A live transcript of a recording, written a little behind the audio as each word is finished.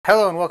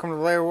Hello and welcome to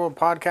the Layer World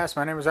Podcast.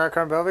 My name is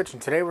Arkon Belvich,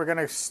 and today we're going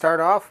to start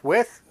off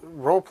with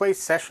roleplay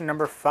session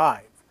number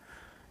 5.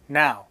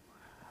 Now,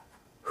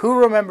 who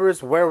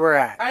remembers where we're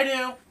at? I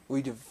do.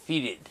 We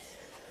defeated.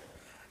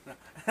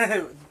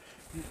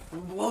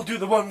 We'll do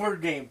the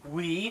one-word game.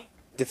 We,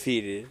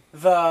 Defeated.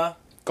 the,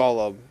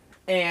 Gollum.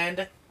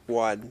 and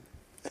Won.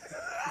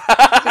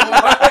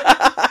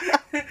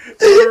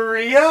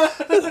 Maria.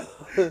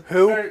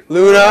 Who?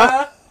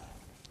 Luna.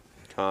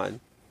 Con.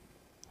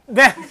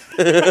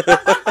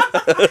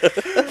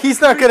 He's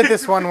not good at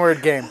this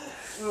one-word game.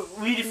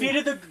 We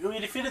defeated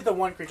the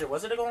one creature.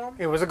 Was it a golem?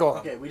 It was a golem.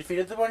 Okay, we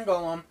defeated the one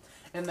golem,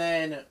 and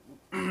then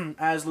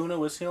as Luna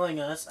was healing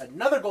us,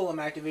 another golem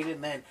activated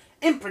and then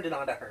imprinted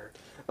onto her.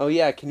 Oh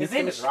yeah, can you His name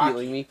finish is Rocky.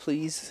 healing me,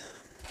 please?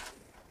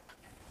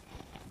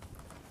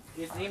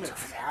 His name is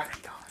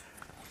Rocky.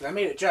 I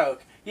made a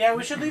joke. Yeah,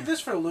 we should leave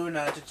this for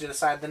Luna to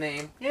decide the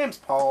name. Your name's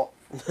Paul.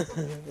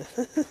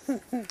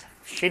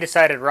 She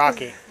decided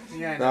Rocky.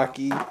 Yeah, I know.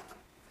 Rocky.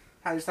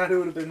 I just thought it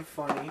would have been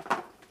funny.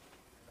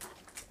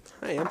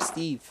 Hi, I'm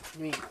Steve.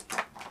 Me.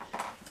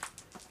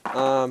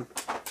 I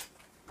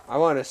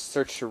want to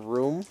search the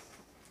room.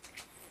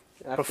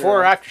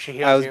 Before or after she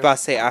heals I was you? about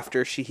to say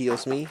after she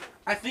heals me.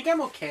 I think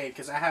I'm okay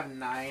because I have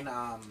 9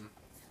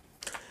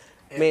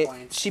 hit Man,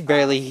 points. she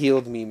barely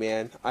healed me,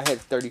 man. I had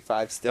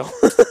 35 still.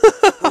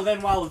 Well,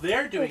 then while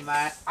they're doing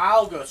that,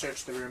 I'll go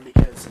search the room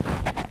because,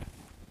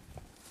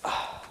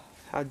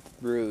 How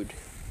rude.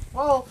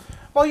 well,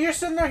 while you're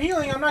sitting there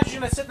healing, I'm not just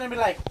gonna sit there and be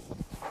like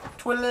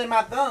twiddling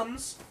my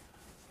thumbs.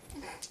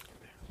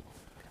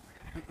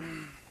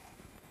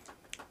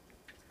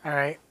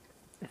 Alright.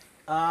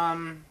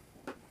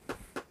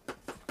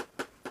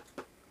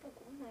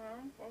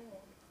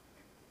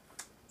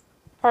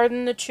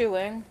 Pardon the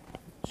chewing.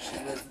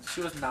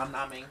 She was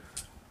nom-nomming.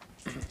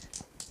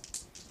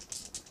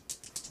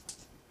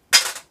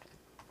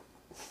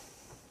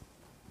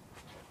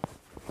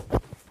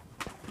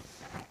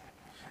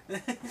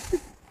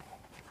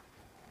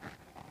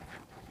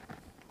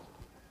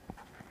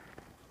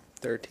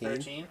 Thirteen.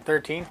 13,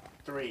 13.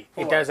 3,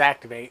 It does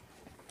activate.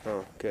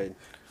 Oh, good.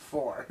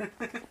 4.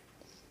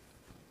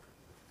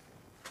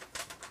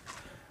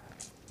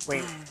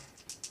 Wait.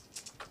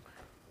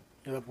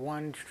 You have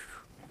 1.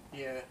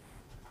 Yeah.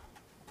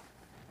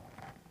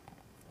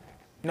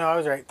 No, I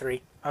was right.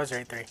 3. I was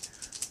right. 3.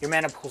 Your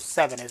mana pool's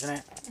 7, isn't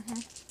it?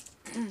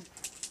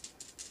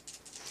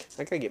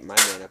 I gotta get my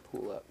mana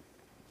pool up.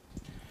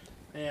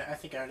 Yeah, I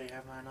think I already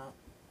have mine up.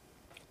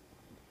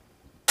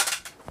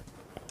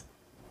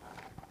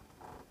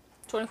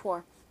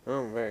 24.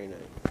 Oh, very nice.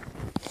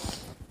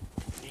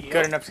 Yep.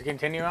 Good enough to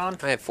continue on?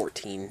 I have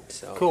 14,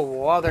 so. Cool. Well,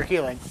 while they're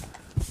healing,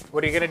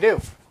 what are you going to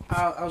do?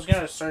 I was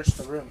gonna search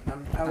the room.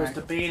 I was Alright.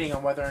 debating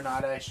on whether or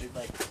not I should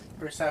like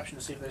perception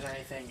to see if there's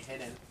anything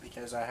hidden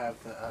because I have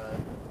the.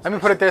 Let me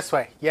put it this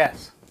way.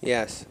 Yes.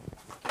 Yes.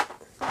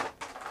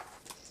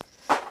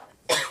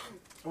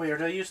 Wait, or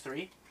did I use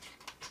 3?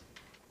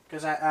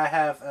 Because I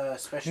have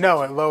special.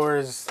 No, it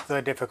lowers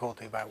the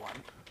difficulty by 1.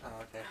 Oh,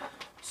 okay.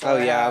 So Oh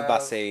yeah, I was about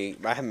to say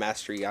I have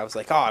mastery. I was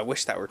like, oh, I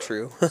wish that were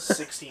true.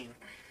 16.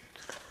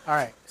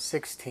 Alright,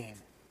 16.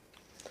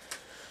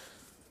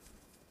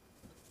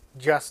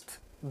 Just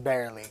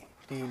barely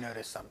do you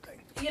notice something.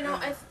 You know,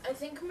 I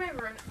think my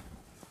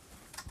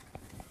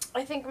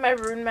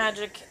rune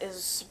magic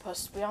is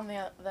supposed to be on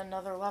the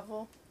another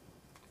level.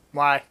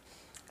 Why?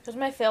 Because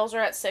my fails are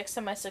at 6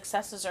 and my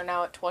successes are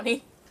now at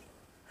 20.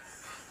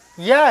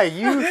 Yeah,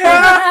 you should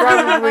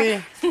probably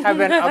have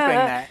been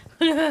upping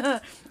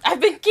that. I've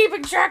been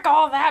keeping track of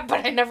all that,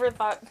 but I never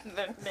thought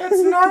that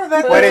That's not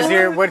that.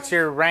 What's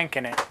your rank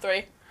in it?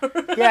 3.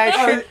 Yeah, it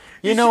should.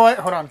 You know what?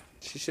 Hold on.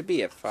 She should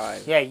be at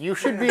 5. Yeah, you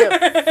should be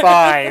at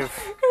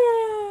 5.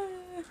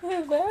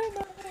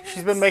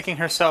 She's been making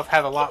herself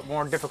have a lot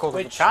more difficult of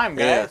a Which- time,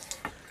 Yeah. guys.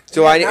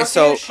 So Now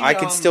so she, I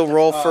could still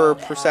roll for uh,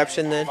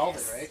 perception then. evolved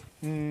it,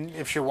 right?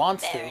 If she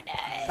wants to.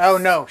 Oh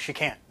no, she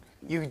can't.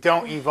 You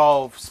don't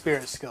evolve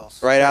spirit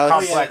skills. Right, They're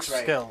Alex? Complex Oh, yeah, that's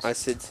right. skills. I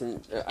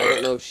said I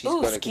don't know if she's Ooh,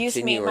 going to excuse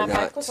me, continue my or mic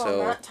not. was on So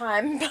that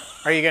time.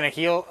 Are you gonna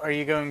heal? Are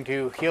you going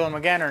to heal him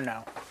again or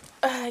no?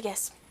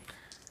 Yes.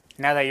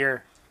 Now that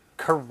you're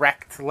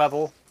correct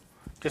level,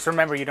 just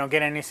remember you don't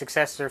get any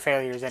successes or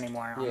failures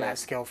anymore on Yeah. that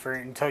skill for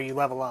until you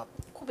level up.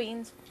 Cool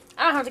beans.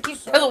 I don't have to keep.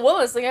 There's a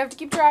Willis thing I have to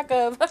keep track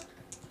of.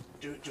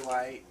 Do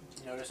I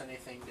notice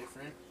anything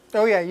different?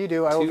 Oh yeah, you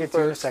do. I will 2 get to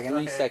you in a first, second.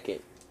 3 Okay. second.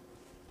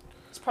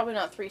 It's probably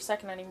not 3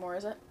 second anymore,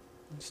 is it?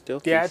 Still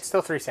 3 Yeah, it's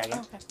still 3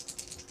 seconds.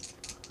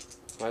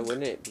 Okay. Why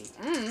wouldn't it be?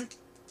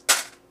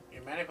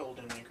 Your mana pool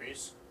didn't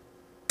increase.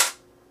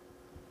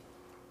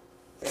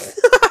 18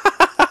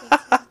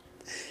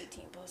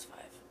 plus 5.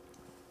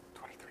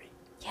 23.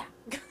 Yeah.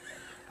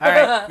 All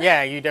right.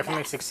 Yeah, you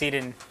definitely succeed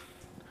in.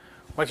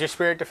 What's your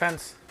spirit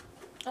defense?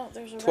 Oh,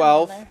 there's a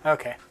 12. red one there.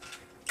 Okay.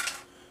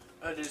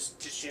 Does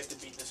she have to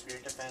beat the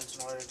spirit defense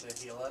in order to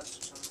heal us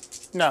or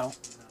something? No, No.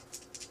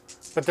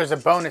 but there's a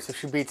bonus if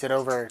she beats it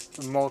over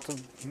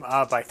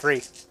by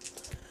 3.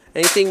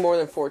 Anything more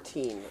than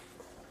 14.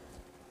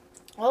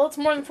 Well, it's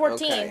more than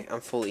 14. Okay,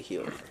 I'm fully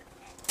healed.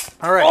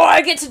 All right. Oh,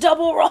 I get to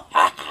double roll.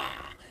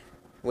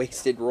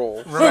 Wasted roll.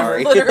 Remember,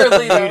 Sorry.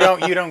 Literally, though.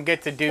 you don't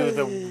get to do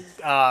the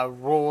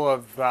rule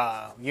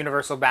of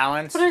universal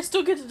balance. But I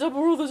still get to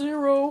double roll the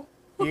 0.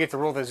 You get to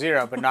roll the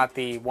 0, but not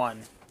the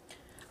 1.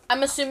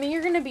 I'm assuming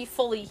you're gonna be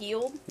fully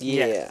healed.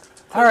 Yeah.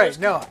 All right,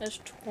 no. There's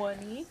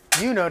 20,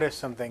 You notice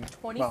something.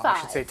 Well, I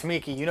should 25. say,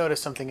 Tamiki, you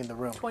notice something in the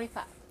room.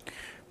 25.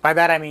 By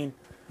that I mean,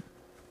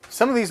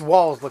 some of these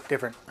walls look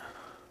different.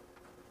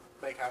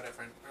 Like how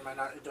different? Or am I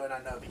not? Do I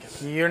not know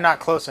because? You're not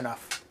close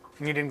enough.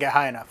 And you didn't get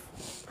high enough.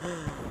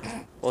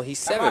 Well,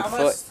 he's I'm 7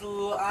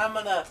 foot. I'm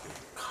gonna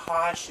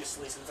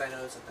cautiously, since I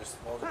know that there's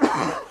walls, I'm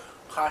gonna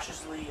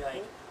cautiously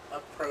like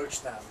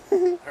approach them.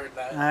 Heard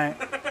that? All right.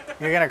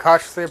 You're going to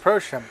cautiously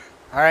approach them.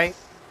 All right.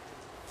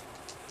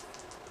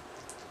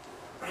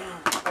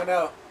 Oh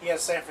no, he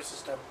has Sanford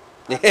system.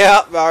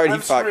 Yeah, already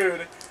I'm fucked.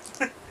 screwed.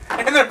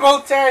 And they're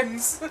both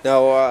 10s.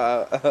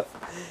 No, it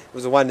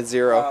was a 1 to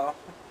 0.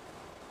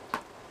 Oh,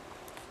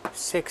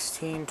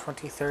 16,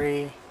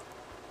 23.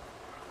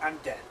 I'm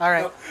dead. All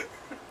right.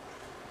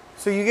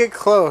 So you get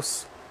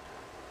close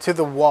to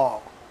the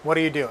wall. What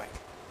are you doing?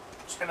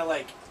 Just kind of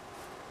like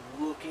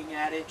looking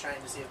at it,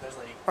 trying to see if there's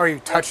like. Are you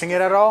touching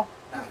it at all?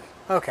 No.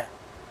 Okay.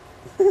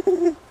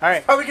 All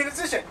right. Probably good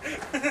decision.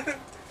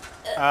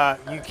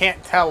 You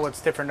can't tell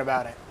what's different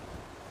about it.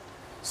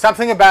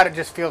 Something about it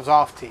just feels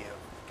off to you.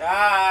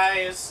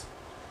 Guys,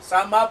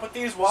 something up with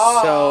these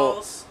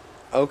walls.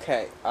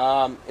 Okay.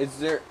 Is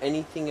there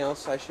anything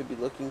else I should be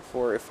looking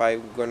for if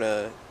I'm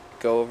gonna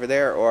go over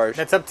there, or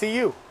That's up to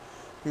you.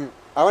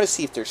 I want to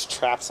see if there's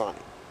traps on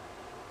it.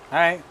 All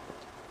right.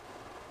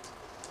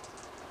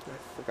 I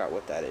forgot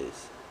what that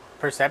is.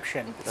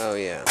 Perception. Oh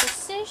yeah.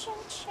 Precision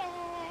check.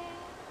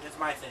 It's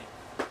my thing.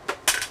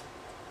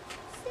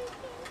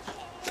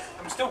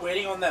 I'm still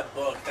waiting on that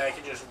book that I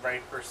can just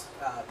write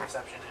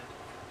perception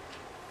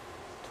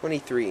in.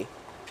 23.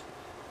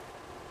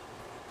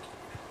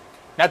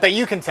 Not that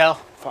you can tell.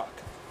 Fuck.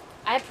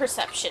 I have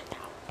perception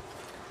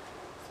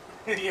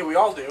now. Yeah, we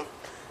all do.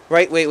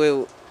 Right. Wait.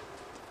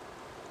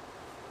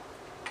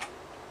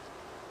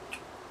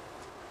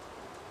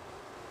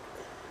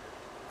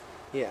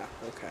 Yeah.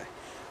 Okay.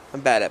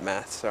 I'm bad at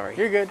math. Sorry.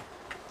 You're good.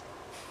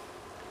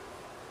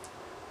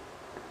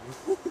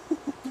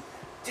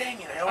 Dang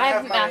it! I don't I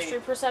have have my. mastery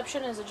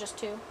perception. Is it just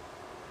 2?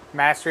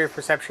 Mastery of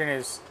perception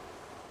is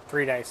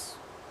 3 dice,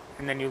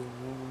 and then you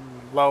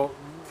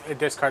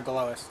discard the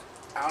lowest.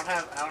 I don't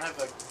have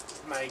like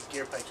my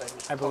gear pipes. I can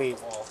just I poke believe.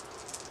 the wall.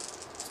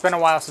 It's been a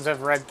while since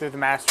I've read through the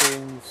mastery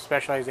and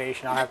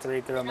specialization. I'll have to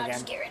read through them I'll again.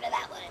 just get rid of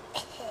that one.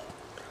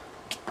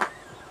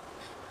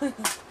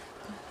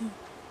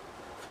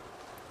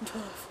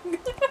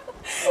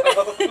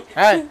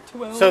 Alright.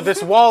 So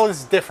this wall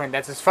is different.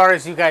 That's as far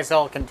as you guys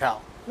all can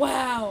tell.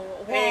 Wow.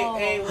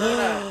 Hey,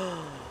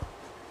 Luna,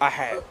 I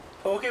had.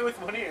 poke it with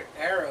one of your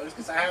arrows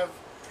because I have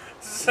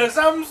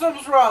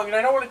something's wrong and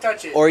I don't want to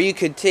touch it. Or you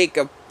could take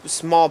a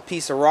small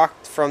piece of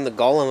rock from the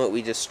golem that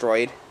we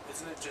destroyed.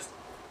 Isn't it just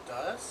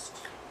dust?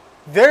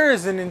 There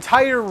is an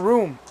entire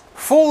room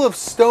full of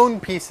stone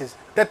pieces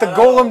that the Oh.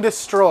 golem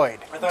destroyed.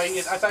 I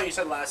thought you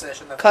said last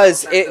session that.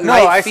 'Cause it No,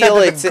 might I said feel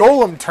that it's- the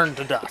golem turned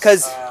to dust.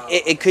 Because Oh.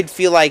 it could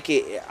feel like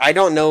it. I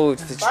don't know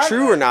if it's Fine,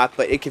 true or then. not,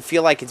 but it could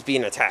feel like it's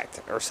being attacked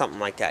or something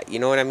like that. You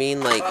know what I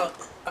mean? Like, Oh,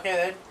 okay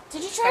then.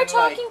 Did you try Kinda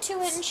like- talking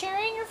to it and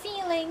sharing your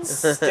feelings?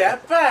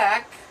 Step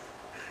back.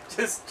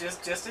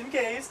 Just in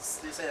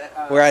case. Just,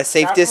 We're at a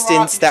safe grab the rock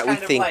distance and that just we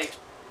kind of, think.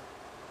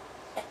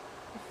 like,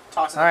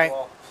 toss it All at right. the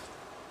wall.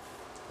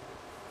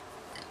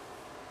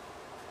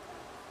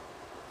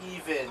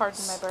 Even.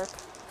 Pardon my burp.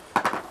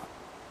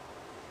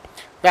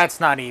 That's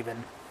not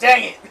even.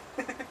 Dang it!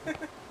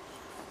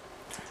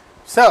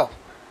 So,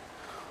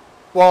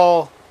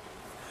 while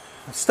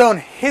the stone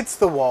hits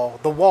the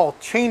wall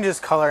changes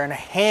color and a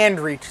hand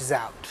reaches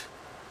out.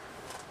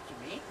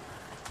 To me?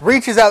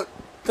 Reaches out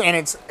and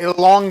it's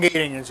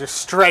elongating and just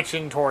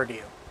stretching toward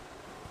you.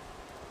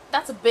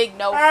 That's a big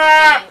no for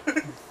Ah!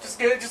 me.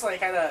 just like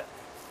kind of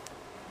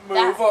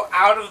move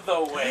out of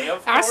the way.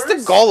 Of Ask the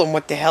course. golem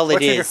what the hell it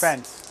What's your is.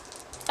 defense?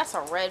 That's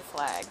a red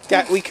flag.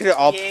 Yeah, we could have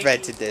all Yankee-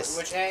 prevented this.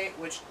 Which A?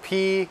 Which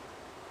P,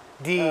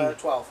 D,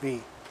 12.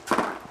 B.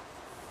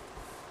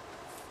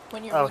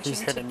 When you're Oh, reaching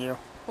he's hitting you.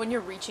 when you're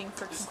reaching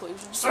for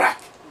conclusions.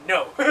 Smack.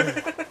 No.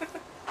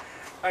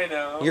 I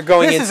know. You're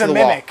going This into is a the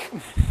mimic.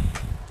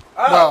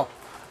 Oh, Well,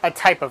 a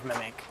type of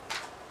mimic.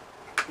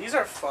 these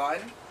are fun.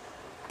 wall.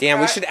 Damn,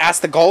 we should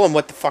ask the golem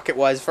what the fuck it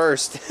was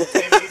first.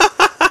 Maybe.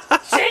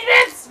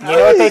 Shit! You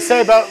know what they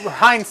say about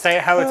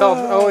hindsight, how it's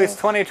always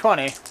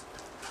 20/20.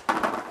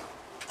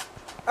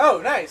 Oh,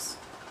 nice.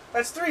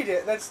 That's three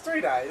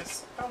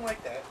dice. I don't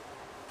like that.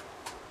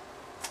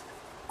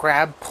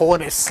 Grab, pull,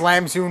 and it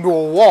slams you into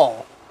a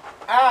wall.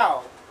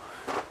 Ow.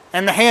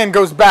 And the hand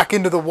goes back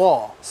into the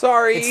wall.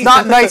 Sorry. It's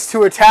not nice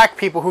to attack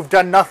people who've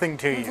done nothing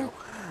to you.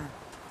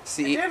 I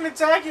See, didn't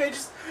attack you. I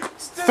just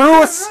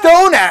Threw a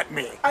stone at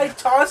me. I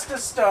tossed a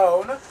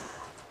stone.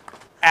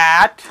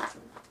 At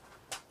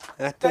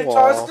at the I wall.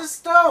 tossed a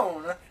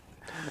stone.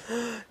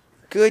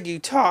 Good, you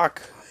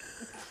talk.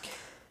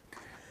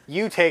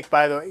 You take,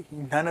 by the way,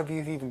 none of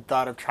you even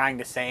thought of trying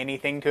to say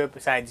anything to it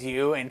besides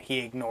you, and he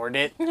ignored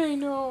it. I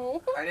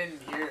know. I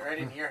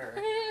didn't hear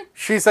her.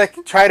 She's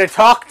like, try to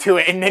talk to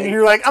it, and then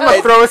you're like, I'm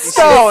gonna throw a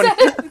stone.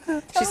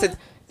 She said,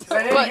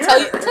 I didn't What, hear tell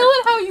her.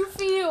 it how you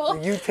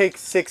feel. You take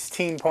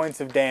 16 points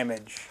of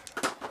damage.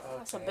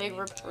 That's a big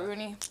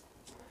Rapoony.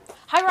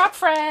 Hi, rock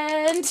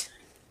friend.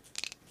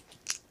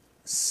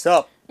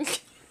 Sup?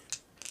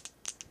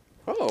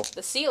 "Oh,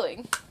 The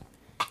ceiling.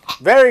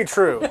 Very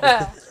true.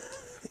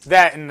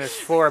 That and the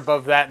floor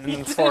above that and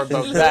the floor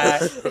above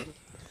that.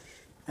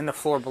 And the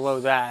floor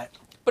below that.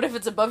 But if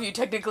it's above you,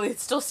 technically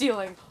it's still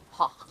ceiling.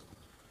 Ha.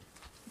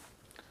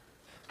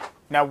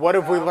 Now, what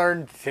have we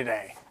learned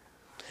today?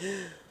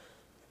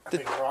 I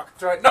think rock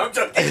throw it. No, I'm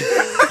joking.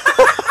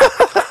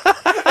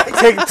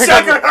 Pick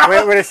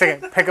up, wait a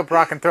second. Pick up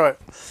rock and throw it.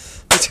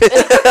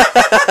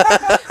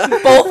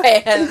 Both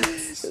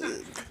hands.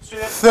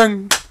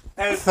 Thunk.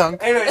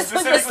 Thunk. Anyway, It's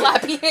like the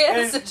slappy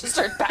hands that just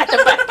start batting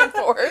back and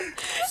forth.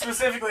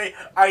 specifically,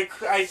 I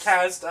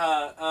cast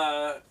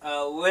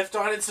lift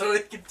on it so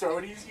it can throw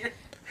it easier.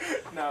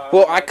 No.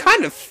 well, I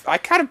kind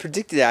of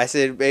predicted that. I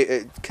said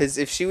because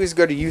if she was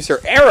going to use her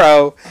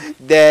arrow,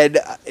 then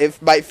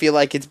it might feel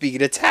like it's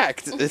being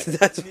attacked." That's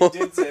You what.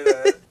 did say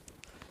that.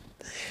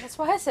 That's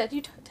why I said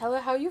you tell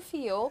her how you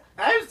feel.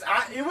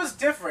 It was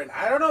different.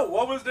 I don't know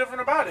what was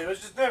different about it. It was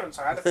just different,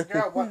 so I had to figure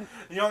out what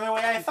the only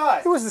way I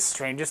thought. It was the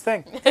strangest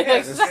thing. Yeah,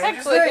 it's the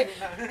strangest Exactly.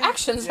 thing.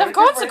 Actions Yeah, have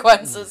different.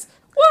 consequences.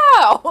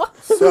 Wow.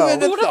 So,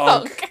 Who'd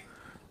have thunk?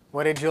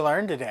 what did you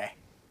learn today?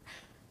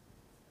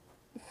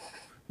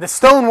 The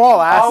stone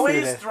wall asked you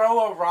Always this.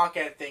 throw a rock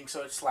at things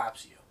so it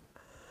slaps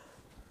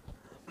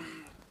you.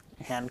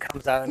 Hand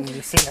comes out and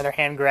you see another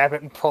hand grab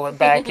it and pull it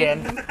back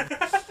in.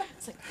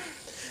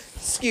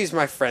 Excuse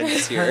my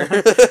friends here.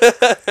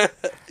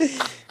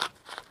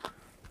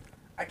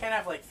 I can't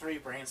have like 3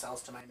 brain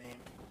cells to my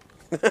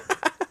name.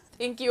 I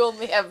think you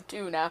only have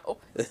 2 now.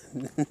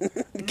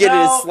 Get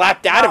it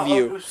slapped out of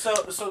you. So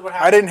what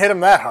happened? I didn't hit him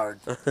that hard.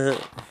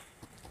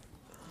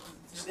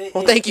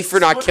 Well, thank you for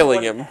not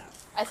killing him.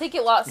 I think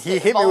it lost He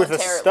it hit me with a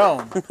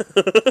voluntarily.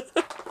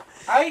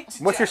 stone.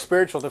 What's your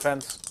spiritual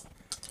defense?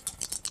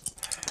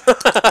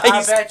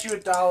 I bet you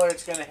 $1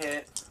 it's gonna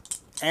hit.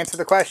 Answer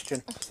the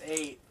question. It's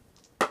 8.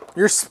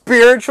 Your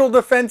spiritual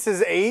defense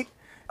is 8?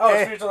 Oh,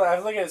 Eh. spiritual. I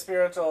was looking at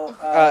spiritual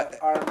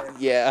armor.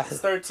 Yeah. It's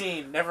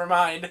 13. Never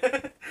mind.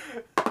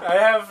 I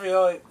have a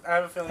feeling.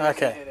 It's Okay.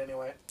 gonna hit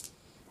anyway.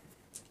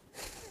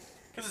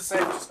 Because it's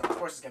safe. Of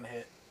course, it's gonna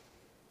hit.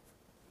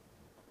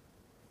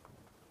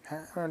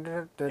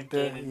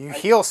 You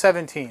heal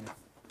 17. Oh.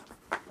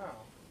 Why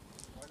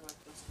do I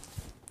this?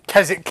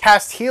 Because it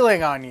cast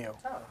healing on you.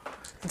 Oh.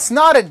 It's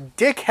not a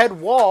dickhead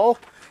wall.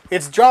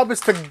 Its job is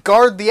to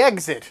guard the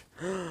exit.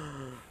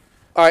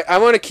 All right, I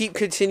want to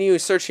continue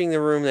searching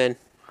the room then.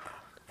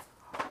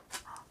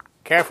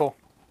 Careful.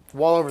 The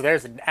wall over there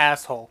is an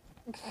asshole.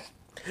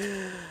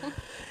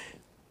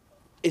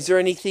 Is there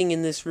anything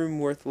in this room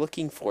worth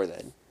looking for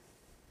then?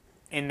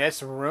 In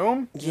this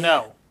room? Yeah.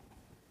 No.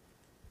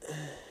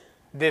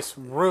 This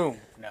room,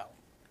 no.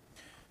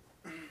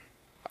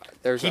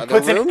 There's He other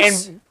puts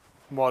rooms? an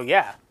well,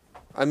 yeah.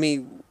 I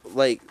mean,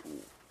 like,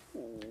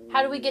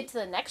 How do we get to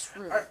the next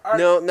room?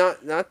 no,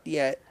 not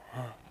yet.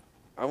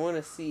 I want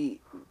to see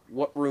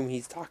what room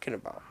he's talking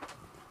about.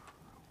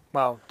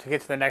 Well, to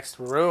get to the next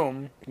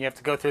room, you have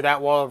to go through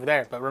that wall over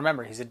there. But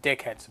remember, he's a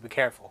dickhead, so be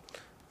careful.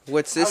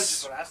 What's I was this?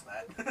 just gonna ask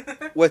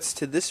that. What's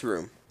to this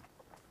room?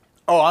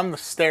 Oh, I'm the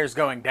stairs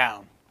going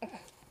down.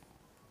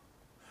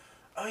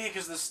 Oh yeah,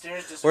 because the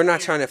stairs just. We're not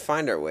trying to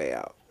find our way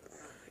out.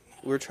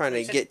 We're trying to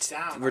You said get.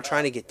 down, We're not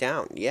trying to up. get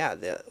down. Yeah,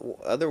 the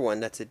other one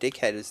that's a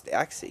dickhead is the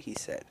exit. He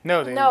said.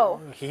 No, No,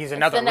 he's It's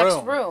another the next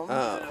room. room.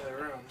 Another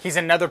room. He's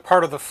another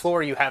part of the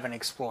floor you haven't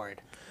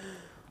explored.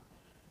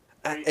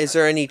 Is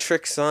there any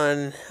tricks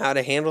on how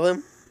to handle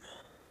him?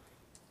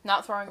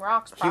 Not throwing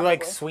rocks, He probably.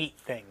 likes sweet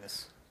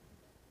things.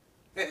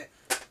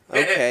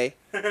 Okay,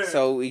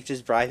 so we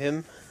just bribe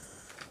him.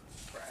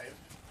 Right.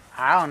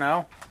 I don't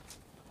know.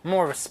 I'm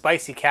more of a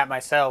spicy cat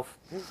myself.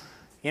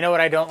 You know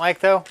what I don't like,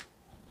 though?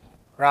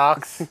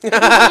 Rocks. But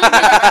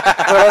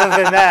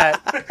other than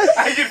that,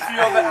 I can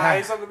feel the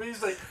eyes on me.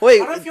 He's like,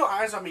 Wait, I don't feel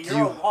eyes on me. You're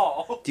you- a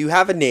wall. Do you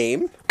have a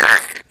name?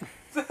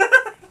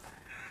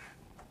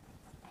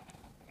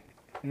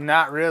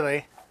 not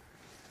really.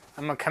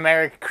 I'm a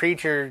chimeric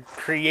creature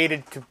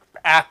created to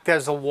act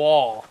as a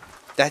wall.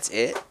 That's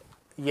it.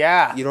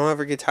 Yeah. You don't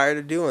ever get tired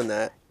of doing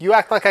that. You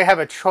act like I have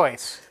a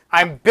choice.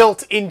 I'm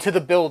built into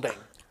the building.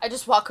 I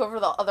just walk over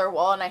the other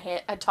wall and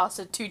I toss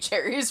 2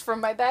 cherries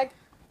from my bag.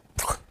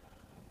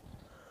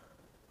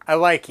 I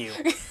like you.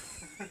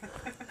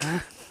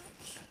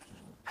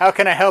 How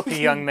can I help you,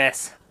 young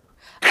miss?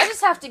 I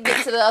just have to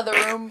get to the other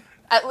room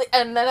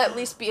and then at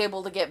least be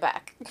able to get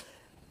back.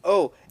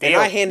 Oh, and Deal.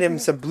 I hand him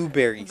some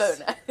blueberries. So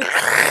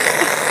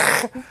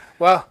nice.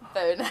 Well,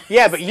 So nice.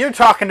 yeah, but you're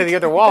talking to the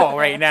other wall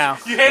right now.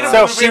 You hand him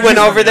So the She blueberries went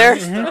and over there?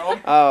 just throw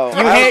 'em. Oh,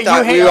 You I hand-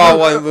 thought you we hand- all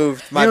one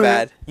moved. My you,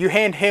 bad. You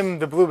hand him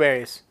the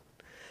blueberries.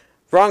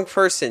 Wrong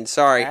person.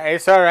 Sorry.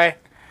 It's all right.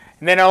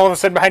 And then all of a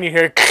sudden behind you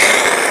hear.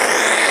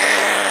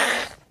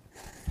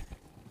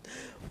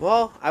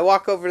 Well, I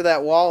walk over to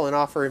that wall and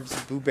offer him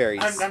some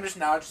blueberries. I'm just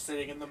now just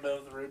sitting in the middle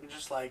of the room and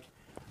just like,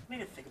 I need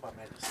to think about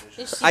my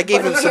decision. I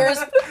gave him some- Yours-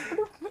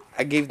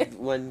 I gave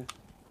one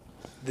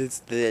the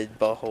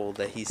butthole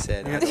that he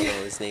said. I don't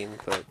know his name,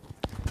 but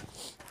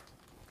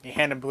You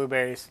hand him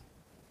blueberries.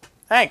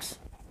 Thanks.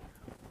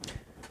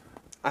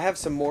 I have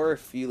some more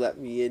if you let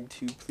me in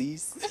too,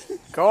 please.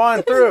 Go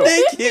on through.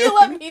 Thank Can you you.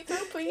 let me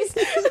through, please?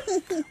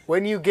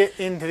 When you get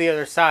into the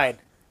other side,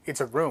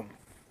 it's a room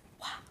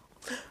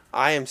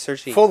I am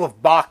searching. full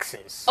of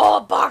boxes. Oh,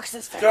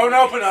 boxes. Don't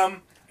open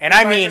them. And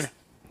I Might mean, just-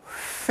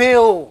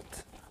 filled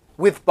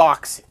with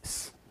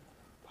boxes.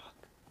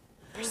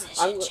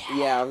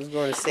 I was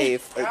going to say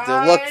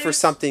to look for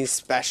something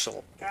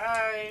special.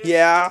 Guys.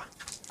 Yeah.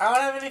 I don't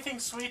have anything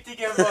sweet to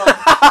give them. Are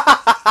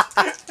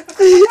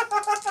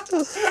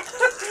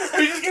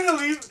you just gonna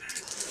leave?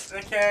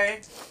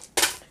 Okay.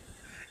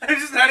 I'm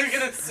just not even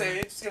gonna say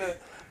it. Just gonna.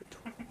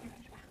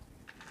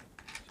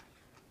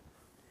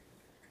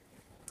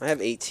 I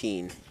have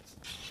 18.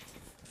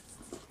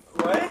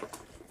 What?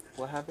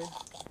 What happened?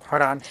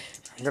 Hold on.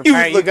 You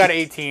You look- got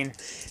 18.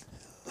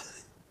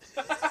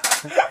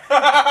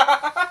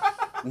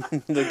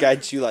 Look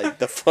at you like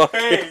the fuck.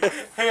 Hey,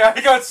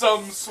 I got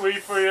something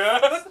sweet for you.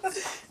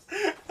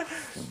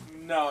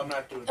 No, I'm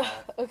not doing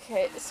that.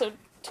 Okay, so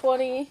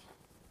 20.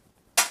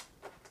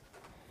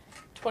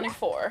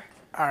 24.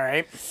 All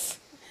right.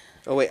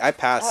 Oh wait, I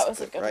passed. That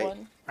was a good right?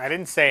 one. I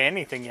didn't say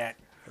anything yet.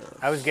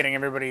 I was getting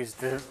everybody's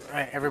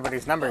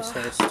numbers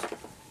first.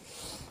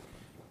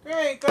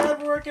 Hey,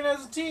 glad we're working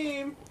as a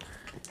team.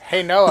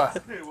 Hey Noah,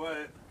 Hey,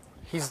 what?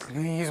 he's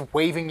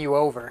waving you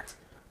over.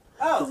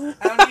 Oh,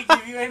 I don't need to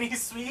give you any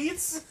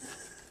sweets?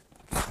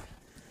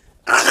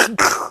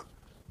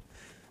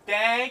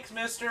 Thanks,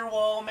 Mr.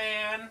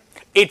 Woolman.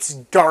 It's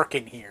dark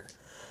in here.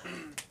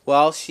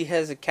 Well, she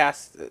has a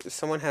cast.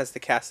 Someone has the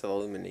cast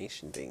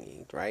illumination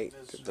thingy, right?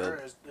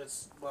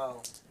 It's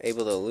well.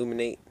 Able to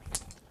illuminate.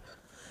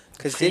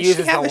 Because She did she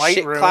uses have the a light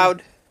shit room.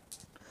 cloud?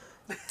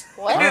 In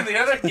What? the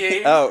other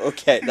game. Oh,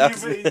 okay. That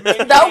was.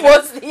 That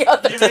was the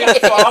other You made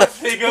a fog game.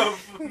 thing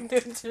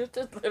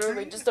of.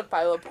 Literally just a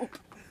pile of poop.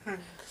 You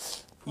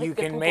Like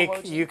the can poop make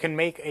emoji. you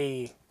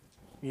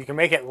can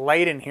make it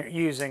light in here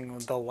using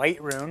the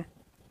light rune.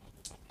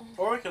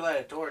 Or we could light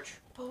a torch.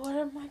 But what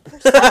did my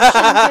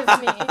perception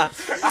give me?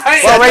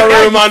 Set the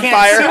now room you on can't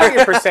fire. see what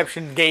your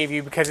perception gave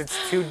you because it's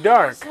too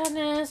dark.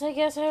 Goodness, I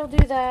guess I'll do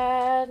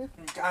that.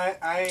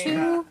 I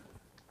 2.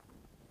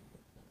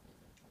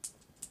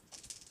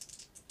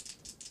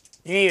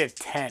 You need a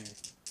 10.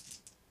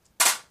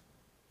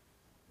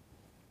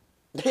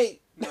 Hey.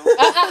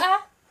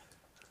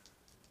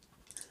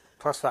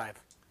 Plus 5.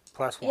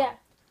 Plus 1. Yeah.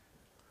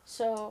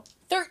 So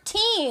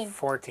 13.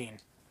 14.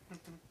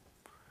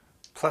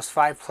 Plus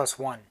 5 plus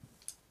 1.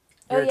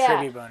 Oh, Your yeah.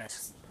 trivia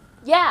bonus.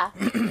 Yeah.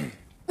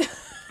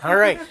 All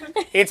right.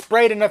 It's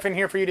bright enough in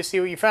here for you to see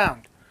what you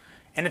found.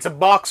 And it's a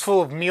box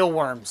full of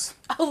mealworms.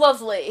 Oh,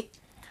 lovely.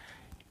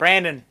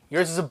 Brandon,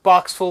 yours is a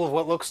box full of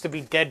what looks to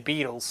be dead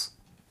beetles.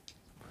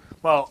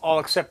 Well, all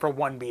except for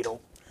one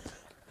beetle.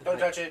 Don't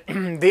touch it.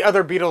 The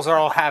other beetles are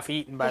all half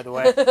eaten, by the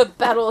way.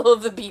 Battle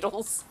of the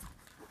Beatles.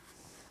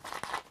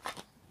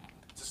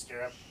 Just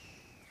scare him.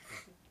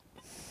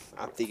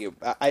 I'm thinking.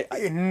 I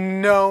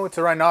No, it's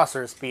a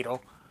rhinoceros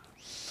beetle.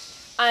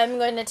 I'm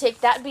going to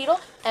take that beetle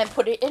and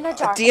put it in a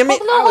jar. damn it,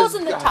 Poke little I holes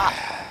was- in the top.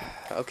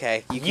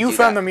 okay. You, can You do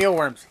found that. the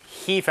mealworms.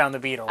 He found the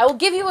beetle. I will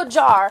give you a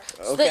jar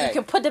so that Okay. you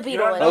can put the You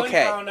beetle don't in. know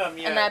Okay. you found them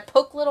yet. And I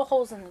poke little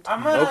holes in the top.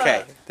 I'm gonna,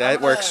 Okay, that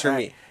I'm works for gonna-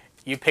 me.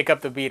 You pick up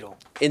the beetle.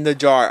 In the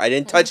jar. I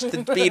didn't touch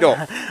the beetle.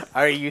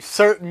 Are you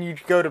certain you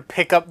go to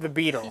pick up the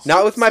beetle?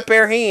 Not with my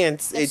bare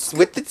hands. It's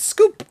with the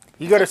scoop.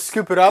 You go to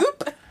scoop it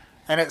up,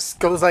 and it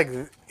goes like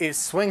it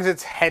swings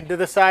its head to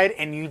the side,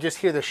 and you just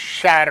hear the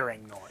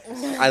shattering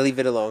noise I leave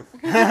it alone.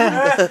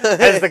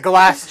 as the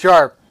glass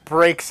jar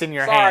breaks in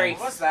your Sorry.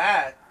 hand. What's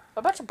that? What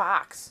about your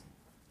box?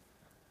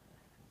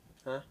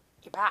 Huh?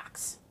 Your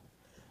box.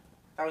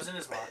 That was in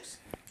his box.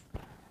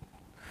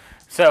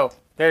 So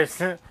there's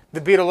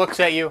the beetle looks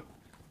at you,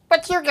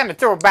 but you're gonna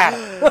throw it back.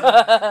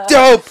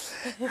 Dope.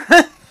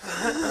 So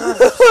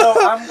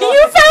I'm going.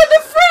 You found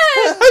a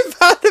friend! I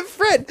found a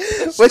friend.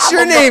 What's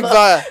your name?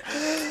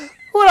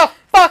 Who the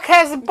fuck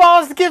has the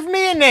balls to give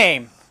me a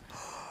name?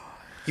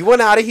 You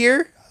want out of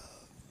here?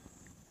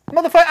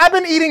 Motherfucker, I've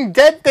been eating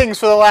dead things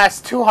for the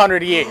last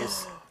 200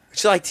 years.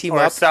 Would you like team Or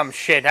up? some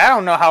shit. I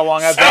don't know how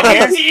long I've been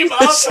here. Team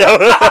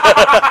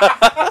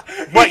up.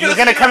 What, you're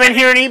gonna come in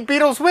here and eat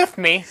beetles with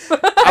me?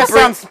 That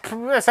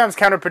sounds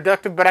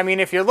counterproductive, but I mean,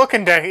 if you're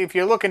looking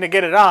to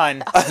get it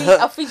on,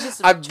 I'll feed you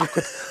some.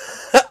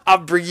 I'll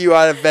bring you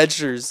on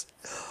adventures.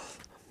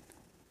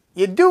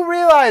 you do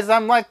realize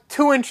I'm like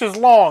 2 inches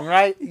long,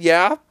 right?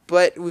 Yeah,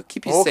 but we'll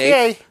keep you Okay.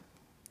 safe.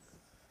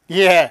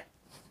 Yeah.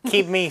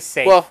 Keep me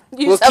safe. Well,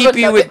 You we'll just have keep a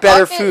you with nugget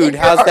better bucket food. in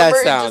your How's that armor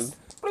and sound?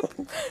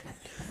 just-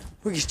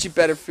 We'll get you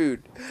better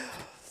food.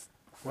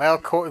 Well,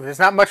 there's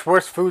not much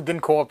worse food than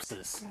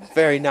corpses.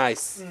 Very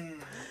nice.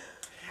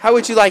 How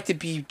would you like to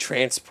be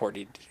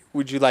transported?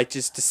 Would you like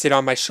just to sit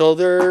on my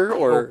shoulder,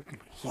 or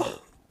He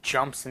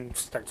jumps and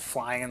starts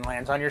flying and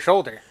lands on your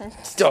shoulder.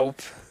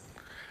 dope?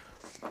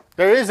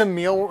 There is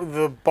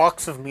the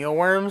box of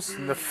mealworms.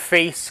 The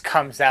face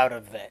comes out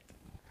of it.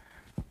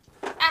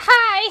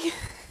 Hi.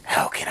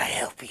 How can I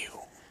help you?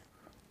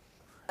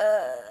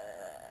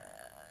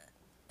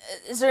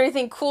 Is there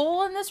anything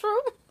cool in this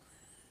room?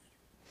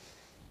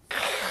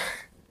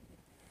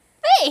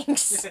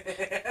 Thanks.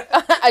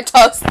 I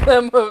tossed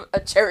them a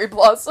cherry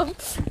blossom.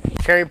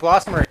 Cherry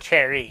blossom or a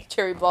cherry?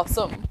 Cherry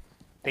blossom.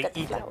 They Got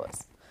the eat them.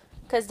 flowers.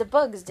 Because the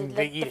bugs did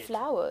They like eat the it.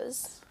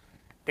 flowers.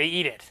 They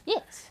eat it.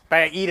 Yes.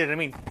 By eat it, I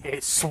mean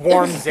it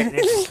swarms it and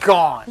it's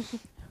gone.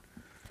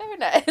 Very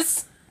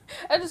nice.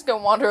 I'm just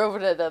gonna wander over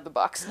to the other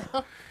box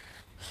now.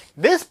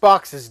 This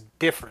box is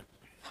different.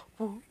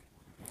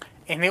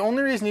 And the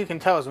only reason you can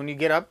tell is when you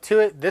get up to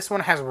it, this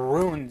one has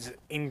runes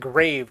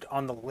engraved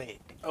on the lid.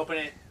 Open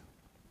it.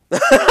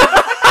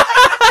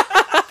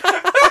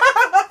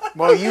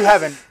 Well, you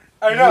haven't.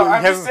 I know. You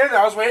I'm just haven't- saying that.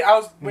 I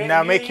was waiting.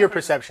 Now make your for-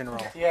 perception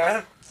roll.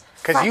 Yeah.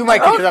 Because you might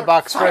get to that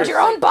box Find first. your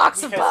own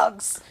box of Because-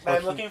 bugs. But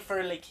I'm looking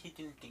for like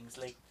hidden things,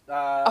 like.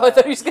 Oh, I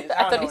thought he said,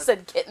 I don't know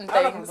said kitten what-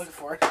 I don't know what I'm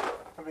things. looking for.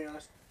 I'll be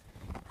honest.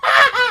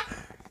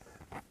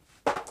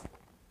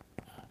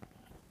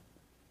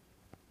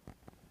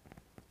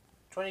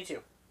 22.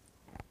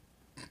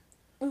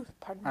 Ooh,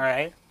 pardon me.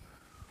 Alright.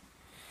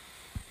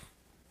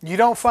 You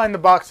don't find the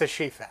box that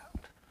she found.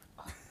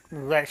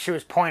 That she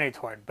was pointed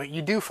toward. But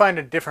you do find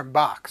a different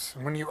box.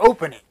 When you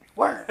open it.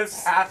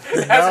 Has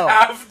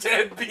half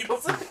dead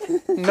beetles.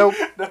 Nope.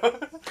 No.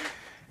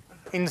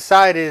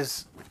 Inside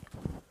is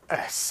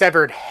a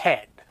severed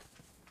head.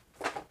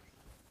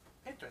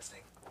 Interesting.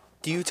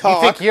 Do you You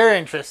talk? think you're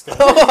interested.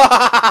 You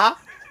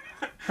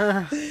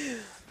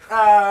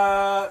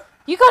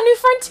got a new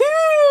friend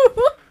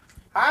too!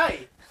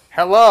 Hi.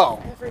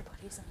 Hello.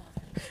 Everybody's a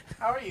mother.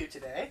 How are you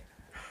today?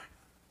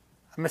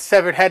 I'm a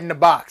severed head in a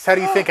box. How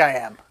do you think I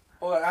am?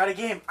 Oh, out of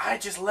game. I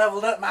just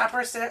leveled up my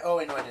percent. Oh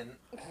wait, no, I didn't.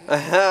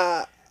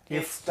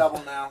 You're It's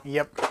double now.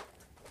 Yep.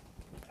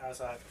 I was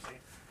happy to see.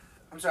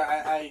 I'm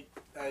sorry.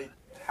 I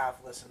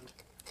half listened.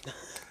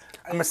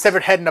 I'm a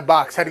severed head in a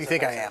box. How do you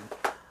think I am?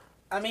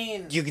 I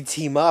mean. You can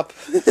team up.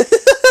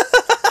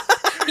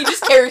 He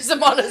just carries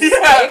him on his Yeah.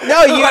 leg.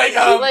 No, you-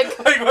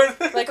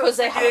 Like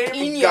Jose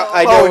Jalapeno.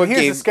 I know Oh, what and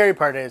here's game. the scary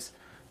part is,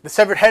 the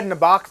severed head in a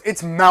box,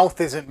 its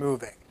mouth isn't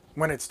moving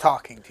when it's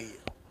talking to you.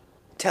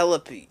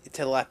 Telepathy.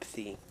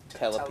 Telepathy.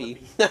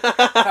 Telepathy.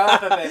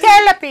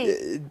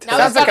 Now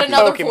Sounds he's got like a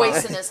another Pokemon.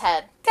 voice in his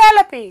head.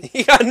 Telepathy.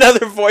 You got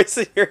another voice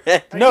in your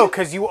head. No,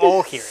 because you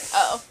all hear it.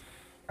 Oh.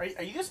 Are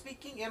you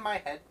speaking in my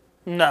head?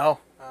 No.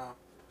 Oh.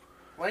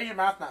 Why is your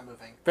mouth not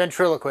moving?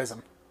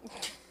 Ventriloquism.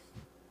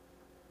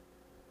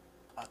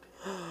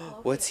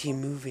 What's he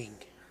moving?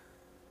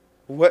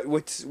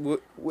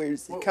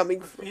 Where's he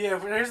coming from? Yeah,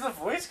 where's the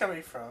voice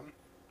coming from?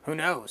 Who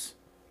knows?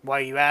 Why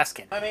are you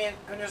asking? I mean,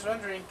 I'm just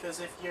wondering, because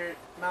if your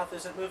mouth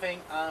isn't moving,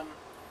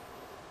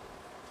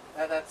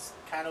 that's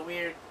kind of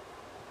weird.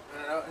 I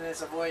don't know, and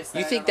it's a voice. That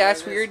You I think don't know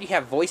that's what it weird? is. You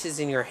have voices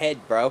in your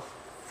head, bro.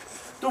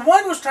 The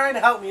one was trying to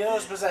help me, the other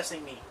was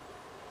possessing me.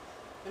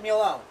 Leave me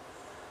alone.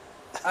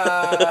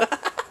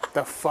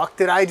 The fuck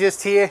did I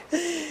just hear?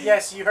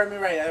 Yes, you heard me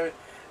right.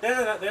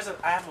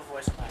 I have a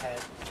voice in my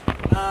head.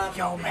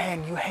 Yo,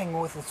 man, you hang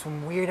with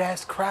some weird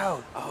ass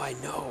crowd. Oh, I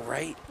know,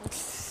 right?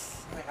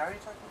 Wait, how are you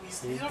talking?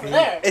 He's over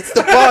there. It's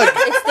the bug.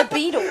 It's the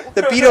beetle.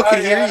 The beetle can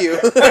Oh, hear yeah. you.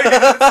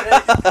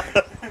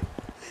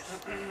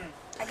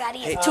 I got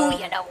ears Hey, too,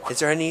 you know. Is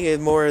there any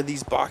more of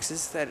these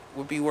boxes that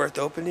would be worth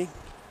opening?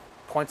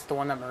 Points to the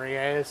one that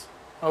Maria is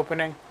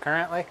opening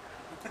currently.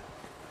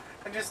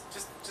 I'm just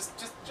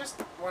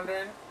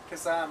wondering,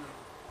 because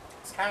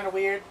it's kind of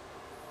weird.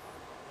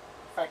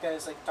 The fact that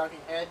it's like a talking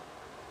head.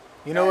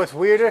 You know what's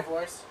weirder?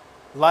 Voice.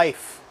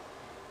 Life.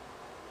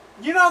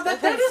 You know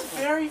that is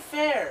very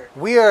fair.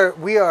 We are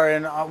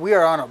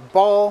on a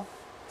ball,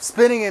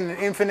 spinning in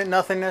infinite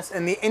nothingness,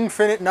 and the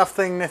infinite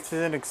nothingness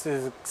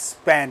is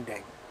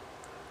expanding.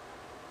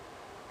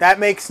 That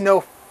makes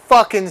no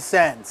fucking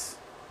sense.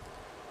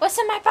 What's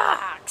in my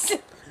box?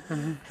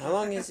 How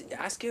long is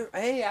ask him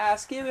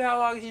how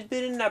long he's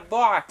been in that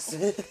box.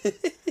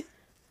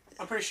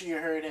 I'm pretty sure you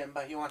heard him,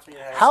 but he wants me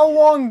to ask How you.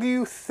 long do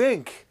you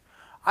think?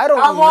 I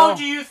don't How know. long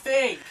do you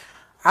think?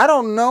 I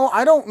don't know.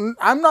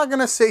 I'm not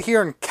gonna sit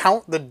here and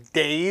count the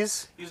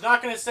days. He's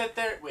not gonna sit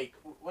there. Wait,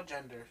 what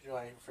gender do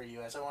I refer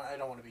you as? I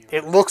don't want to be.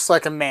 It looks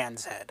like a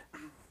man's head.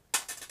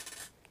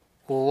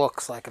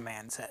 Looks like a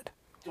man's head.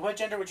 What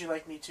gender would you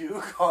like me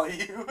to call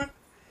you?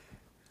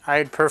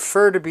 I'd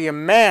prefer to be a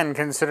man,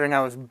 considering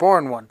I was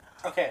born one.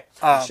 Okay.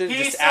 Should He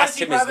have just says asked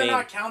he'd him his rather name.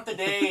 not count the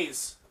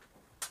days.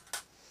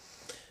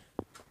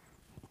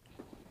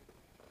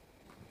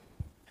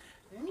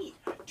 Neat.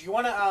 Do you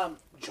want to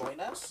join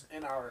us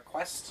in our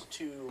quest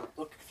to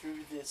look through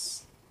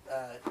this?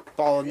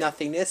 Ball of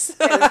nothingness.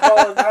 This ball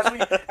of,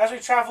 as we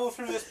travel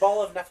through this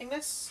ball of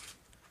nothingness,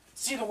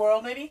 see the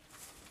world maybe.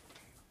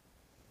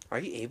 Are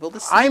you able to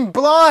see? I'm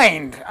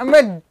blind. I'm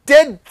a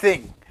dead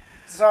thing.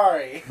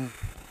 Sorry.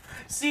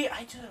 See,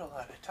 I do it a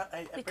lot.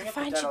 I We bring can up the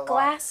find dead a you lot.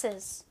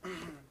 glasses.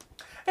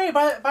 Hey,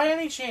 by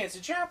any chance,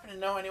 did you happen to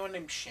know anyone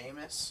named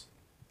Seamus?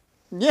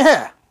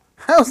 Yeah.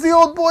 How's the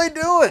old boy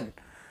doing?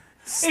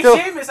 Hey,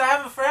 Seamus, I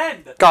have a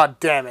friend. God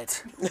damn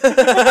it.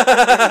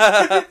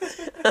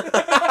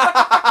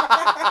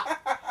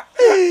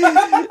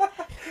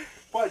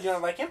 What, you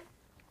don't like him?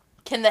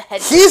 Can the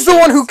head? He's the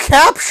one who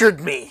captured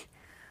me.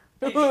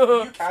 Hey,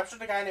 you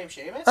captured a guy named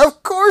Seamus?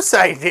 Of course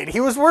I did. He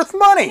was worth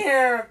money.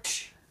 Here.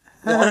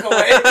 Walk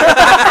away.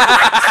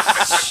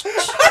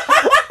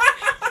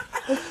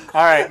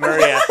 All right,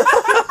 Maria.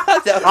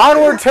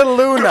 Onward to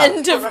Luna.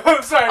 End of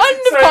I'm sorry. End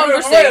of Before I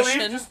leave,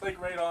 conversation. just like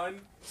right on.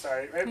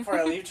 Sorry, right before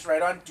I leave, just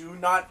right on. Do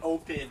not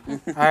open.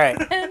 All right.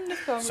 end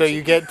of So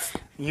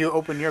you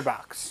open your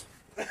box.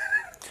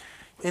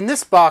 In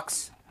this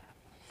box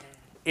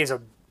is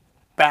a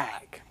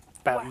bag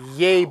about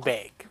yay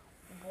big,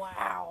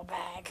 Wow,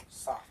 bag.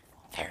 Soft.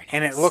 Very nice.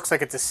 and it looks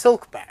like it's a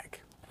silk bag.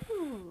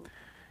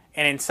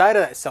 And inside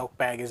of that silk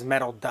bag is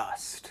metal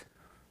dust.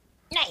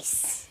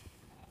 Nice.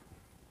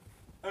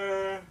 Uh,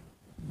 I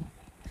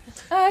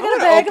got gonna a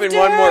bag open of dirt.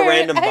 one more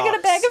random I got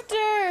a box. bag of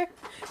dirt.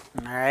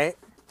 All right.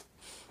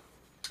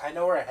 I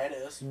know where a head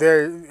is.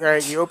 There. All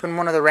right. You open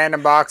one of the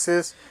random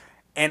boxes,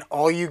 and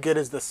all you get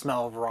is the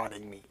smell of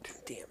rotting meat.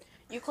 Damn it.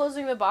 You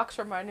closing the box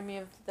reminded me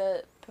of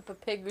the Peppa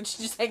Pig when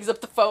she just hangs up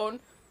the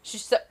phone. She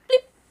just said,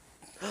 bleep.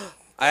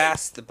 I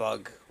asked the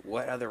bug,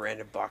 what other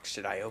random box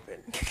should I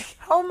open?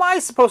 How am I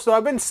supposed to?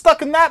 I've been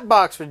stuck in that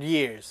box for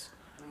years.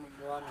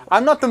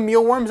 I'm not the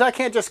mealworms. I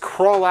can't just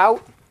crawl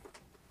out.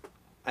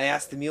 I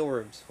asked the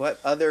mealworms, what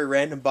other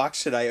random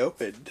box should I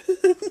open?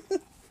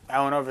 That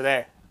one over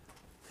there.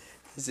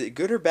 Is it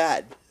good or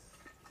bad?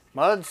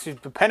 Well, it's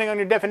depending on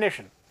your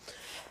definition.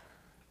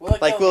 Will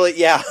it Like, kill will me? it,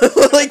 yeah,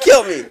 will it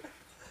kill me?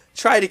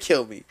 Try to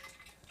kill me.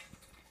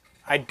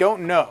 I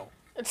don't know.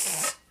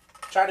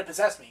 Try to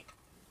possess me.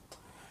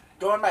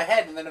 Go in my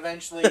head and then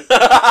eventually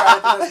try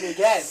to possess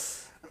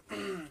me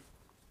again.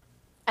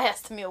 I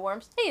asked the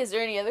mealworms, hey, is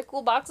there any other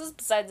cool boxes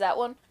besides that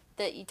one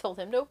that you told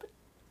him to open?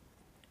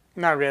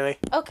 Not really.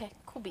 Okay,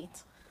 cool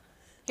beans.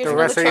 Here's The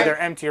rest are another either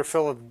turd. empty or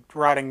full of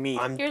rotting meat.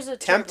 I'm Here's a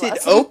turd tempted.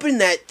 lesson. Open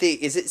that thing.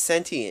 Is it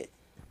sentient?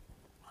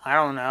 I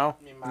don't know.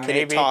 I mean, Can my- it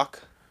Maybe.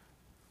 talk?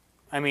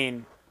 I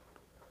mean,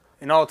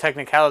 in all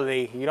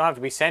technicality, you don't have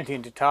to be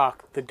sentient to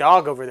talk. The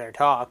dog over there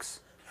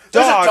talks.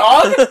 There's a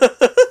dog?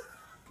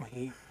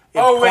 It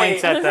Oh,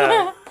 points wait. at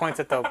the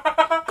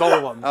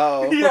golem.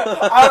 Oh. Yeah,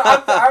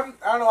 I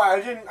don't know why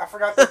I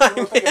forgot that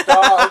you look like a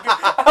dog.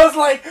 I was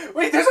like,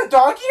 wait, there's a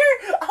dog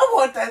here? I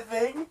want that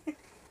thing.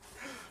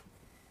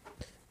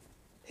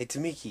 Hey,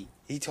 Tamiki,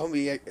 he told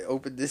me I could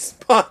open this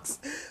box,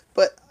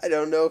 but I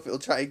don't know if he'll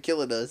try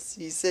killing us.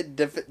 He said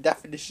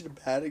definition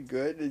of bad and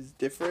good is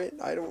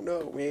different. I don't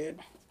know, man.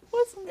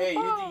 What's in the Hey, you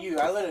box? do you.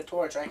 I lit a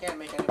torch. I can't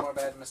make any more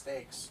bad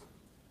mistakes.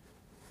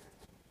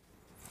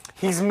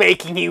 He's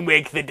making you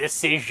make the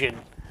decision.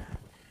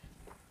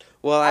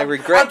 Well, I I'm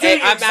regret. doing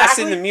I'm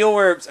asking the exactly-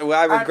 mealworms. Well,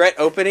 I regret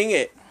opening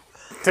it.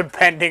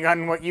 Depending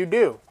on what you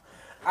do.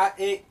 I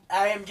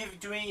am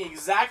doing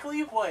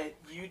exactly what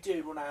you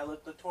did when I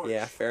lit the torch.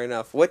 Yeah, fair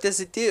enough. What does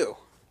it do?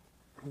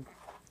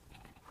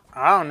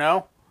 I don't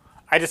know.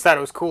 I just thought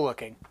it was cool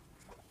looking.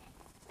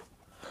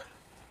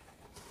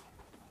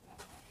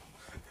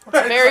 It's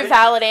a very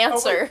valid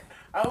answer.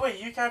 Oh wait,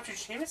 you captured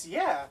Seamus?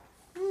 Yeah.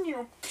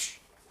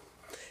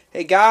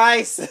 Hey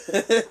guys,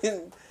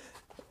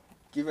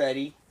 get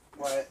ready.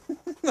 What?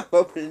 I'm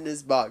opening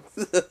this box.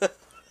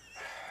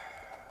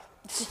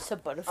 It's just a I'm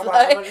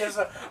butterfly.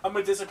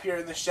 gonna disappear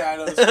in the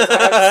shadows 'cause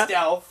I have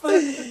stealth.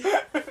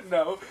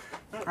 No.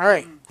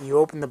 Alright, you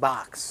open the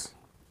box.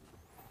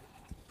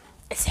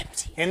 It's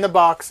empty. In the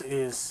box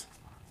is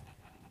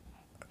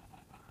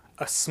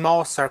a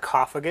small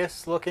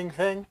sarcophagus looking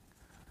thing.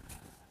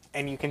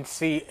 And you can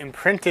see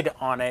imprinted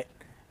on it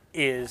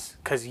is,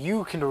 because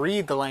you can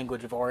read the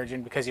language of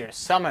origin because you're a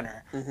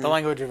summoner, the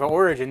language of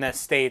origin that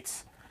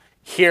states,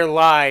 here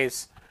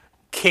lies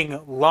King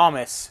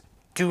Lamus,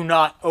 do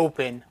not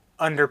open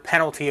under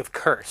penalty of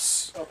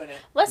curse. Open it.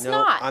 Let's No,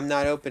 not. I'm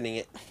not opening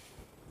it.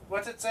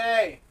 What's it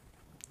say?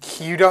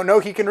 You don't know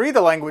he can read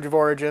the language of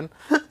origin.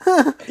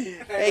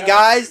 Hey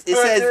guys, it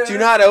says do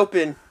not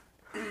open.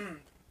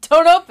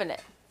 Don't open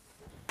it.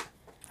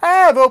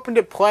 I've opened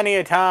it plenty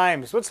of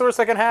times. What's the worst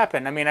that can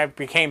happen? I mean, I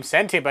became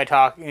sentient by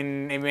talking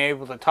and being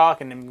able to talk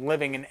and am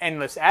living in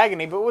endless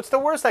agony, but what's the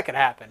worst that could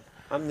happen?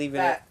 I'm leaving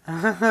That.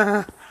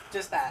 it.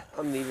 Just that.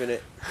 I'm leaving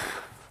it.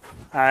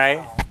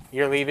 Alright,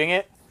 you're leaving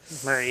it.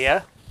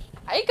 Maria,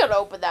 I ain't gonna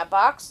open that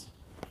box.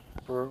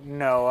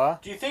 Noah.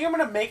 Do you think I'm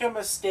gonna make a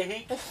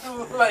mistake,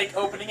 like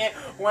opening it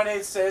when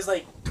it says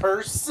like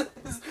curse,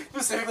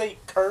 specifically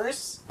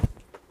curse?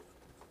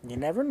 You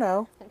never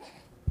know.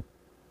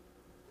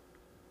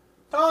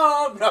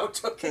 Tom, no,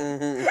 it's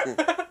okay.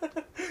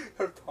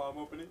 Have Tom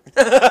open it.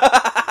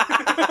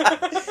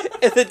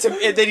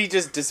 And then he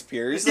just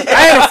disappears.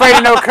 I ain't afraid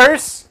of no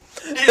curse.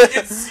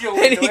 It's sealed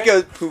And he into it.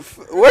 goes poof.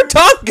 Where'd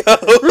Tom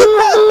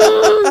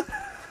go?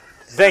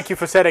 Thank you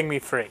for setting me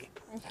free.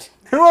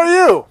 Who are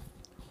you?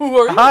 Who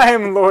are you? I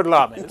am Lord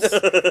Lamas.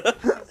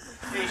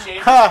 Hey,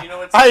 Shane, Ha, you know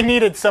what's... I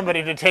needed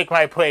somebody to take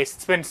my place.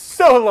 It's been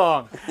so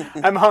long.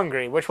 I'm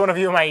hungry. Which one of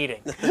you am I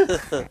eating?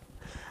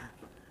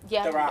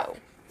 Yeah, The Rock.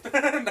 no.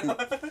 No.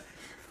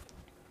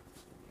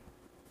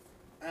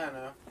 I don't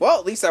know. Well,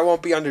 at least I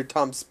won't be under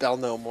Tom's spell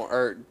no more.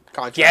 Or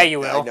contract. Yeah, you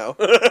will. I know.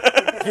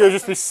 You'll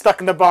just be stuck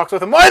in the box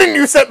with him. Why didn't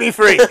you set me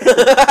free?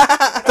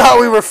 Thought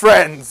we were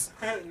friends.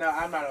 No,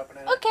 I'm not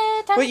opening it.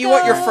 Okay, time But to you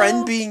want your go.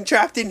 friend being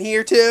trapped in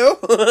here too?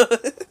 All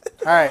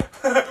right.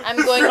 I'm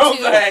going Throw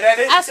to that at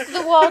it. ask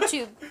the wall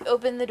to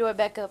open the door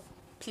back up,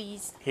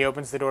 please. He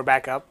opens the door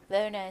back up.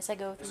 Very nice. I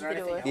go Is through there the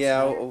anything door. else?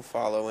 Yeah, we'll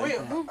follow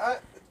him. Wait,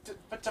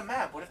 but it's a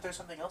map. What if there's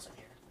something else in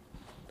here?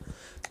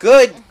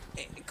 Good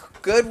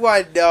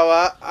one,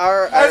 Noah.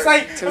 I was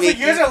like, you Tamiki.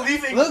 guys are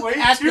leaving Look way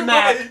at too the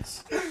map.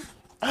 much.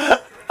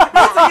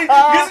 You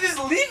guys are just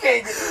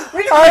leaving.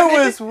 Wait a I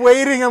minute. was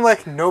waiting. I'm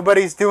like,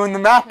 nobody's doing the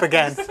map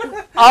again.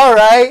 All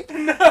right.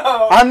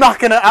 No. I'm not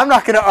gonna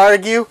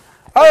argue.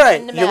 All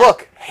right. In the You map.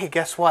 look. Hey,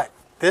 guess what?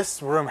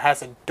 This room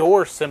has a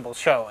door symbol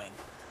showing.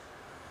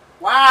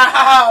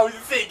 Wow, you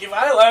think if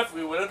I left,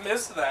 we would have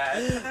missed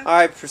that? All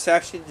right,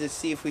 perception to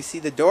see if we see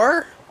the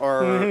door,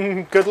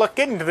 or Good luck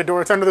getting to the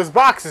door. It's under those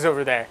boxes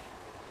over there.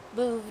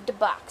 Move the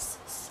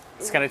boxes.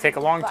 It's gonna take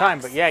a long time,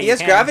 but yeah, he you has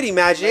can. gravity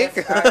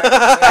magic.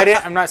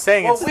 I'm not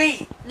saying Well, it's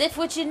wait. Lift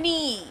with your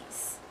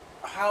knees.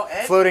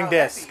 floating how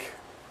disc. heavy?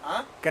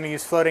 Huh? Gonna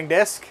use floating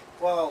disc.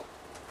 Well,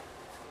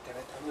 damn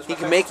it, I'm losing He my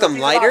can focus make to a them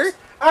pizza lighter? box.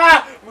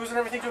 Ah! I'm losing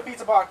everything to a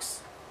pizza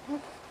box.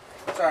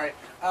 Sorry.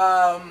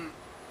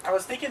 I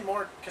was thinking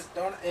more because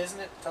isn't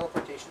it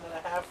teleportation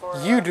that I have for?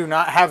 You do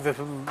not have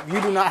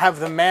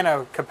the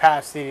mana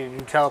capacity to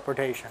do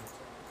teleportation.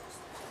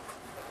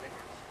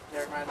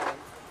 Never mind then.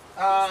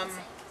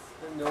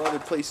 No other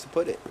place to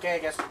put it. Okay, I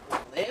guess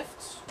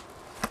lift.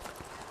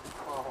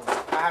 Oh, hold on.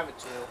 I have it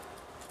too.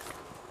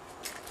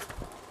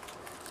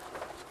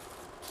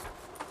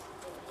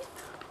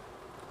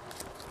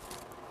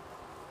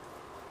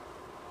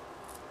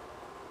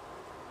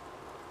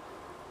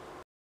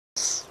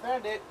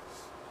 Found it.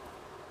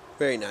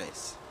 Very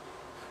nice.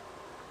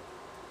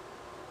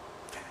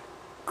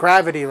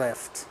 Gravity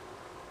lift.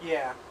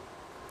 Yeah.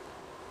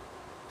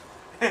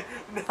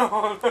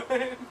 No.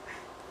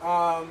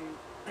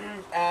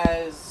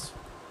 As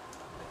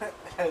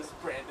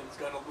Brandon's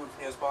gonna move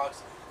his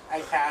box,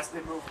 I cast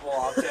immovable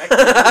object.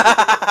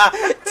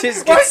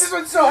 Just Why is gets, this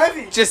one so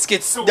heavy? just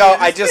gets So no. weird.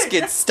 I just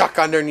get stuck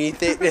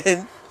underneath it.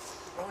 And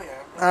Oh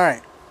yeah. All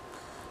right.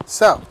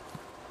 So,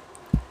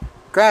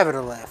 gravity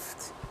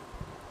lift.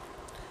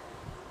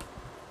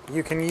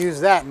 You can use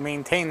that and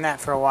maintain that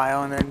for a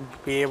while, and then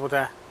be able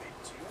to Wait,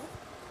 two?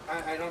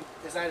 I don't.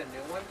 Is that a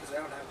new one? Because I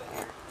don't have that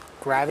here.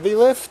 gravity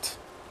lift.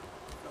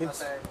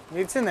 Unless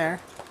It's in there.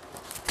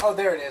 Oh,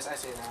 there it is. I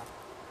see it now.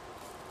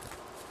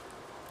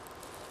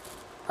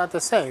 About to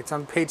say it's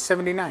on page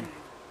 79.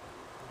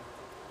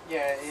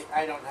 Yeah,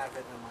 I don't have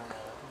it in my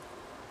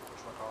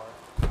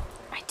whatchamacallit.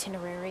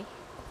 Itinerary.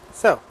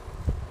 So,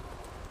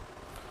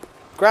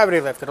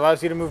 gravity lift. It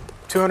allows you to move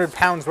 200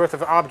 pounds worth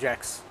of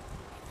objects.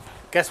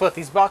 Guess what?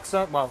 These boxes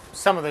aren't, well,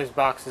 some of those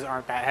boxes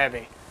aren't that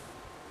heavy.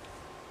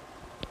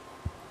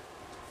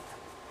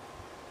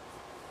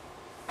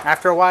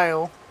 After a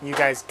while, you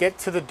guys get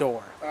to the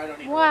door. Oh, I don't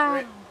need to Wow.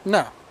 roll for it.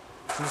 No.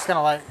 I'm just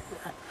gonna like,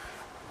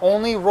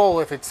 only roll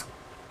if it's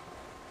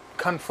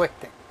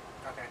conflicting.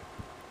 Okay.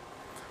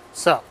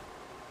 So,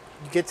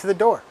 you get to the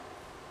door.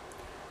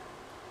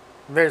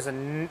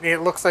 It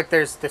looks like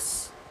there's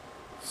this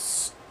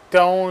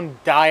stone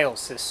dial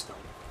system.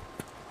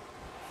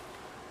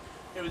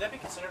 Hey, would that be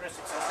considered a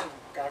success in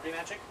gravity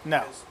magic?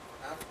 No. Because-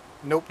 no?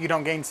 Nope, you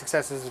don't gain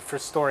successes for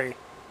story.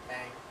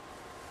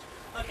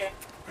 Dang. Okay.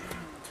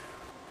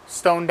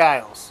 Stone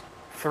dials.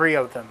 3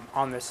 of them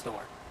on this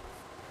door.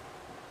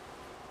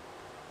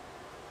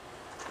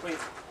 Wait.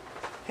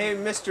 hey,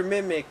 Mr.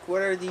 Mimic,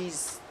 what are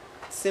these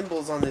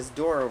symbols on this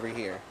door over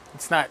here?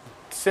 It's not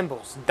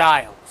symbols,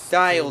 dials.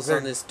 Dials They're-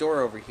 on this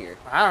door over here.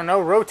 I don't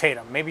know, rotate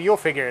them. Maybe you'll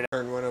figure it out.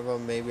 Turn one of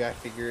them. Maybe I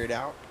figure it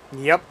out.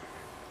 Yep.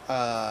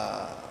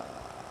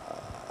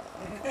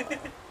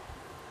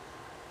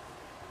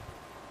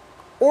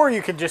 Or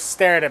you could just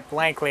stare at it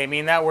blankly. I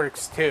mean, that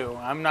works too.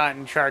 I'm not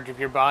in charge of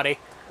your body.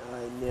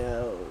 I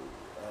know.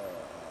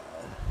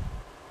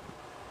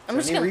 I'm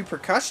just Any gonna.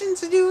 repercussions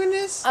to doing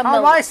this? I'm How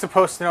am gonna- I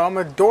supposed to know? I'm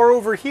a door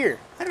over here.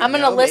 I don't I'm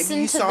gonna know. Maybe listen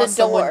you to saw the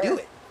someone door. do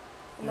it.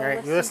 I'm All gonna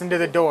right, you listen to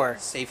the door.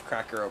 Safe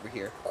cracker over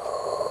here.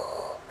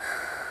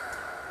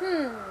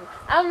 I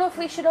don't know if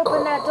we should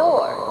open that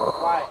door.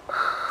 Why?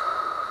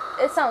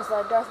 It sounds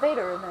like Darth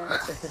Vader in there.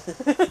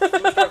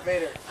 Who's Darth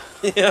Vader?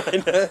 Yeah, I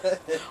know.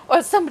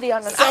 Or somebody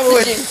on an Someone-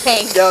 oxygen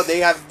tank. No, they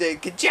have the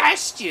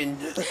congestion.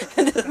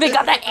 They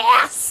got that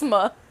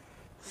asthma.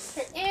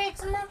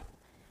 Eczema.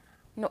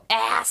 No,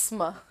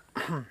 asthma.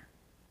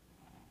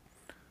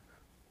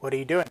 What are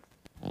you doing?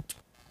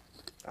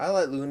 I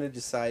let Luna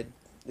decide.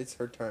 It's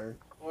her turn.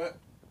 What?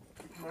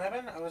 What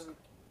happened? I wasn't.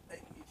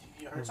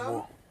 You heard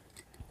something?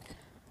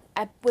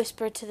 I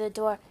whispered to the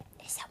door,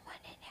 there's someone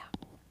in here.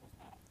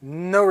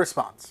 No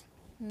response.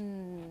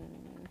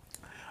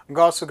 I'm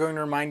also going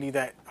to remind you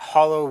that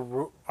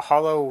hollow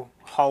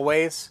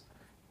hallways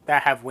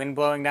that have wind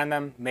blowing down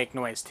them make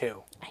noise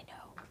too. I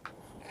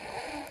know.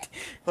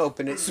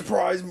 Open it.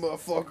 Surprise,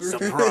 motherfucker.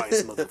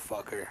 Surprise,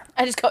 motherfucker.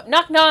 I just go,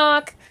 knock,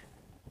 knock.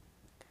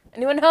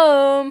 Anyone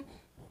home?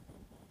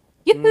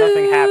 Yoo-hoo.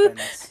 Nothing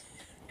happens.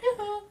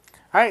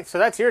 Alright, so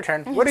that's your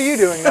turn. What are you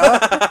doing,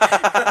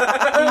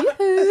 Noah?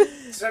 Yoo-hoo.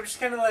 So I'm just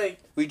kind of like,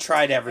 We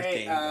tried hey,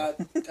 everything.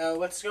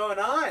 what's going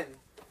on?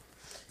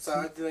 So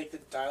are they like the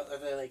dial? Are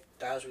they like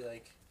dials? Where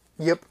like,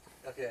 Yep.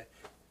 okay.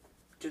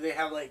 Do they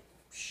have like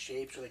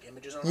shapes or like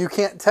images on You them?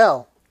 can't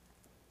tell.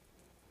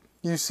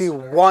 You see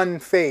one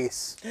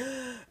face.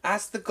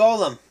 Ask the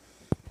golem.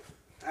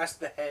 Ask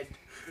the head.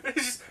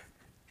 It's just,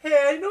 hey,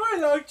 I know I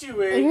locked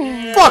you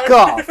in. Fuck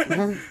off!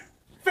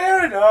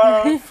 Fair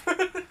enough.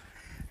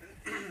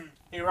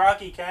 Hey,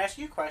 Rocky, can I ask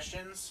you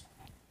questions?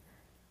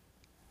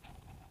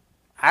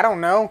 I don't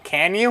know.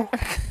 Can you?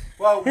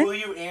 Well, will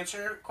you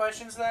answer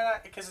questions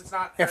that because it's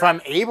not? If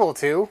I'm able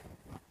to.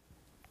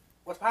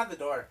 What's behind the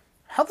door?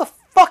 How the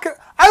fuck?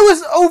 I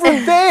was over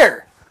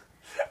there.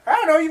 I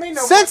don't know. You may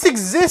know. Since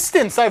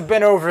existence, I've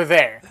been over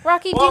there.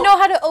 Rocky, do Well- you know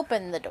how to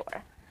open the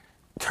door?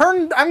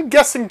 I'm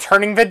guessing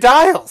turning the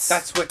dials.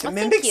 That's what the Well,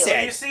 mimic thank you. You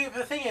said. see,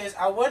 the thing is,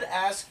 I would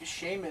ask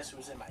Seamus who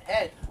was in my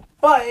head,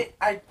 but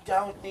I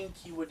don't think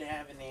he would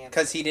have an answer.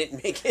 Because he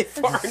didn't make it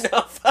far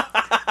enough.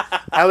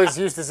 I was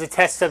used as a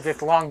test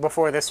subject long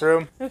before this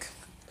room.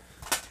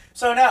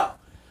 So no.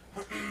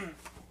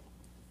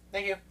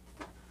 Thank you.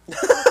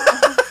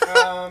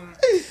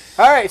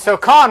 All right, so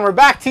Con, we're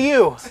back to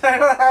you.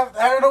 I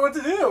don't know what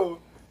to do.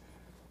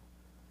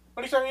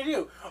 What are you trying to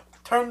do?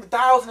 Turn the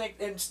dials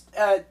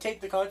and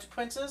take the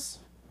consequences?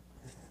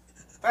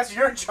 That's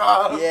your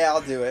job. Yeah,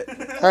 I'll do it.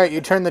 All right,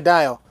 you turn the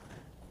dial.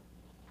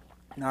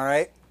 All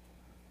right.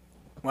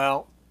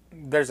 Well,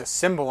 there's a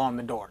symbol on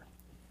the door.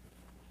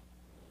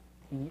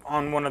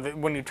 On one of the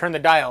when you turn the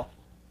dial,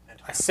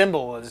 a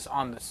symbol is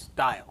on this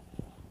dial.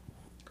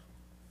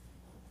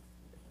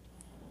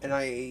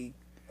 And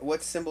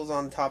what symbol's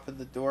on top of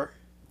the door?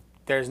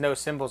 There's no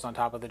symbols on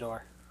top of the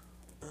door.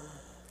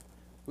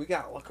 We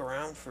gotta look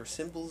around for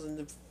symbols in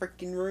the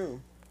freaking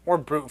room. Or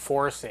brute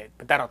force it,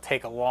 but that'll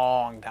take a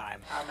long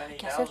time. How many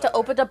Guess dials we have to are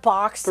open the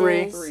boxes.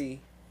 3.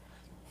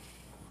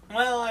 there?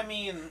 Well, I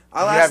mean,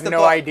 I'll You ask have the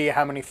no idea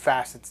how many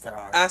facets there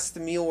are. Ask the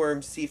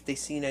mealworms, see if they've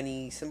seen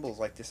any symbols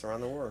like this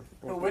around the world.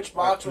 which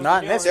box was Not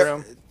the in this deal?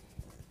 room.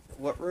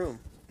 What room?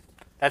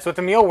 That's what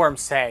the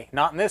mealworms say.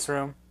 Not in this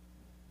room.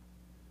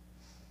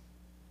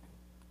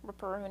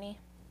 Ripperoonie.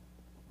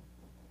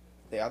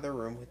 The other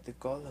room with the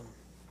golem.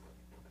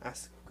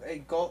 Ask,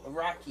 hey,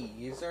 Rocky,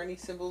 is there any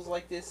symbols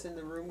like this in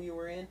the room you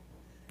were in?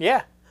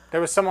 Yeah,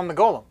 there was some on the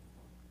golem.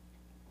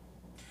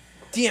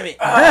 Damn it!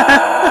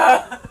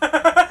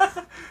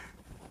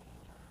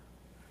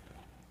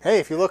 Hey,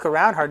 if you look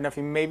around hard enough,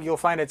 maybe you'll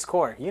find its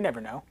core. You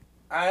never know.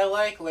 I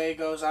like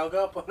Legos. I'll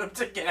go put them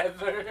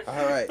together.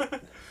 Alright.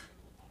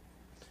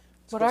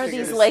 What are figure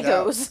these this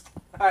out. Legos?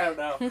 I don't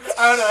know.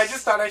 I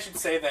just thought I should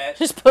say that.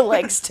 Just put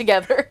legs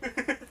together.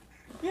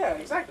 Yeah,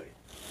 exactly.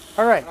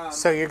 All right,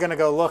 so you're gonna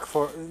go look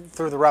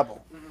through the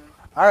rubble.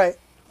 All right.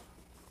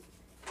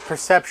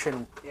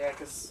 Perception. Yeah,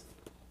 because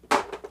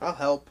I'll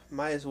help.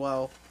 Might as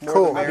well. More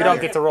Cool. the You merrier.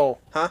 don't get to roll.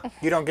 Huh?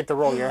 You don't get to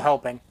roll. You're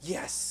helping.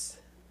 Yes.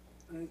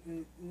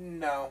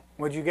 no.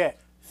 What'd you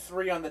get?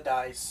 3 on the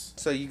dice.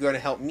 So you're going to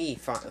help me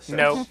find a search.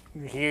 Nope.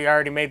 He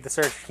already made the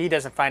search. He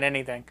doesn't find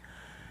anything.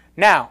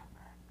 Now,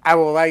 I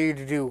will allow you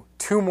to do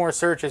 2 more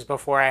searches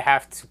before I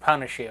have to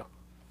punish you.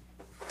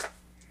 Do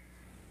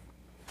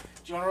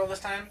you want to roll this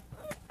time?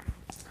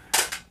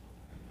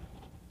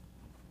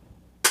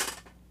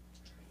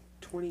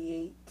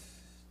 28.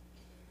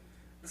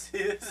 See,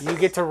 this is- You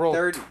get to roll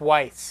 30.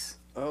 twice.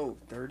 Oh,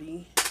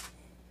 30.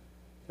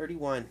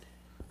 31.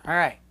 All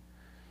right.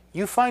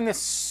 You find this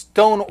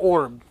stone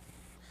orb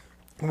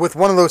with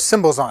one of those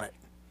symbols on it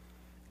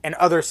and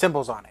other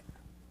symbols on it.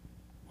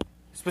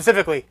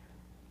 Specifically,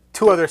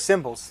 2 other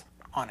symbols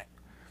on it.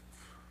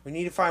 We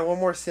need to find one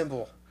more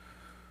symbol.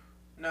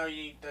 No,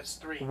 that's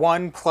 3.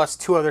 1 plus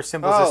 2 other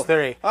symbols Oh. is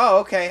 3. Oh,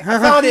 okay. I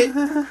found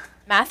it.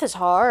 Math is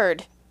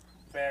hard.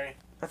 Very.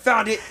 I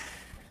found it.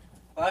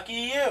 Lucky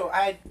you.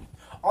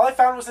 All I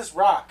found was this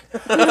rock.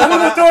 Open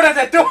the door to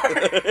that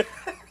door.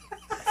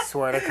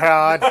 Swear to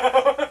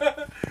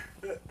God.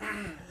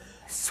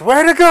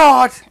 Swear to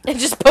God. It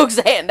just pokes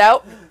a hand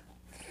out.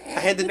 I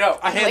handed No.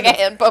 I handed Like a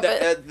hand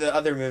puppet. the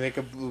other mimic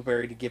a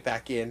blueberry to get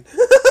back in.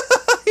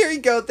 Here you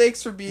go.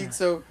 Thanks for being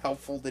so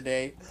helpful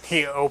today.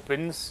 He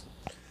opens.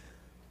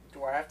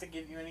 Do I have to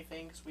give you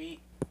anything, sweet?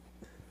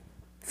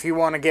 If you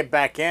want to get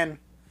back in.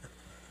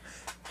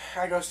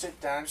 I go sit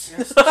down.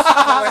 Wait,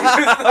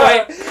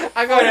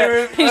 I'm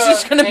gonna. He's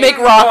just gonna make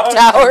rock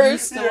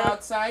towers. Still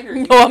outside or?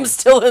 No, I'm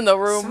still in the Son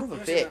room.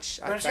 of a bitch!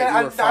 I I'm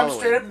thought you were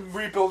straight following. up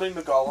rebuilding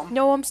the golem.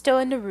 No, I'm still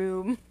in the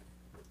room.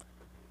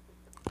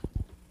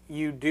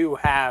 You do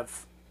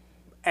have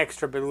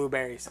extra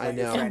blueberries. I that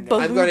you know. friend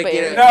I'm gonna get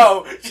it. Blueberry.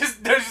 No,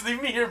 just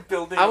leave me here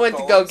building. I the went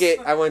to go golems. get.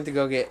 I went to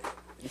go get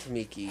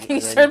Tamiki. He And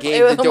then started playing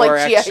gave the with him like door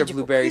G.I. extra Joe.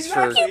 blueberries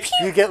for...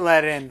 Exactly. You get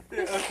let in.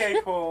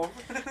 Okay, cool.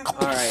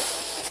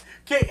 Alright.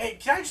 Okay, hey,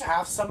 can I just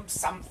have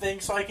something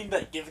so I can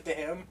like give it to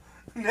him?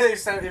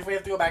 Instead, if we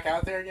have to go back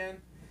out there again.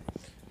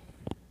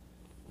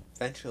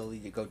 Eventually,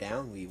 to go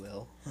down, we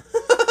will.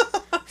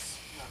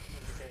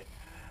 Okay.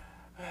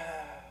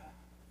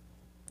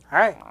 All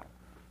right. I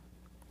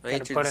Gotta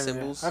entered put the in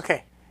symbols.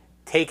 Okay.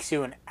 Takes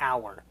you an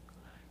hour.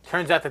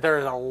 Turns out that there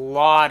is a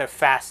lot of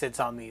facets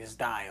on these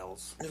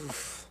dials.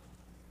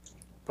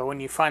 But when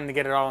you finally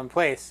get it all in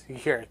place, you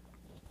hear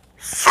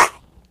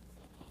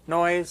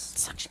noise,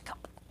 Suction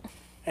cup.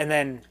 and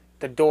then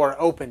the door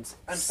opens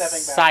I'm stepping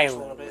back just a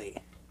little bit. silently.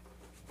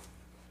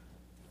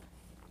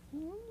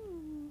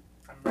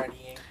 I'm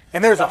readying.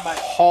 And there's a Got my-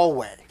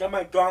 hallway. Got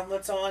my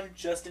gauntlets on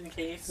just in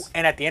case.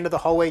 And at the end of the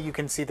hallway, you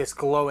can see this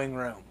glowing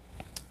room.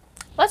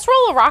 Let's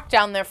roll a rock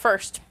down there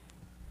first.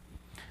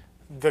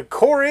 The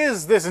core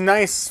is this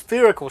nice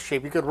spherical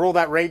shape. You could roll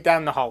that right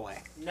down the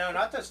hallway. No,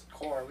 not this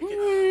core. We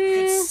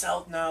could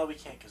sell. No, we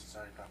can't because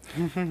sorry.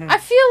 I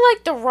feel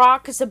like the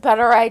rock is a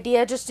better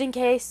idea just in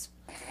case.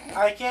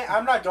 I can't.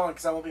 I'm not going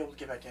because I won't be able to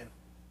get back in.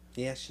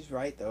 Yeah, she's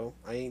right, though.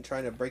 I ain't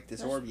trying to break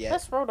this orb yet.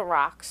 Let's roll the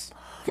rocks.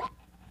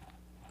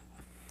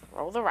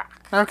 Roll the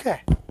rock.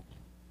 Okay.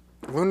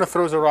 Luna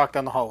throws a rock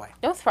down the hallway.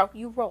 Don't throw.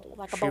 You roll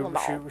like a bowling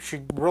ball.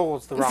 She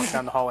rolls the rock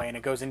down the hallway, and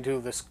it goes into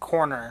this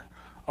corner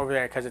over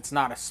there because it's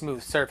not a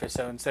smooth surface.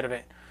 So instead of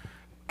it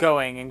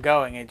going and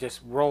going, it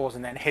just rolls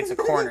and then hits a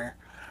corner,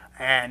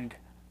 and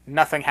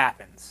nothing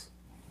happens.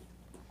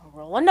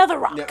 Roll another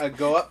rock. No,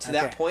 go up to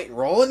that Okay. point and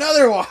roll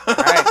another one. All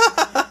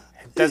right.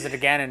 It does it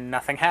again, and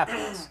nothing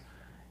happens.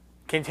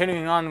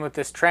 Continuing on with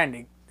this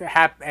trend,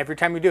 every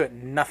time you do it,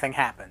 nothing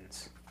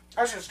happens.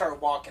 I was gonna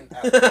start walking.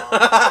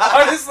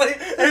 Honestly,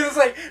 it was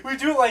like we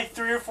do it like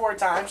 3 or 4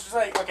 times. Just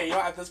like okay, you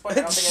know, at this point,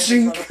 I don't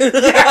think anything's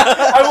gonna...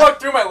 Yeah, I walk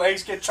through, my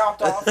legs get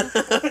chopped off.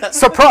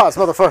 Surprise,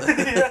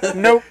 motherfucker!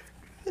 Nope.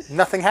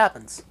 Nothing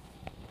happens.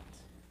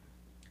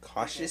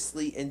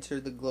 Cautiously enter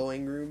the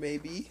glowing room,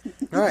 maybe.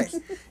 All right.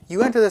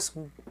 You enter this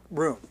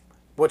room,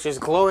 which is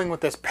glowing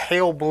with this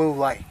pale blue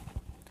light.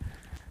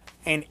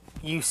 And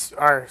you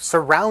are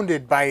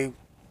surrounded by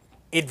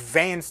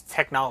advanced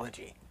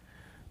technology.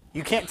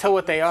 You can't tell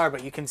what they are,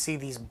 but you can see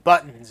these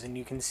buttons, and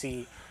you can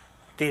see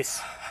these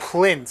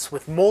plinths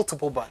with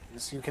multiple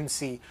buttons. You can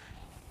see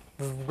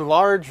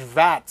large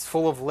vats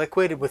full of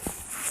liquid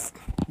with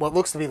what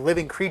looks to be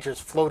living creatures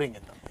floating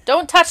in them.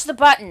 Don't touch the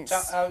buttons.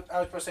 So, I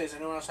was supposed to say, is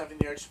anyone else having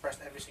the urge to press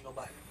every single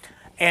button?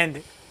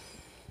 And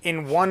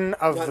in one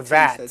of Not the until you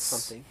said vats,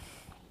 something.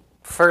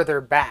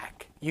 further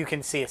back, you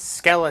can see a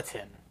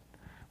skeleton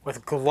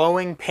with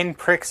glowing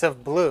pinpricks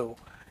of blue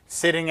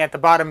sitting at the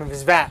bottom of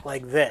his vat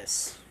like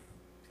this.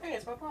 Hey,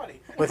 it's my body.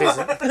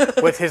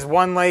 With his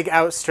one leg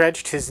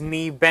outstretched, his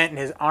knee bent, and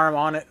his arm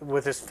on it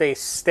with his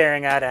face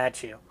staring out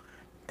at you.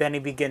 Then he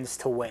begins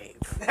to wave.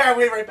 I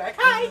wave right back.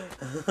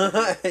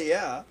 Hi.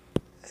 Yeah.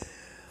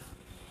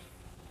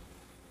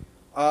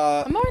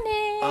 Good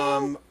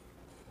morning.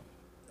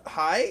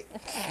 Hi?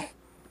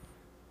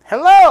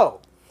 Hello!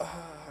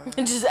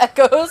 It just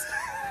echoes.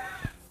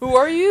 Who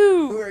are Who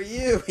you? are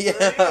you?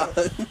 Yeah.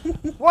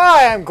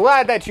 Why, I'm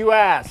glad that you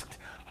asked.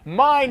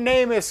 My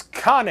name is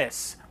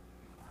Canis,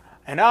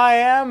 and I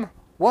am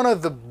one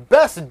of the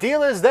best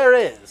dealers there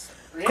is.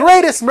 Really?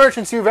 Greatest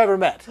merchants you've ever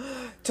met.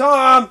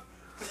 Tom!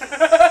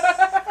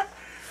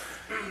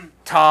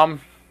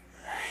 Tom.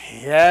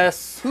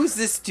 Yes. Who's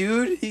this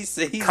dude? He's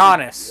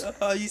Canis.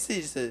 Oh, you say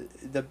he's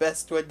the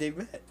best one they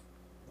met.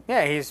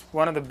 Yeah, he's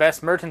one of the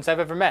best merchants I've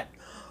ever met.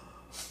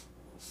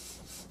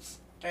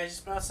 Guys, you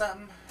smell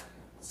something?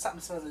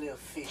 Something smells a little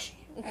fishy.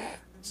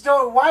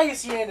 So why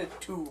is he in a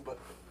tube?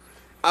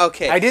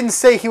 Okay. I didn't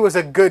say he was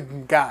a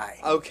good guy.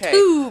 Okay.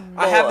 Ooh,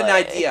 I have an boy.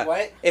 idea.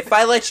 What? If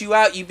I let you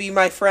out, you be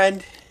my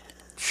friend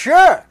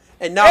Sure.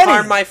 and not Eddie.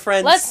 harm my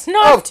friends. Let's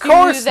not Of do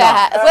course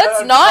that. not.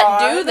 Let's not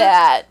Fine. do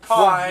that.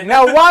 Fine.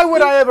 Now, why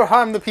would I ever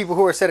harm the people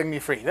who are setting me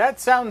free? That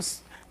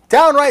sounds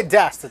downright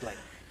dastardly.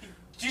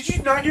 Did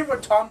you not hear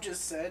what Tom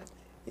just said?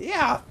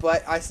 Yeah,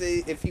 but I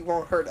say if he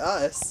won't hurt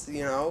us,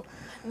 you know.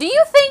 Do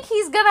you think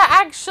he's gonna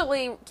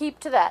actually keep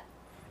to that?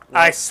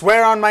 I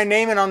swear on my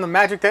name and on the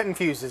magic that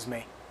infuses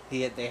me.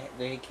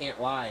 They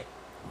can't lie.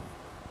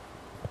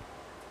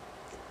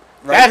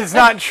 That is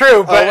not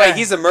true, but Oh wait,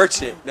 he's a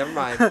merchant. Never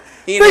mind.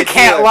 He ain't they a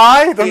can't dealer.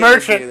 lie. The He ain't a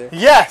merchant. dealer.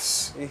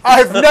 Yes,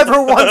 I've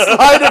never once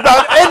lied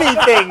about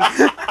anything.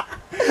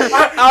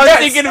 I was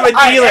thinking of a dealer.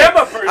 I am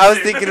a person. I was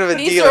thinking of a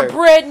These dealer. are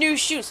brand new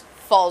shoes.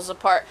 Falls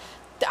apart.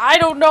 I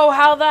don't know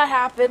how that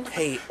happened.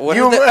 Hey, what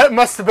You are the, it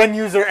must have been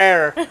user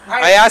error.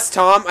 I asked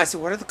Tom. I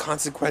said, "What are the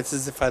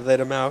consequences if I let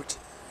him out?"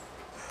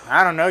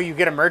 I don't know. You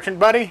get a merchant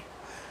buddy.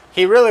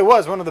 He really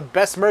was one of the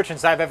best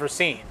merchants I've ever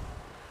seen,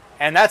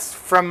 and that's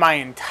from my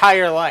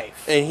entire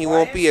life. And he Why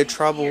won't is be a he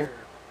trouble. here?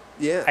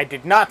 Yeah. I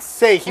did not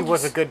say he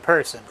was a good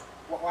person.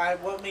 Why?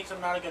 What makes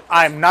him not a good person?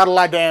 I'm not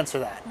allowed to answer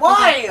that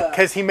Why?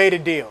 because he made a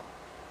deal.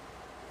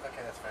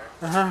 Okay, that's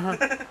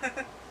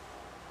fair.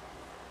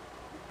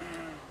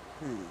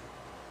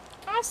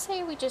 I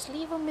say we just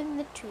leave him in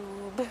the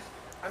tube.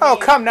 Oh,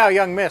 come now,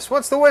 young miss.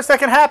 What's the worst that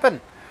can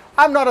happen?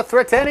 I'm not a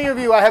threat to any of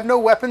you. I have no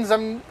weapons.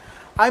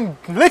 I'm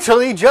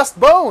literally just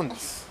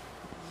bones.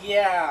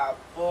 Yeah,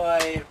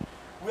 boy.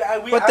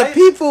 But the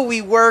people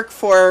we work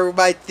for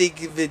might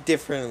think of it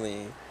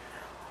differently.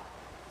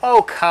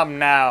 Oh, come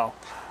now.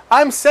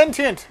 I'm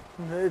sentient.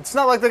 It's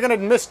not like they're gonna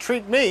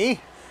mistreat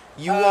me.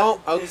 You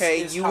won't.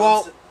 Okay, is you Tom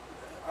won't.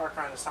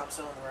 Is Tom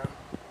still in the room?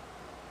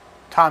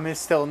 Tom is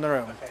still in the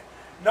room. Okay.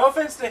 No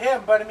offense to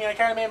him, but I mean, I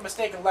kind of made a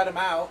mistake and let him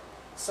out.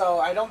 So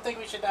I don't think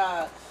we should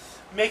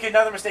make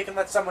another mistake and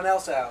let someone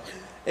else out.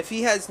 If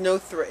he has no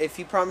threat, if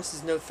he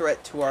promises no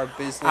threat to our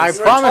business, I We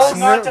were promise told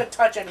not no- to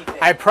touch anything.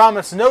 I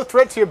promise no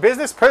threat to your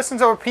business,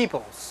 persons, or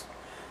peoples.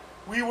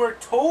 We were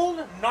told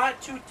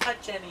not to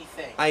touch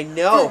anything. I For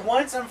know.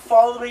 once, I'm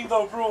following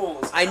the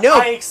rules. I know.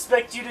 I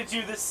expect you to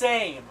do the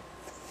same.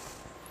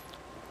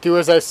 Do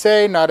as I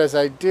say, not as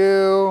I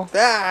do.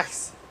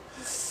 Facts.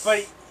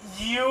 But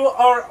you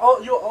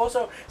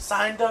also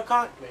signed the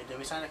contract. Wait, did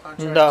we sign the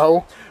contract?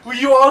 No.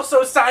 You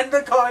also signed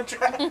the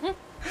contract.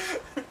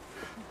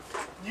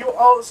 You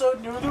also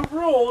knew the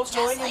rules.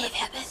 Just leave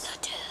him in the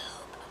tube.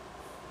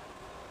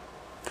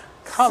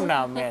 Come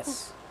now,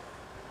 miss.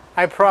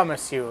 I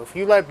promise you, if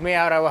you let me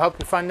out, I will help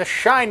you find the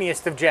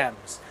shiniest of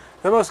gems,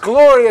 the most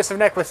glorious of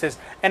necklaces,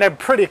 and a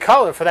pretty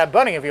collar for that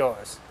bunny of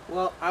yours.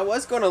 Well, I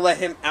was going to let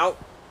him out.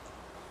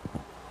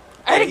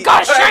 I ain't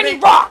got But I shiny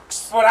make-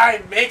 rocks! But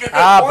I make a good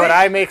Ah, point. but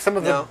I make some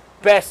of No. the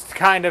best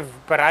kind of.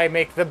 But I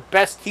make the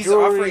best He's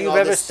jewelry offering you've all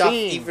ever this stuff,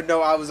 seen. even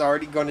though I was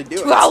already going to do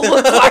Do I it.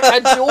 look like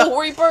a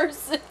jewelry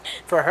person?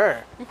 For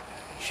her,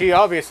 she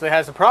obviously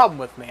has a problem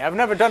with me. I've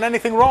never done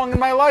anything wrong in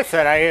my life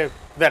that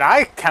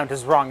I count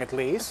as wrong, at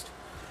least.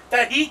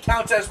 That he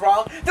counts as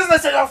wrong. Doesn't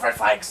that set off red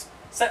flags?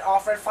 Set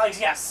off red flags,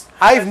 yes.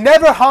 I've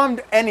never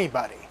harmed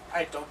anybody.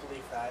 I don't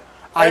believe that.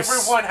 I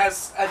Everyone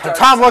has a dark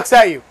Tom side. looks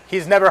at you.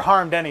 He's never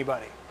harmed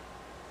anybody.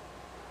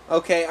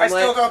 Okay, I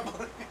still don't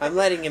believe I'm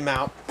letting him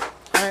out.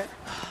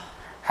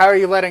 How are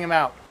you letting him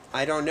out?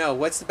 I don't know.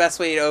 What's the best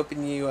way to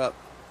open you up?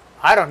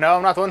 I don't know.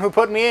 I'm not the one who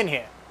put me in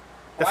here.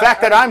 The Why fact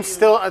that are I'm you-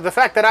 still, the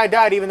fact that I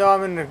died, even though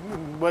I'm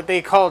in what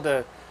they called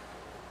a,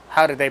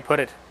 how did they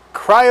put it?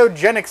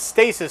 Cryogenic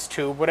stasis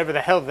tube, whatever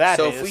the hell that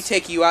is. So if we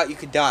take you out, you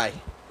could die.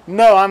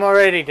 No, I'm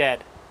already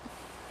dead.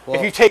 Well,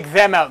 If you take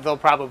them out, they'll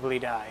probably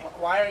die.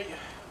 Why are you...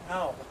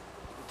 No.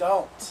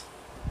 Don't.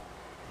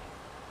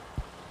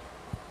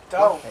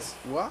 Don't.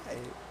 Why?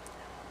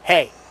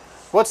 Hey,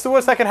 what's the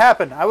worst that can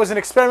happen? I was an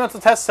experimental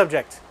test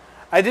subject.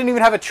 I didn't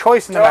even have a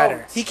choice in the Don't.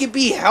 matter. He could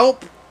be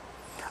help.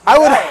 I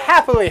would No.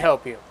 happily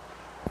help you.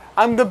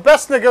 I'm the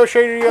best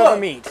negotiator you ever Look.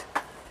 meet.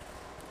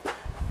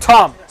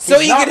 Tom. So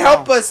he's he not can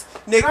help wrong. us.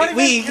 Nick, You're not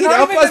we even- can you're not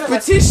help even us gonna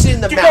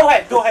petition the Go map.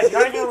 ahead, go ahead. You're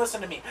not even going to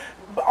listen to me.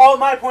 But all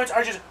my points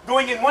are just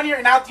going in one ear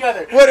and out the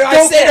other. What I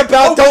Don't said care.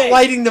 about Okay. don't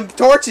lighting the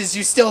torches,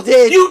 you still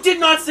did. You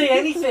did not say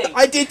anything.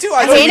 I did too.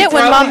 I said hate we it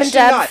when probably mom and should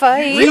dad not.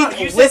 fight. Read,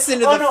 You said- listen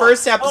to oh, the no.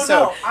 first Oh, episode.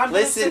 no. I'm gonna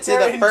Listen sit to there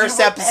the and first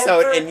do episode,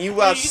 whatever- and you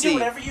will You can do see.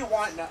 whatever you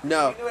want now.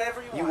 No. You can do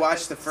whatever you You want. watch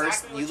That's the first.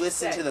 exactly You what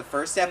listen said. to the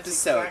first That's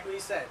episode. exactly what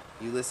you said.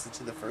 You listen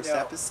to the first No.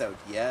 episode.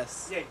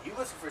 Yes. Yeah, you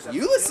listen first.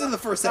 You episode. listen to the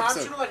first No, I'm episode.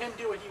 just gonna let him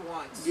do what he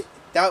wants. Y-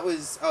 That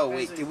was. Oh That's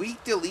wait, it. did we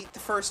delete the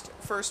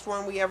first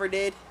one we ever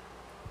did?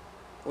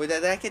 Or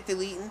did that get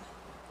deleted?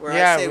 Where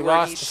Yeah, I said we where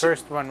lost he the sh-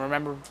 first one,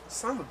 remember?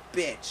 Son of a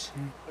bitch.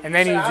 And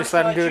then you said, just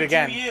I'm let him gonna do it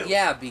again. you.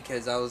 Yeah,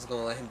 because I was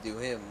gonna let him do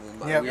him. Yep. We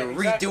were Yeah,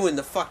 exactly. redoing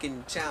the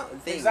fucking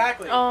thing.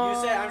 Exactly. Oh.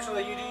 You said I'm just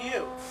gonna let you do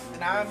you. And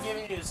now I'm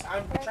giving you.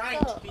 I'm trying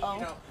to be,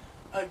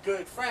 a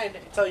good friend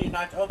and tell you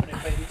not to open it,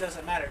 but it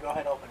doesn't matter. Go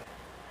ahead, open it.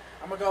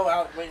 I'm gonna go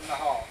out and wait in the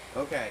hall.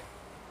 Okay.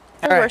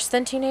 They're Alright. worse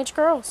than teenage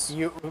girls.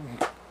 You.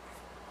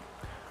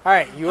 All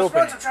right, you Just open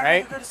once, I'm it, trying right?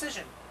 to make a good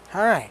decision.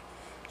 All right.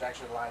 It's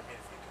actually a lie. I made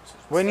a few good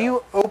decisions. When So,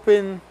 you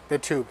open the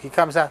tube, he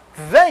comes out.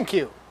 Thank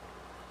you.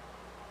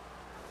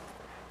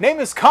 Name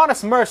is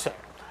Conus Mercer.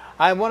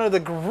 I'm one of the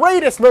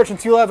greatest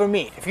merchants you'll ever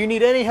meet. If you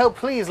need any help,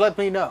 please let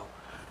me know.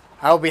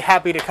 I'll be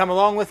happy to come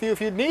along with you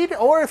if you need,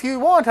 or if you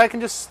want, I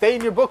can just stay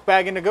in your book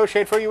bag and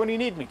negotiate for you when you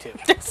need me to.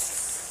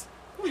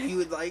 You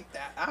would like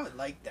that. I would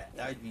like that.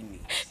 That would be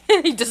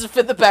neat. He doesn't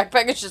fit the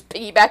backpack, it's just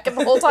piggybacking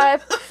the whole time.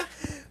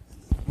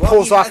 Well,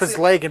 Pulls he off has his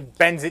it- leg and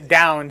bends it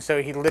down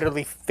so he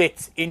literally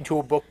fits into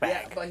a book Yeah,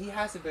 bag. but he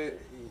hasn't been.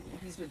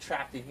 He's been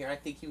trapped in here. I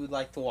think he would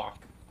like to walk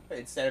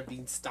instead of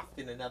being stuffed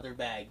in another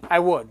bag. I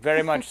would,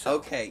 very much so.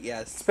 Okay.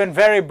 Yes. It's been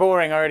very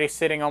boring already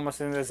sitting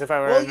almost in as if I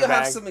were Well, in you the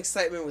have bag. some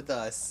excitement with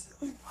us.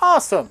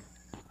 Awesome.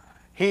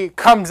 He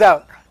comes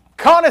out.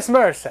 Conus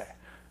Mercer.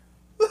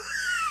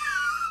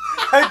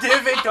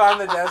 David on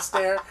the desk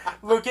there,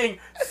 looking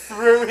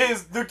through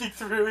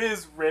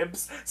his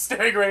ribs,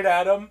 staring right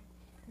at him,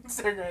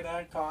 staring right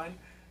at Con.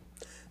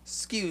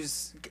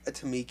 Excuse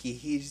Tamiki.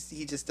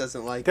 He just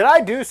doesn't like. Did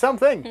I do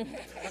something?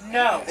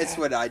 No. It's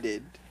what I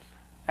did.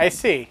 I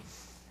see.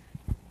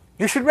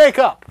 You should make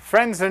up.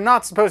 Friends are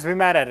not supposed to be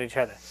mad at each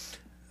other.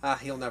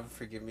 He'll never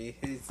forgive me.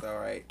 He's all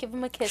right. Give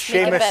him a kiss,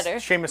 make it better.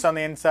 Seamus on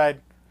the inside.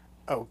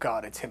 Oh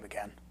God, it's him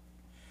again.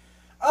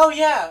 Oh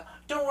yeah.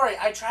 Don't worry.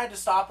 I tried to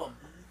stop him.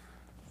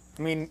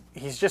 I mean,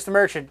 he's just a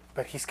merchant,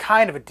 but he's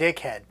kind of a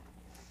dickhead.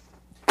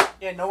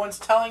 Yeah, no one's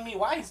telling me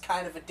why he's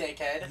kind of a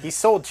dickhead. He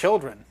sold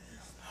children.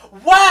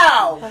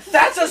 Wow!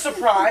 That's a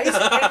surprise!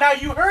 And now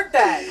you heard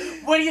that.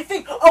 What do you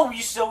think? Oh,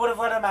 you still would have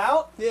let him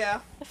out? Yeah.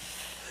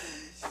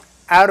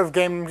 Out of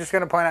game, I'm just going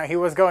to point out he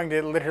was going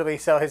to literally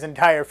sell his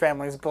entire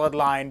family's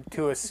bloodline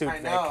to a I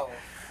Sutvik. know.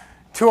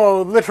 To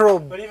a literal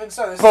But even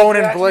so, this bone and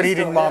reaction is blood-eating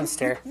still him.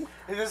 monster.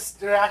 This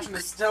reaction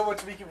is still what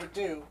Tamiki would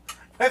do.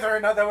 Whether or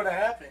not that would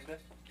have happened.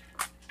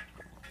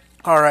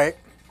 All right.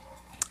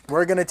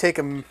 We're going to take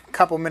a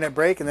couple minute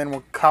break and then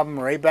we'll come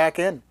right back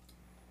in.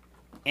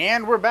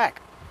 And we're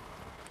back.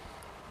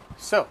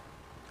 So,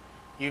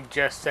 you've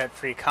just set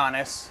free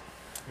Canis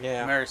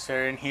Yeah.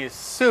 Mercer, and he is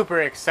super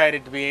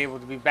excited to be able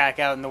to be back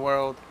out in the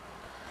world.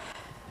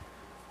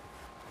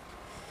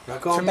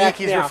 Not going back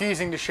Tamiki's now.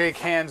 refusing to shake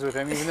hands with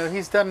him, even though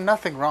he's done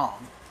nothing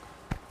wrong.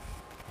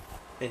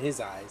 In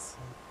his eyes.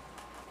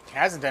 He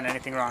hasn't done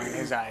anything wrong in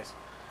his eyes.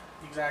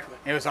 Exactly.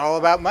 It was all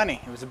about money.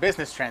 It was a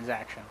business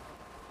transaction.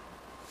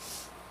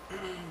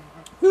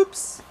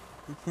 Oops.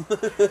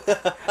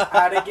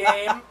 Out of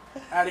game.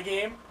 Out of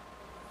game.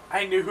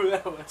 I knew who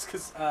that was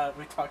because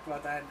we talked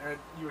about that, or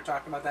you were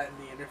talking about that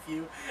in the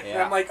interview. And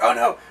Yeah. I'm like, oh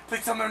no,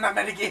 please tell me I'm not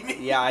metagaming.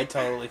 Yeah, I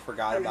totally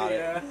forgot about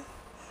Yeah. it.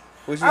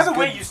 Which was Either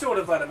way, good. you still would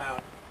have let him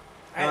out.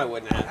 No, I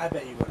wouldn't have. I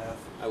bet you would have.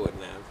 I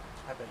wouldn't have.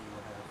 I bet you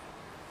would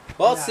have.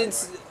 Well, Nah,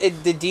 since you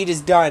the deed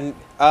is done,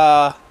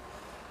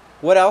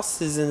 what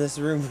else is in this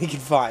room we can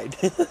find?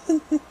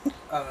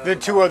 The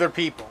two other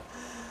people.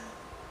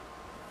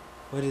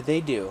 What did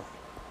they do?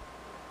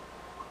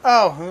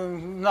 Oh,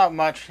 not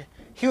much.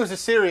 He was a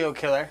serial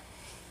killer,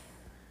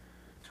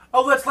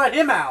 Oh, let's let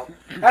him out.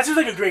 That seems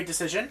like a great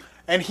decision.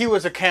 and he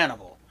was a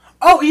cannibal.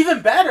 Oh,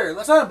 even better.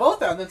 Let's let them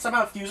both out and then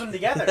somehow fuse them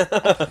together.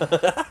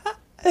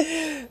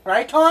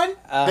 Right, Con?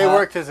 They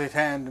worked as a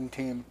tandem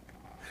team.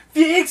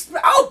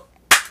 Oh!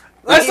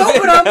 Let's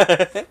open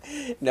them!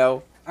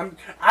 No.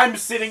 I'm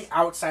sitting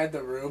outside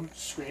the room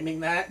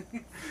screaming that.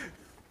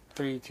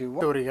 3, 2,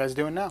 1. So what are you guys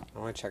doing now? I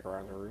want to check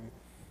around the room.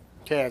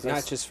 Okay,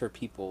 Not just for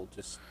people,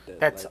 just...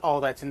 that's like, all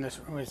that's in this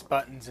room is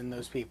buttons and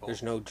those people.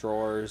 There's no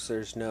drawers,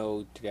 there's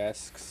no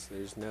desks,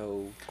 there's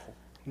no...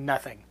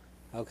 Nothing.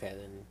 Okay,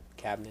 then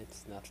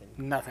cabinets, nothing.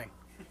 Nothing.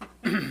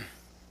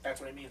 That's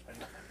what it means by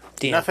nothing.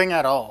 Damn. Nothing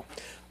at all.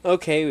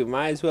 Okay, we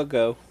might as well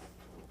go.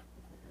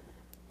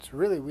 It's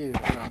really weird.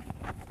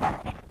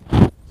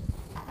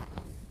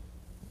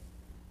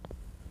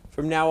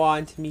 From now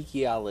on,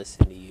 Tamiki, I'll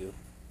listen to you.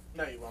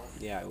 No, you won't.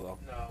 Yeah, I will.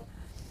 No.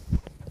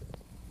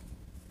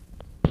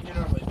 You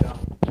normally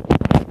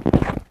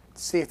don't.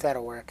 Let's see if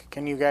that'll work.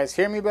 Can you guys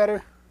hear me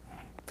better?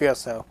 Feel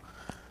so.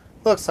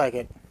 Looks like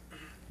it.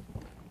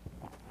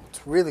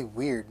 It's really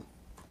weird.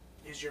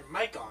 Is your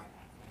mic on?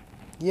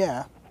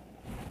 Yeah.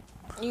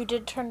 You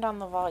did turn down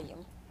the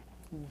volume.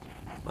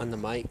 On the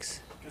mics.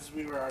 Because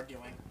we were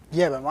arguing.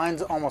 Yeah, but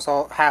mine's almost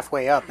all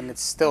halfway up, and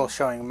it's still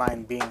showing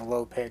mine being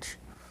low pitch.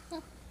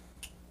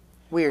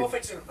 Weird. We'll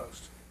fix it in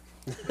post.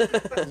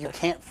 You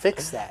can't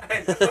fix that.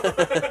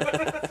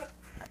 I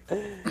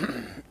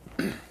know.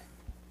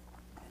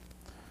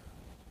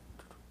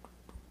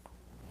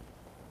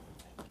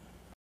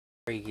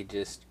 Or you could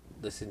just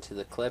listen to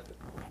the clip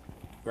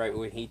right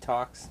when he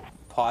talks,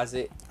 pause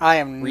it, I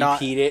am not.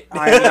 repeat it,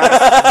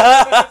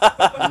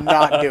 I am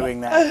not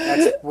doing that.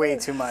 That's way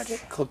too much.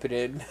 clip it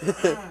in.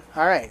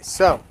 All right,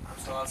 so I'm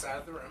still outside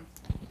of the room.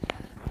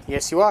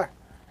 yes, you are,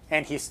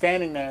 and he's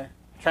standing there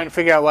trying to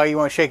figure out why you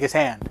won't shake his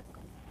hand.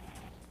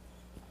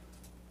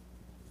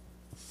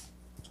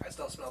 I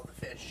still smell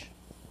the fish.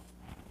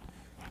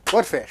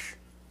 What fish?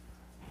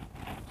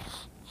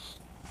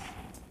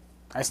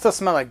 I still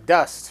smell like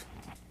dust.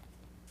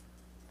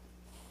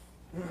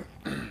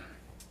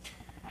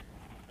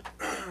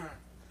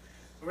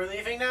 We're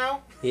leaving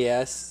now?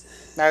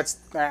 Yes. I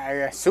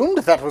assumed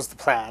that was the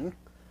plan.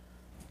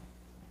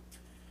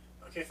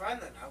 Okay, fine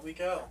then. Out we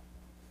go.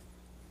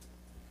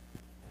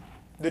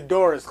 The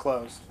door is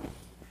closed.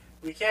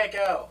 We can't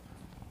go.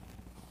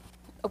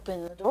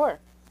 Open the door.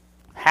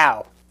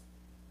 How?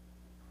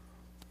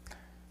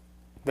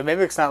 The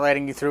mimic's not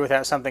letting you through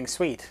without something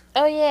sweet.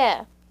 Oh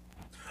yeah.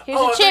 Here's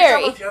oh, a I thought you were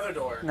cherry. talking about the other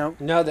door. No.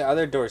 No, the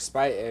other door,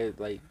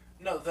 like...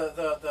 No,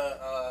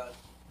 the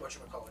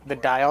whatchamacallit? The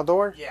door. dial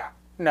door? Yeah.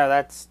 No,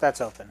 that's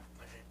open.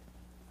 Okay.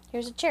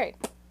 Here's a cherry.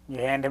 You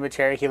hand him a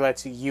cherry, he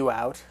lets you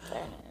out.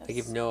 Very I nice.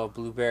 give Noah a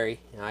blueberry,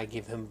 and I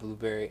give him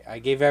blueberry. I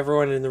gave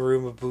everyone in the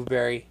room a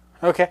blueberry.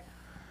 Okay.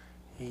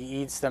 He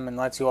eats them and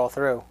lets you all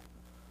through.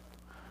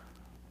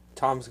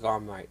 Tom's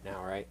gone right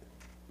now, right?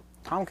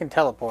 Tom can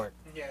teleport.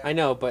 Yeah. I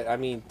know, but I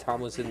mean, Tom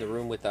was in the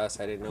room with us.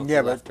 I didn't know if Yeah,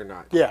 he but- left or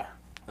not. Yeah.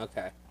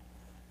 Okay.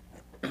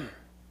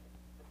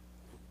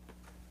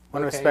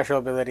 One of his Okay. special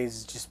abilities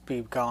is just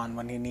be gone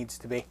when he needs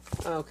to be.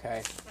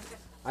 Okay.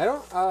 I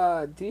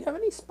don't, do you have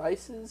any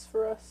spices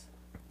for us?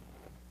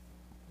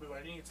 Wait,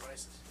 why do you need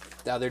spices?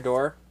 The other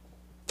door?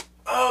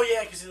 Oh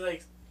yeah, because he's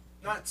like,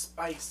 not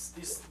spice.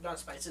 These not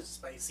spices,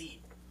 spicy.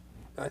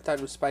 I thought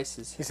it was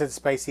spices. He said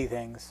spicy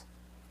things.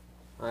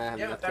 I have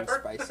Yeah, nothing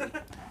pepper. spicy.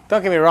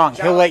 Don't get me wrong.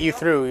 He'll let you Jalapeno?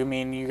 through. I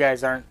mean, you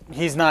guys aren't.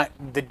 He's not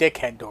the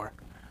dickhead door.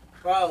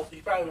 Well,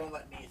 he probably won't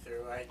let me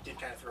through. I did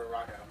kind of throw a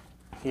rock at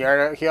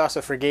him. He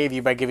also forgave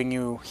you by giving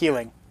you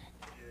healing.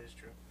 It is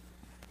true.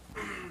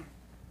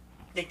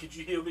 Hey, could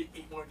you heal me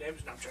 8 more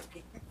damage? No, I'm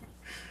joking.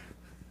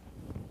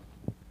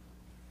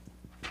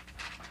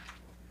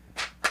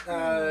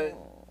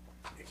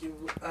 If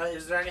you,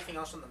 is there anything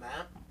else on the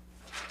map?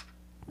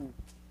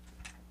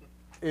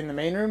 In the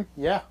main room?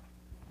 Yeah.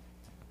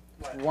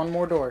 What? One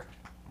more door.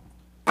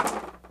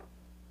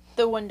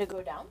 The one to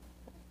go down?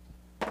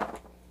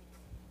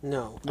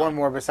 No. One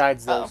more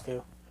besides those Oh.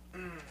 two.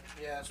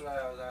 Yeah, that's what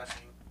I was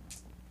asking.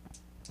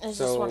 Is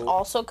this one So-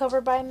 also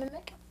covered by a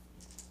mimic?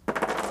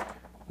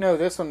 No,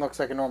 this one looks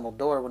like a normal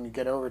door when you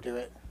get over to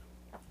it.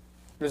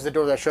 It was the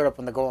door that showed up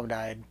when the golem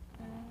died.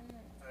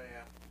 Oh,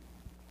 yeah.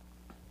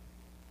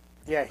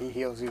 Yeah, he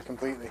heals you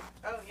completely.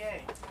 Oh,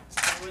 yay.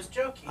 I was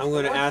joking. I'm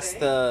going to One ask day-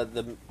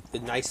 the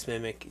nice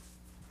mimic,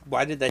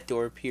 why did that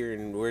door appear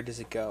and where does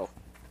it go?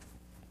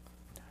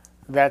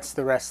 That's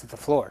the rest of the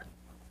floor.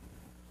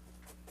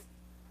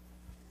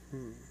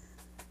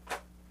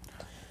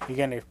 You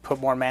gonna put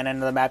more mana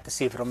into the map to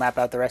see if it'll map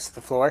out the rest of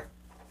the floor?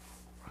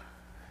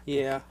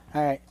 Yeah.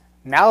 Alright.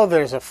 Now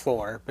there's a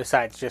floor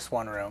besides just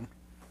one room.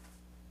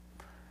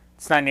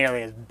 It's not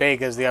nearly as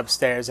big as the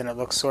upstairs, and it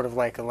looks sort of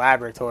like a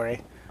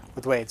laboratory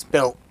with the way it's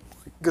built.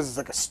 Because it's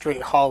like a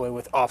straight hallway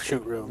with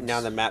offshoot rooms.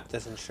 Now the map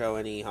doesn't show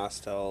any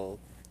hostile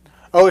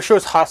Oh, it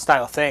shows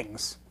hostile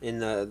things in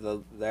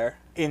the there.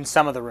 in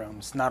some of the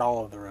rooms, not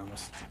all of the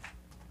rooms.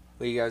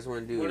 What do you guys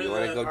want to do? What You are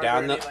want to the- go are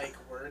down there the? any, like,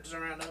 words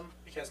around them?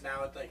 Because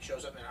now it, like,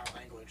 shows up in our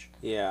language.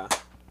 Yeah.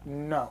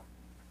 No.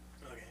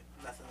 Okay,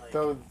 nothing like...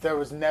 Though there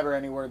was never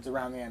any words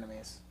around the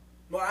enemies.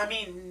 Well, I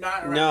mean,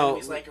 not around No.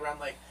 enemies, like, around,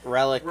 like,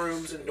 Relic.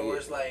 rooms and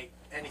doors, like,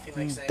 anything,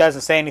 like, saying...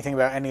 Doesn't say anything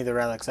about any of the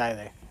relics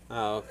either.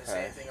 Oh, Say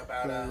okay. anything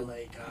about,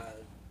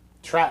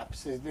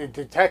 Traps. It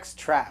detects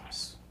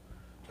traps.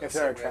 If Let's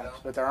there are see where, traps,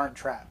 though. but there aren't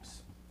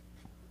traps.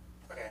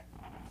 Okay.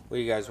 What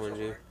do you guys want to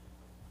do?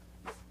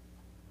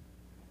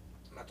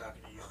 I'm not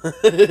talking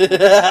to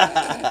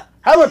you.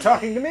 How about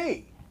talking to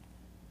me?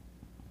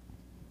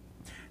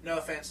 No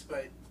offense,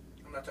 but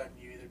I'm not talking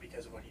to you either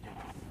because of what he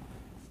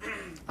did.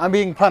 I'm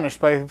being punished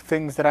by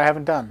things that I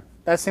haven't done.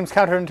 That seems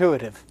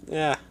counterintuitive.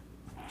 Yeah.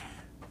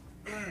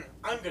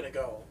 I'm gonna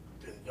go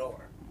through the door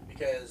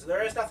because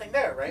there is nothing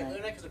there, right, Right.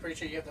 Luna? Because I'm pretty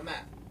sure you have the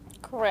map.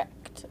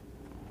 Correct.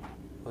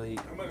 Well, I'm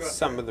gonna go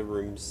some through. of the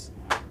rooms.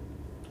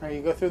 Alright,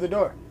 you go through the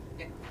door.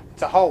 Yeah.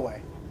 It's a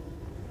hallway.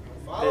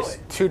 Follow There's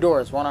it. 2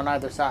 doors, one on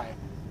either side.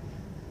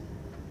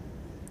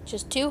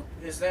 Just two?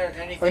 Is there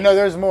anything? Oh, no,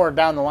 there's more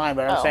down the line,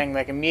 but I'm Oh. saying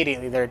like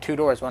immediately there are 2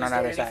 doors, one is on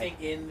there either side.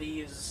 anything in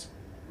these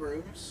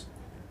rooms?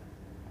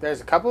 There's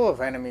a couple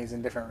of enemies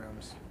in different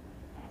rooms.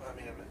 I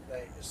mean,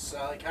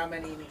 like how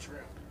many in each room?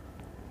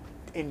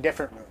 In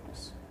different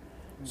rooms.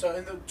 So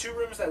in the 2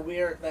 rooms that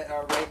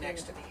are right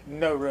next to me.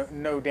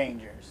 No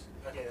dangers.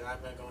 Okay, then I'm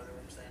gonna go in the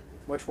rooms then.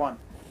 Which one?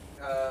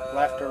 Uh,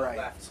 Left or right?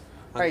 Left.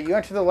 Alright, you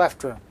enter the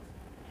left room.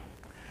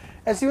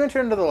 As you enter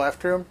into the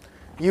left room,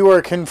 you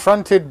are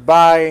confronted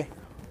by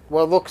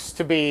what looks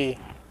to be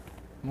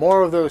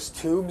more of those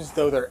tubes,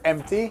 though they're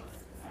empty,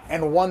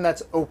 and one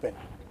that's open.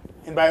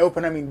 And by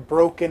open, I mean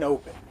broken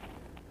open.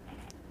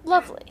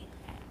 Lovely.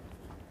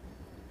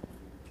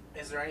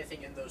 Is there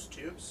anything in those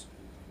tubes?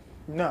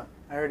 No,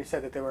 I already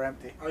said that they were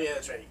empty. Oh yeah,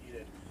 that's right. You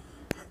did.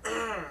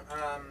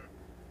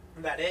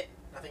 That it?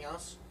 Nothing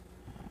else?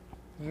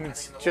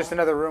 It's in the just wall?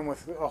 another room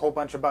with a whole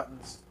bunch of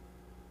buttons.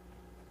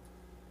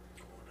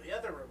 Go to the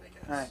other room, I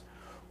guess. Alright.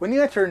 When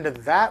you enter into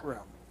that room,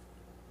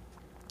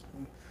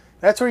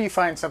 that's where you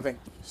find something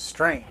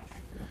strange.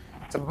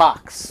 It's a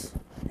box.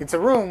 It's a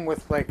room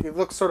with like, it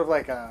looks sort of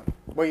like a,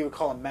 what you would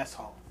call a mess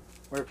hall,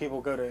 where people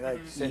go to like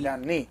sit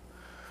down and eat.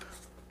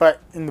 But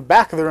in the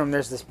back of the room,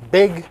 there's this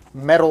big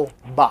metal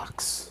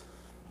box.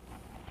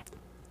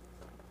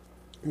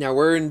 Now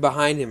we're in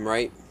behind him,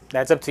 right?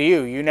 That's up to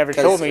you. You never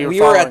told 'Cause me you were we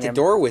were following at the him.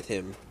 door with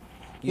him.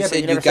 You Yeah, but said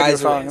you you never said you were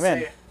guys following were.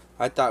 him in.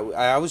 I thought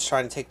I was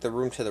trying to take the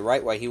room to the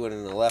right while he went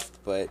in the left,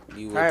 but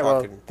you were Alright,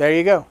 well, talking. there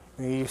you go.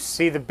 You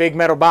see the big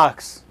metal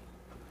box.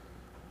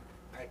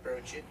 I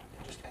approach it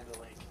and just kind of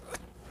like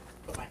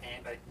put my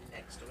hand right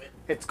next to it.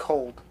 It's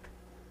cold.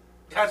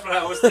 That's what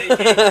I was thinking.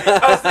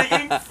 I was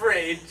thinking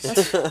fridge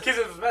because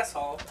it was mess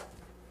hall.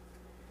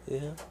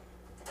 Yeah.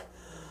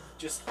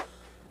 Just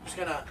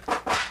gonna.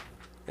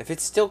 If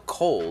it's still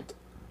cold,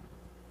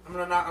 I'm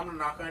gonna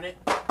knock on it.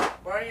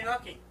 Why are you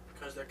knocking?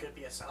 Because there could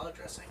be a salad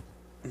dressing.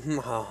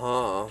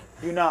 haha.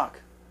 You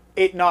knock.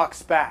 It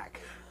knocks back.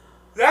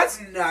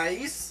 That's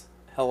nice.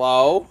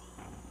 Hello.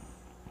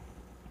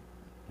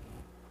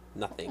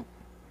 Nothing.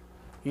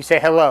 You say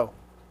hello.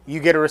 You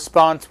get a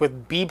response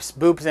with beeps,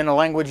 boops in a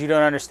language you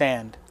don't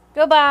understand.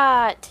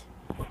 Gobot!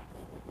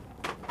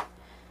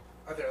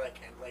 Are there like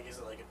is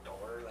it like a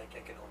door like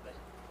I can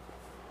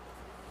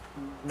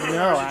open?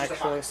 No, Or is it just a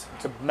actually, box?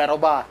 it's a metal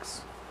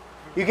box.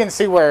 You can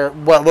see where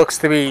what looks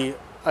to be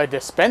a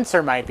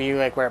dispenser might be,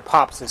 like where it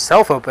pops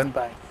itself open,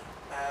 but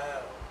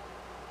Oh.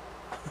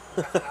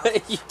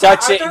 Nothing You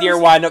touch I it thought and it you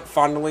was- wind up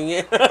fondling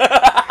it. else.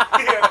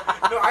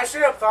 Yeah. No, I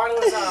straight up thought it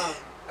was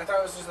I thought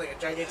it was just like a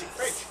gigantic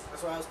fridge.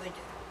 That's what I was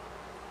thinking.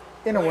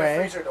 In a Like way.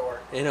 freezer door.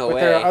 In a But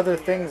way. there are other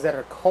things that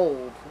are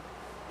cold,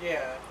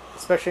 Yeah.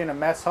 especially in a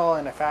mess hall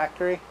in a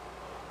factory.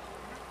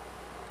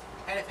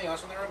 Anything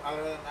else in the room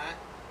other than that?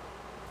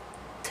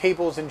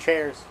 Tables and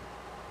chairs.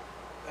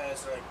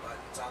 Is there like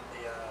buttons on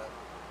the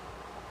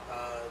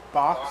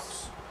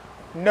Box?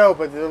 No,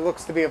 but there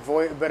looks to be a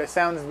voice, but it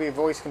sounds to be a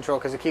voice control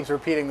because it keeps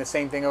repeating the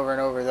same thing over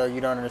and over, though you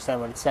don't understand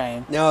what it's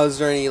saying. Now, is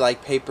there any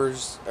like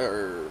papers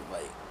or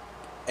like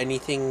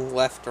anything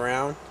left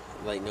around?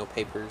 Like no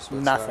papers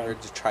whatsoever? Nothing.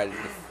 Just try to.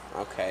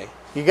 Okay.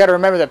 You got to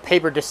remember that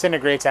paper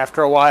disintegrates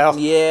after a while.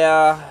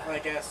 Yeah. Well, I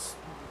guess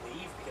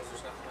leave because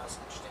there's nothing else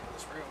interesting in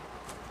this room.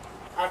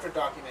 After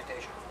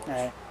documentation, of course.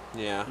 Alright,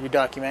 Yeah. you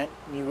document,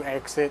 you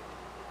exit.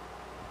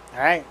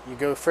 Alright, you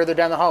go further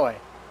down the hallway.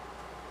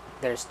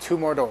 There's 2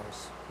 more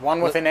doors.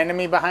 One with an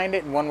enemy behind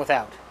it and one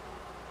without.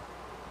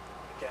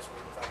 Guess what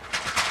we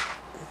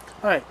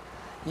thought. Alright,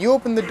 you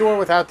open the door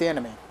without the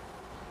enemy.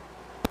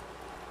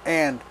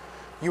 And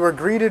you are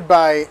greeted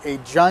by a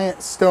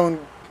giant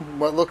stone,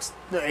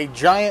 a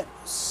giant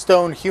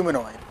stone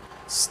humanoid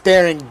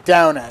staring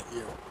down at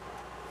you.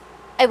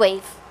 I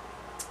wave.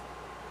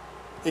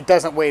 It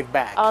doesn't wave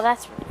back. Oh,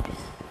 that's rude.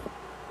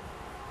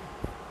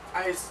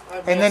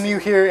 And then you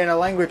hear in a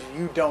language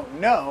you don't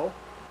know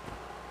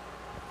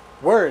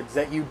words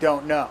that you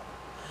don't know.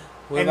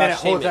 What and then it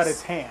about holds out Seamus?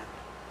 its hand.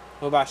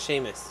 What about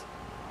Seamus?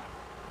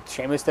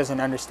 Seamus doesn't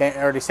understand,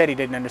 already said he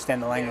didn't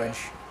understand the language.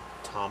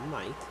 Tom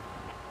might. You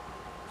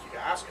can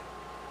ask him.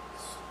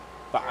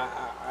 But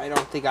I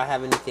don't think I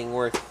have anything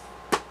worth.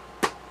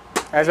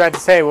 I was about to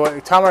say, well,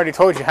 Tom already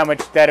told you how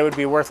much that it would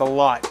be worth a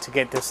lot to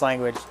get this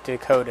language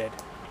decoded.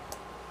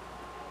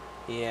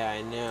 Yeah,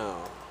 I know.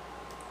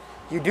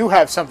 You do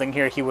have something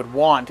here he would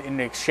want in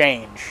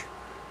exchange.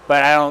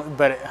 But I don't,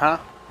 huh?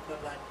 The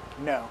map.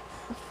 No.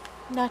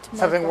 Not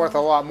Something my worth a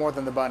bone. lot more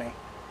than the bunny.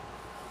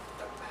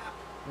 The map.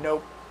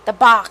 Nope. The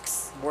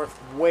box. Worth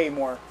way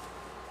more.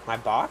 My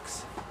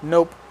box?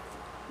 Nope.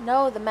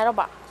 No, the metal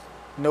box.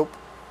 Nope.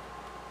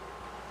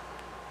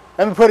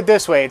 Let me put it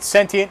this way. It's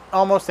sentient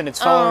almost and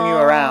it's following you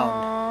around.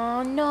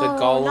 Oh, no. The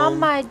golem. Not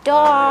my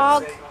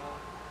dog. Say,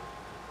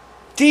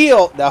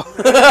 Deal! No.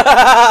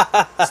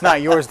 It's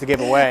not yours to give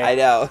away. I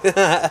know.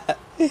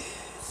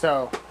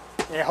 So,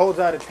 it holds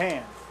out its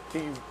hand. Do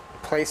you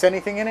place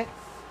anything in it?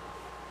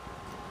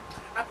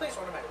 I placed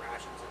one of my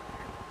rations in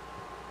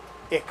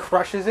there. It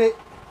crushes it,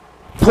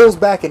 pulls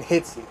back and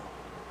hits you.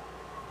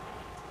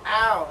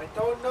 Ow! I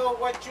don't know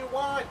what you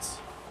want.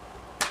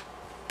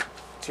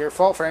 It's your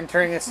fault for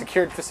entering a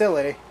secured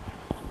facility.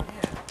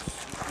 Yeah.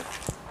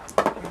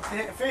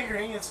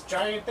 Figuring it's a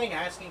giant thing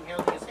asking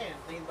held in his hand.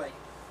 Things like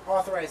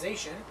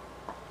authorization.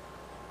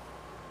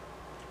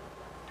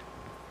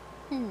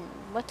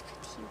 What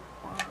could he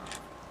want?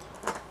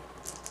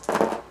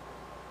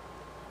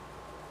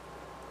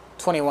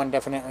 21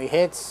 definitely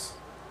hits.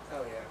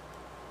 Oh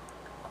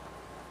yeah.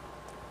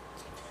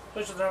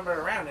 Push the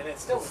number around and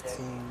it's still a hit.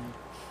 15,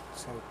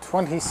 so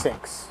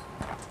 26.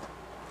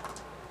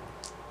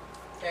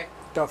 Okay.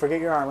 Don't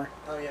forget your armor.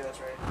 Oh yeah, that's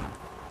right.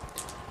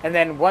 And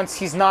then once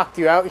he's knocked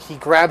you out, he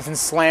grabs and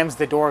slams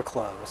the door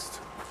closed.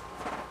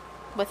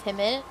 With him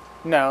in it?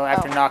 No,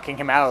 after Oh. knocking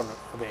him out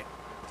of it.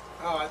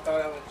 Oh, I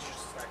thought I was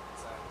just like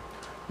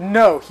that.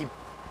 No, he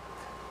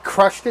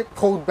crushed it,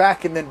 pulled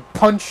back, and then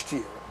punched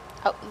you.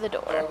 Out the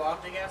Door door.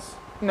 locked, I guess.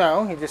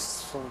 No, he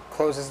just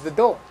closes the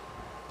door.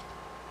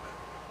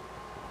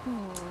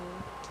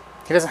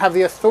 He doesn't have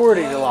the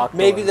authority to lock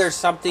Maybe doors. there's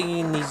something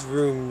in these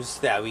rooms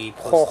that we Ho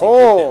supposed to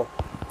ho!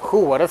 Who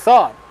would have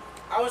thought?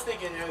 I was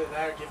thinking either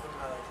that or give him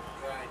an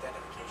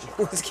identification. give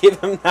him. Let's give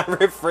him that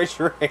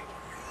refrigerator.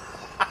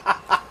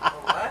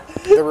 What?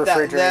 The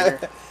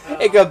refrigerator.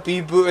 It got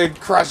beep boop and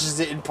crushes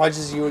it and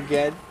punches you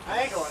again.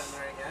 I ain't going in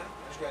there again. I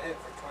just got hit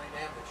for 20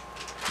 damage.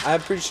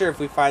 I'm pretty sure if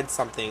we find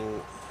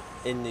something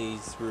in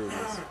these rooms.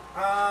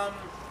 How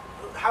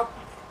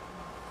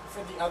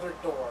for the other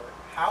door?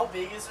 How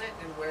big is it,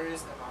 and where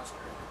is the monster?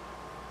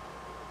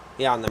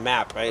 Yeah, on the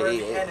map, right? Or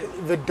the enemy?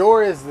 The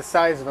door is the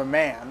size of a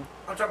man.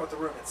 I'm talking about the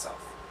room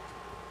itself.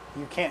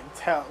 You can't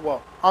tell.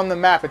 Well, on the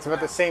map, it's about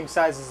the same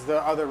size as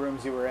the other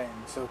rooms you were in,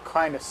 so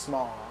kind of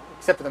small,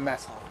 except for the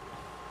mess hall.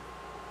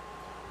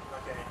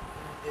 Okay.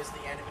 Is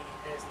the enemy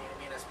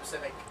in a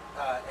specific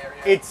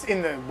area? It's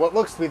in the what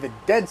looks to be the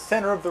dead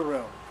center of the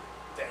room.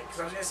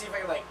 Because I was gonna see if I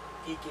could like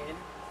peek in.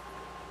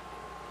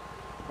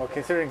 Well,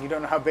 considering you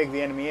don't know how big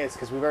the enemy is,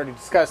 because we've already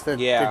discussed that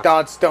Yeah. the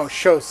dots don't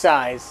show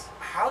size.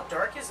 How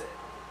dark is it?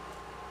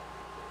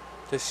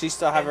 Does she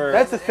still have her?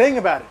 That's the thing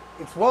about it.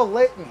 It's well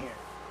lit in here.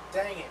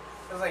 Dang it!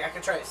 I was like, I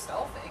could try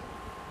stealthing.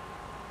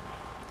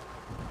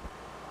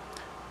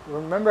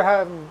 Remember how I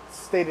haven't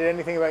stated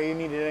anything about you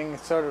needed any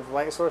sort of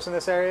light source in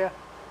this area?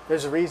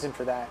 There's a reason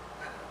for that.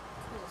 I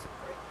don't know. Is it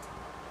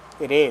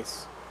bright? It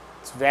is.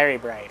 It's very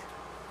bright.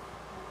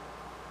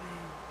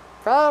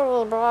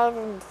 Probably bright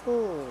and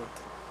food.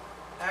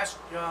 Ask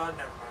never mind.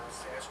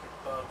 Let's ask your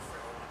bug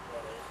friend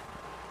what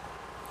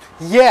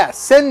Yeah,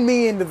 send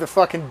me into the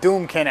fucking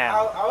Doom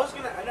Canal. I was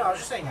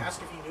just saying,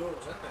 ask if he knew it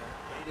was in there.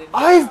 But he didn't.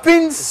 I've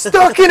been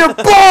stuck in a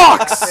That's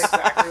box!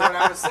 exactly what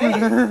I was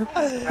saying.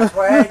 That's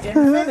why I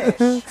didn't finish.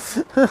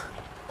 It's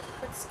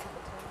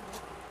skeleton.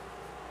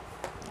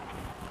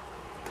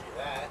 Do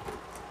that.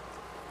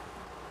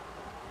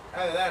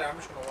 Either that, or I'm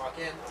just gonna walk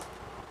in.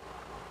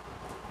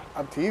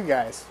 Up to you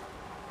guys.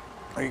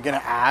 Are you going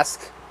to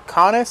ask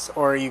Connus,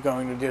 or are you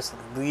going to just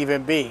leave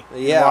it be?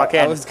 And Yeah, walk in?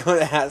 I was going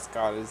to ask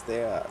Honest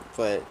there,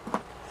 but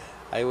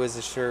I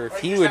wasn't sure if Or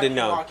he you just would have have me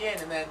known. Walk in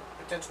and then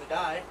potentially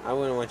die. I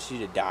wouldn't want you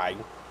to die.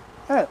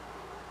 Alright.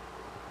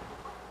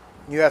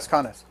 You ask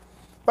Connus.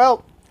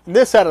 Well,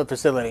 this side of the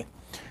facility,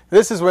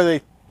 this is where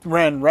they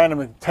ran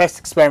random test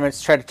experiments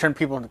to try to turn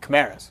people into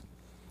chimeras.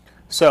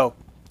 So,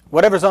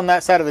 whatever's on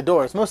that side of the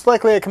door is most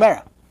likely a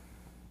chimera.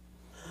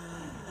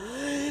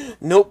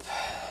 Nope.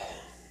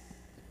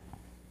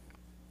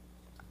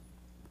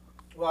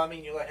 Well, I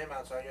mean, you let him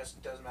out, so I guess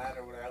it doesn't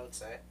matter what I would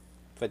say.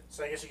 But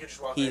So I guess you could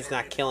just walk. he's right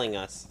not in. killing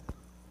us.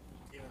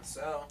 Even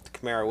so. The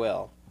Chimera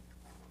will.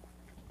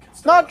 Can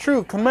still- Not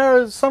true.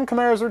 Some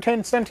chimeras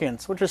retain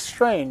sentience, which is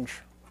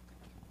strange.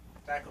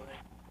 Exactly.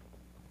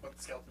 What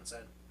the skeleton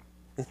said.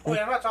 Wait,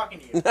 I'm not talking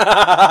to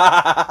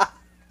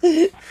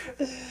you.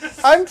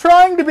 I'm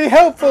trying to be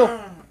helpful.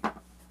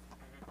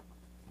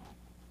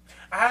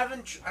 I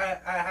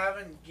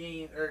haven't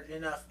gained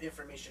enough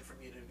information from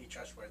you to be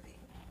trustworthy.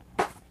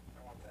 I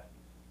want that.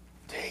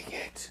 Take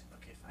it.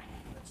 Okay, fine.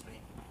 That's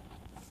me.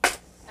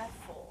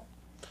 F-hole.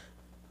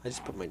 I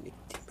just put my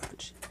nicotine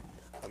pouch in.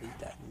 I'll leave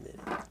that in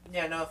a minute.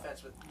 Yeah, no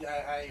offense, but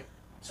I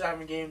just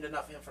haven't gained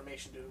enough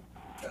information to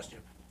trust you.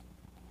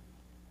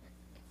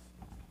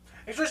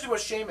 Especially what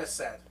Seamus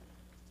said.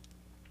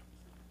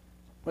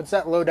 What's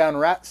that low-down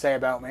rat say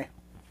about me?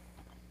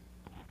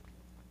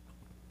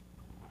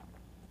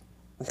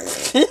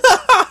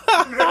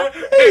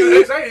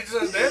 Exactly, it just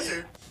doesn't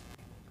answer.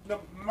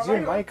 Is your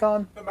mic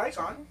on? The mic's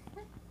on.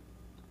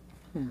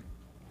 I'm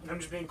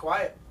just being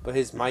quiet. But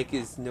his mic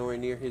is nowhere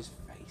near his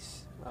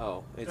face.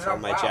 Oh, it's Oh,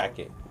 on my wow.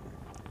 jacket.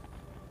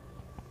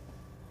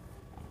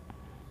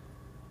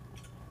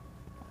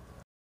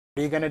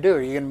 What are you going to do?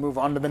 Are you going to move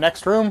on to the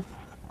next room?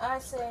 I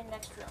say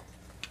next room.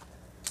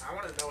 I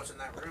want to know what's in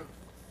that room.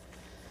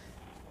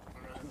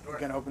 I'm gonna open the You door.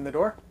 going to open the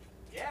door?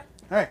 Yeah.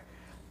 Alright.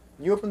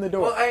 You open the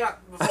door. Well, hang on.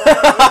 Before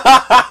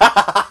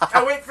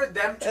I wait for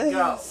them to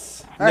go.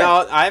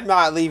 No, I'm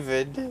not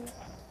leaving.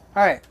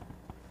 Alright.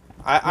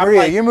 I'm Maria,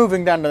 like, you're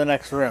moving down to the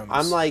next room.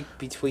 I'm like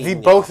between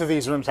y'all. Both of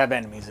these rooms have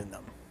enemies in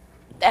them.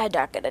 I'm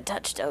not gonna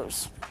touch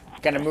those.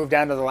 Gonna move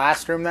down to the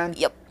last room then?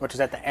 Yep. Which is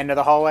at the end of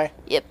the hallway?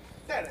 Yep.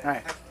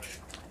 Alright.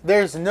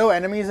 There's no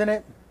enemies in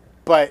it,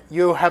 but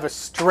you have a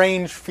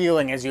strange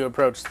feeling as you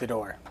approach the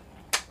door.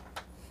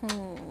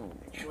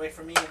 You wait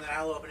for me, and then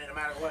I'll open it no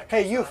matter what.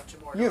 Hey, 'cause you I'll have two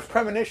more have doors.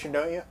 premonition,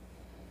 don't you?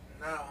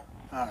 No.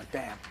 Oh,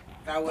 damn.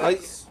 That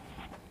was...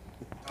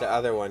 The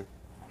other one.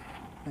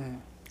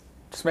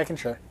 Just making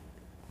sure.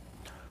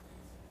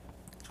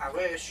 I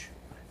wish.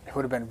 It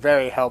would have been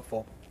very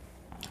helpful.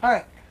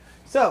 Alright,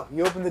 so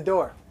you open the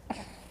door.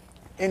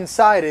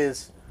 Inside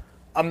is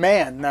a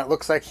man that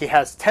looks like he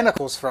has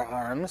tentacles for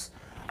arms,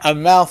 a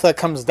mouth that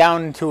comes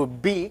down into a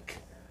beak,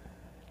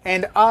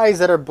 and eyes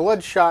that are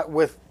bloodshot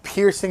with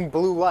piercing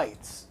blue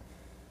lights.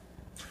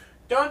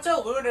 Don't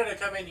tell Luna to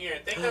come in here.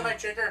 Think that might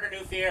trigger her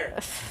new fear.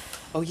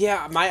 Oh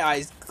yeah, my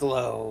eyes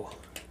glow.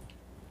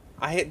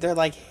 They're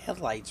like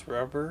headlights,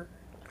 rubber.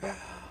 Kind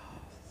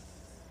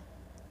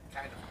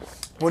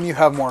of. When you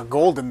have more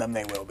gold in them,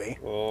 they will be.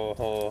 Oh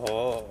ho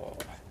ho.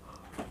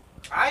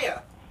 Aya.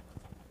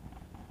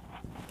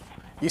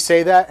 You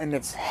say that, and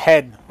its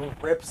head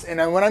rips.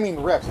 And when I mean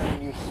rips, I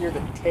mean you hear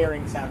the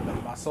tearing sound of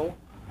the muscle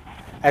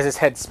as its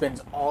head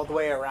spins all the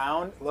way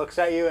around, looks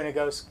at you, and it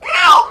goes,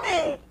 "Help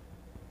me!"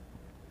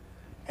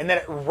 And then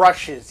it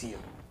rushes you.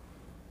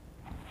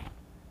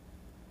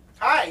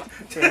 Hi.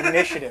 To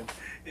initiative.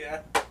 Yeah.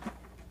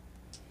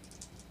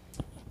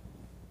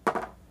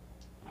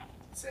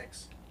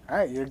 6. All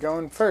right, you're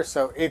going first,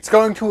 so it's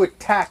going to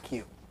attack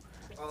you.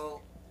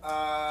 Well,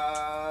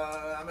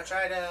 I'm gonna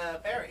try to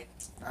parry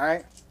All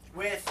right.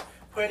 with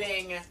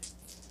putting.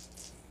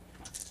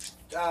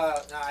 No,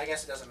 I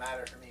guess it doesn't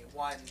matter for me.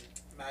 1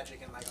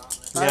 magic in my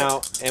gauntlet.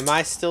 Now, am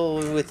I still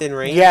within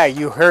range? Yeah,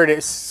 you heard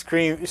it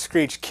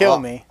screech, "Kill Oh,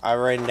 me!" I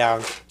written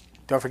down.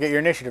 Don't forget your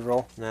initiative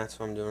roll. That's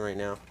what I'm doing right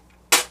now.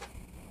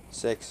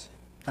 6.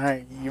 All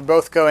right, you're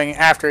both going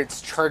after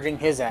it's charging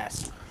his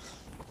ass.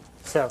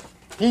 So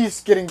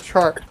he's getting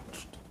charged,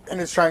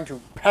 and it's trying to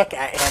peck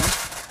at him,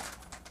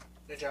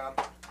 Good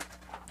job.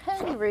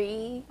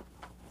 Henry.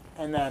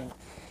 and then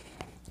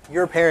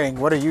you're parrying.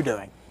 What are you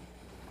doing?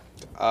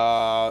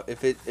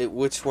 If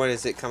which one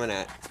is it coming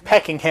at?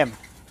 Pecking him.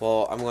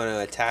 Well, I'm going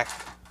to attack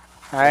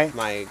All right.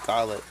 my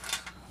gauntlet.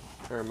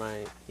 Or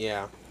my,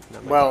 yeah.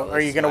 not my Well, gauntlet,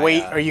 are you it's gonna my,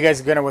 wait? Are you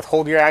guys gonna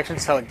withhold your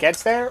actions till it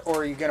gets there,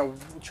 or are you gonna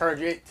charge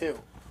it too?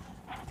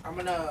 I'm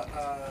gonna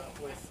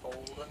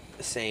withhold.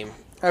 Same.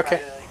 Okay. Try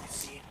to, like,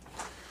 see.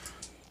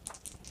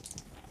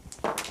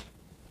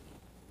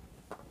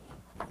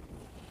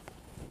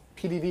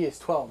 He EDD is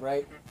 12,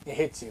 right? It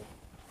hits you.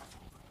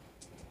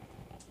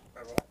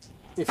 Or what?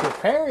 If you're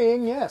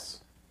parrying,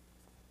 yes.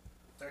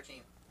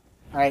 13.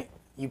 All right,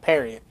 you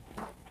parry it.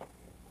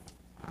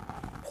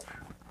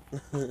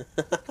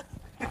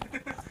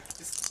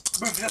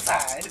 Just move to the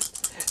side.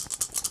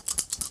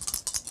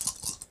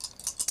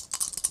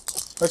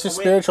 What's your Oh,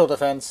 wait. spiritual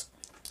defense?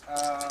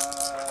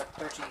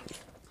 13.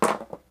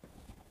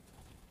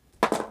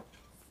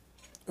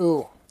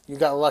 Ooh, you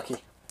got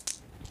lucky.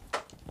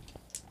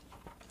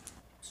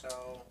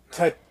 So.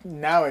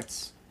 Now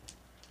it's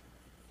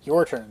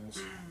your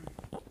turns.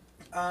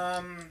 Hold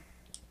on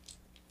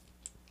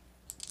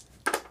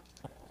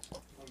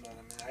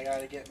a minute. I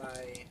gotta get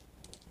my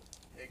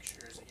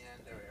pictures again.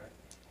 There we are.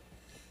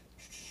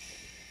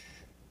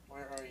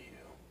 Where are you?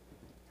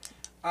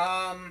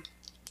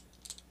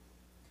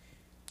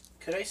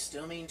 Could I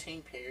still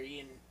maintain parry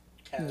and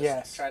cast?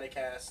 Yes. Try to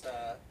cast.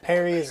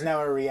 Parry is pressure?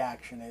 now a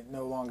reaction. It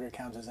no longer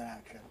counts as an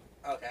action.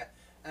 Okay,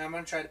 and I'm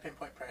gonna try to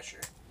pinpoint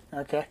pressure.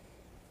 Okay.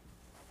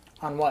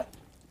 On what?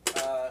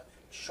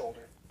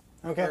 Shoulder.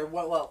 Okay. Or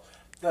well,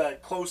 the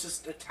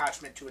closest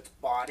attachment to its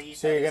body.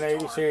 So that you're is its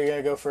gonna arm. so you're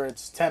gonna go for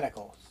its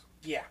tentacles.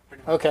 Yeah.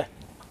 Pretty much. Okay.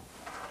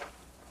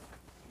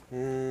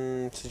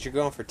 Since you're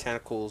going for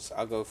tentacles,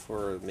 I'll go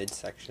for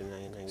midsection.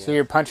 I guess. So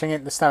you're punching it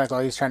in the stomach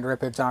while he's trying to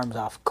rip its arms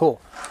off. Cool.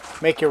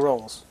 Make your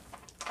rolls.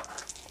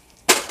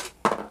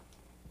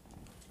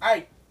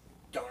 I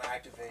don't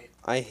activate.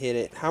 I hit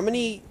it. How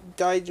many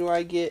die do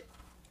I get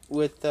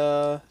with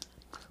Well,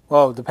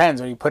 it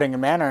depends. Are you putting a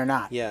mana or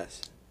not?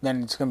 Yes.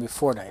 Then it's gonna be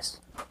 4 dice.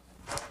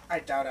 I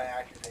doubt I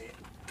activate.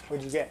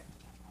 What'd you get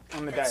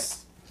on the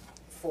dice?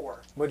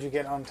 4. What'd you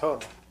get on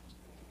total?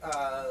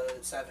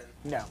 7.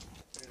 No. I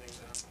think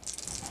so.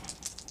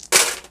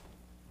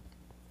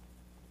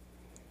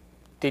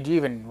 Did you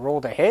even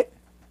roll to hit?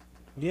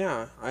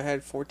 Yeah, I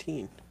had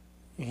 14.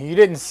 You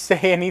didn't say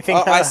anything.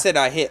 Oh, I said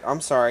I hit.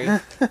 I'm sorry.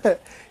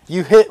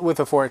 You hit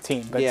with a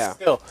 14, but Yeah.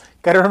 still,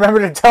 gotta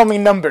remember to tell me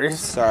numbers.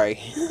 Sorry.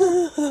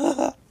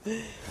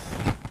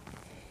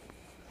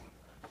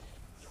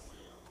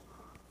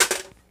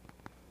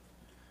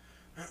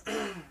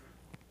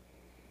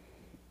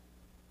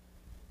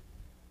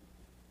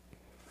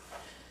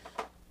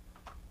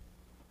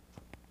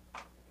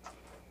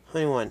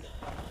 21.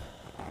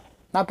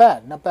 Not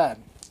bad, not bad.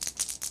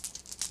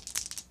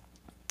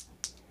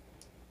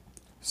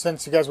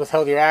 Since you guys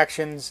withheld your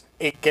actions,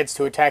 it gets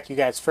to attack you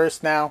guys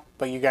first now,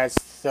 but you guys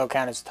still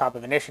count as top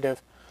of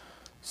initiative.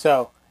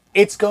 So,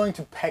 it's going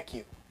to peck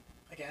you.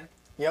 Again.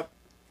 Yep.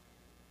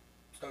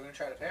 Still gonna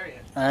try to parry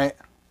it. Alright.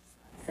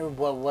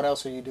 Well, what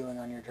else are you doing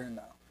on your turn,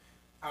 though?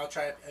 I'll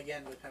try it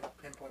again with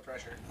pinpoint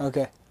pressure.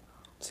 Okay.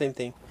 Same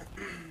thing.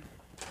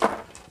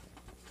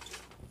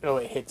 Oh,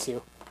 it hits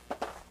you.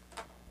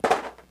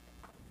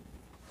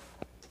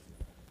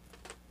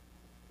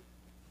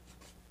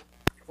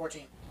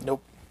 14.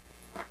 Nope.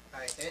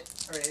 I hit,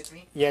 or it hits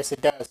me. Yes,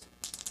 it does.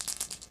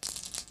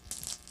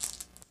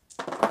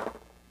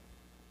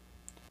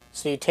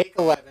 So you take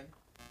 11,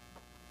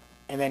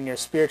 and then your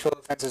spiritual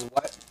defense is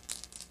what?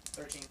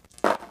 13.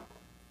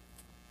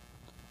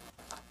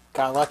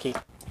 Got lucky.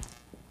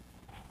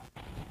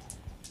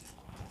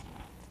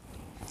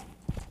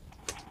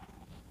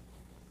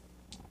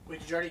 Wait,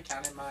 did you already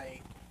count in my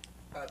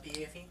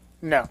PAFE?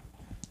 No.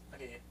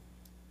 Okay.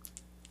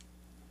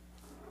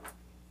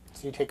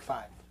 So you take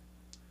 5.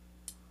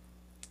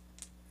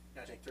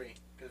 No, take 3.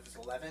 Because it's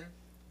 11.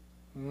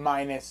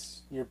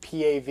 Minus your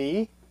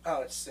PAV.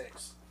 Oh, it's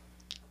 6.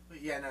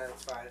 Yeah, no,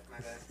 it's 5. My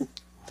bad.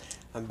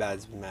 I'm bad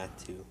with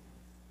math too.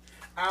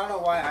 I don't know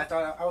why. I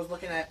thought I was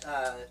looking at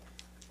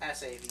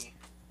SAV.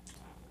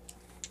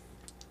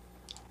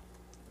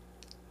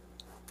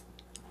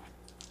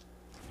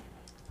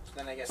 So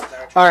then I guess it's our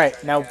turn to Alright,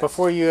 try to now guess.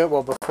 before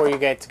you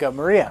get to go,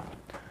 Maria,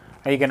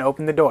 are you going to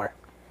open the door?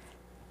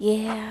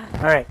 Yeah.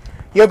 Alright.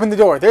 You open the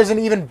door. There's an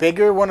even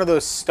bigger one of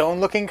those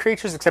stone-looking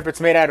creatures, except it's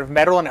made out of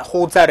metal and it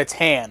holds out its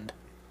hand.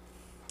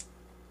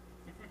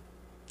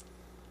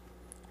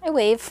 I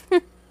wave.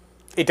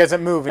 It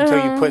doesn't move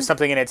until you put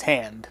something in its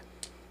hand.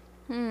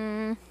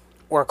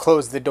 Or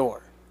close the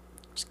door.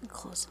 Just gonna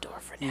close the door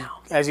for now.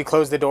 As you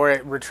close the door,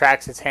 it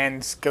retracts its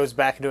hands, goes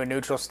back into a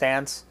neutral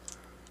stance.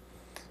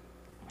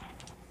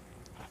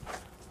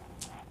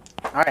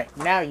 Alright,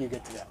 now you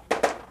get to go.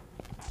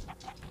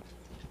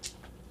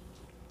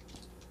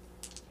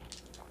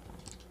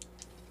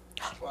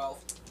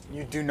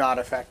 You do not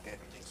affect it.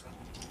 I think so.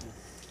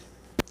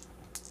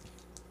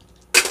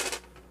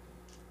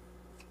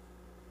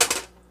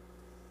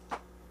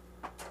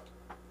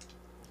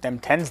 Them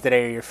 10s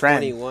today are your friend.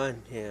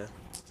 21, yeah.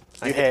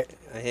 You hit.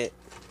 I hit.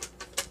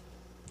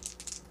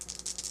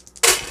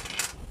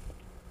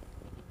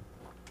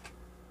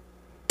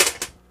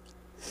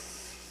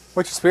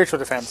 What's your spiritual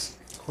defense?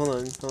 Hold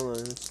on. It's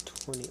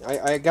 20.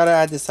 I gotta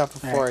add this up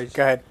before Alright,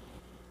 go ahead.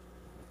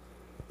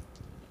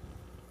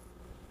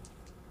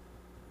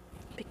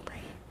 Big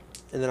brain.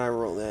 And then I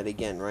roll that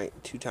again, right?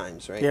 2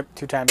 times, right? Yep,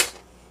 2 times.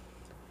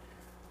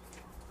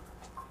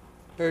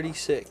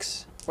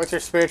 36. What's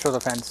your spiritual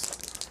defense?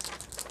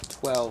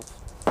 12.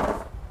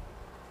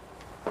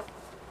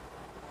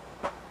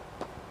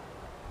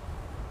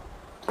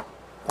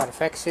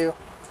 affects you.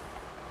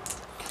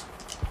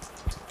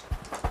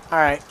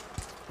 Alright.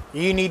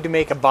 You need to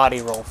make a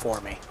body roll for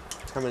me.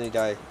 How many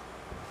die?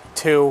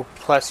 2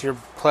 plus your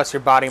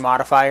body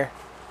modifier.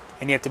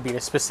 And you have to beat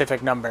a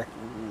specific number.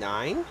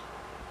 9?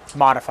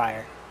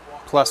 Modifier.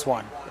 Plus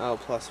 1. Oh,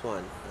 plus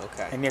 1.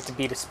 Okay. And you have to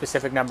beat a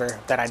specific number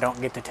that I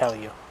don't get to tell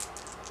you.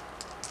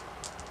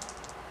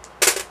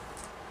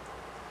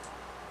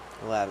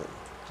 11.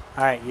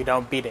 Alright, you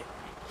don't beat it.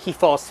 He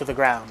falls to the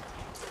ground.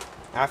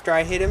 After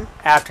I hit him?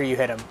 After you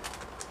hit him.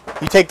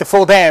 You take the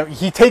full damage.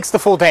 He takes the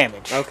full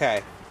damage.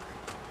 Okay.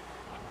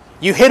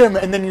 You hit him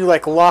and then you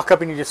like lock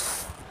up and you just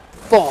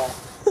fall.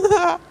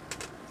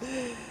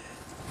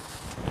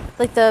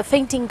 Like the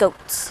fainting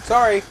goats.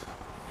 Sorry.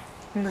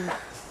 Your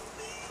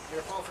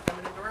fault for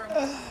coming in the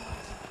room.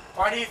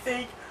 Why do you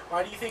think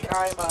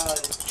I'm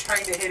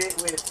trying to hit it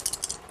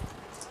with?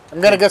 I'm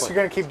gonna guess you're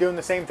gonna keep doing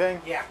the same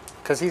thing? Yeah.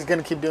 Because he's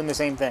gonna keep doing the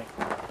same thing.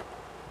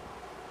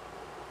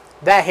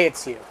 That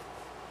hits you.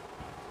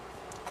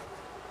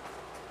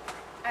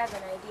 I have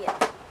an idea.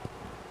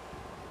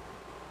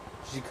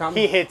 Did you come?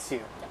 He hits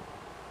you.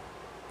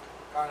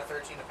 On a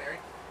 13 to parry.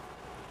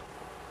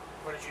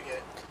 What did you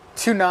get?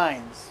 2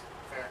 9s.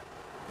 Fair.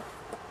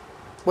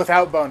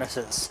 Without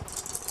bonuses.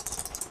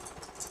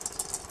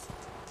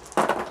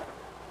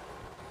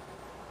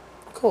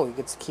 Cool, you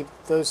get to keep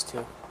those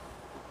 2.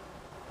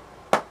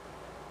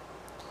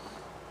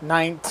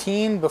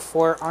 19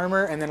 before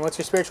armor, and then what's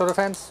your spiritual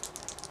defense?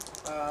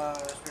 Spiritual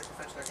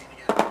defense 13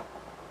 again.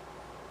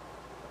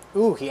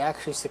 Ooh, he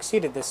actually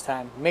succeeded this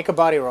time. Make a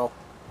body roll.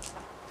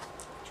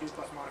 2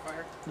 plus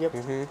modifier. Yep.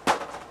 Mm-hmm.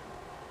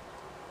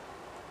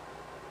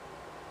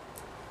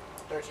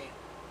 13.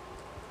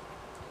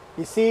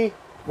 You see?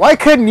 Why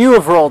couldn't you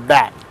have rolled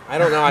that? I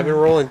don't know. I've been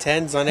rolling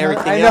 10s on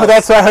everything I know, else.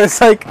 that's why I was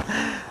like,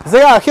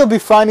 oh, he'll be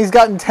fine. He's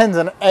gotten 10s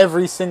on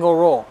every single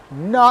roll.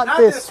 Not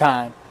this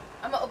time.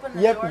 I'm gonna open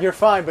the Yep, door. you're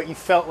fine, but you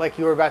felt like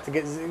you were about to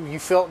get. You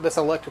felt this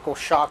electrical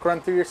shock run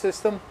through your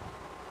system.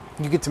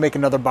 You get to make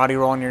another body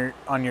roll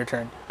on your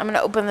turn. I'm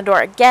gonna open the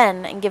door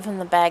again and give him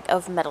the bag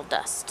of metal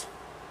dust.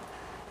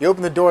 You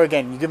open the door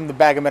again. You give him the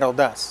bag of metal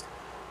dust.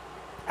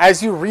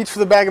 As you reach for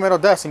the bag of metal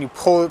dust and you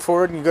pull it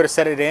forward and you go to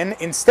set it in,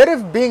 instead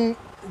of being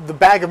the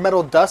bag of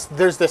metal dust,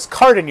 there's this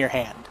card in your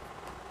hand.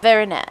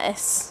 Very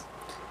nice.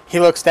 He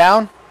looks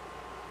down,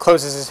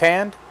 closes his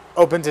hand,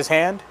 opens his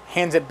hand,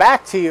 hands it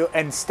back to you,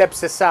 and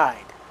steps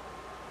aside.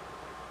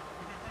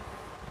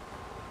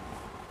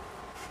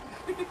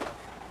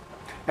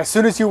 As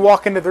soon as you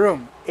walk into the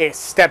room, it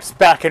steps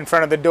back in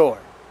front of the door.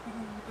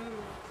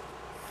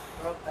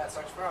 Well, that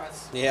sucks for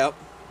us. Yep.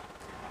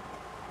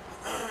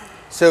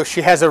 So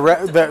she has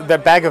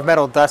the bag of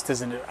metal dust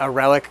is a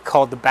relic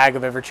called the bag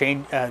of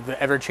the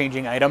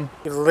ever-changing item.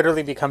 It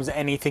literally becomes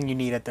anything you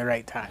need at the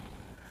right time.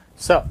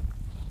 So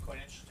Quite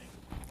interesting.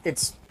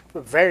 it's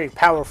a very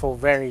powerful,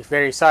 very,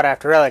 very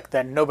sought-after relic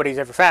that nobody's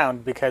ever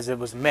found because it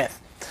was a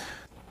myth.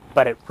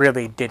 But it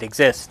really did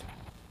exist.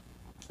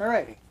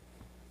 Alrighty.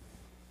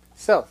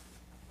 So,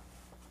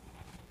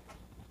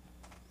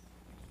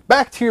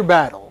 back to your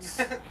battles.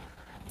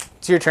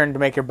 It's your turn to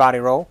make your body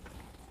roll.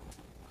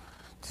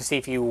 To see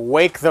if you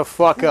wake the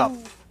fuck up.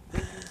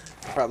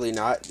 Probably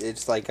not.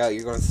 It's like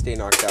you're going to stay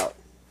knocked out.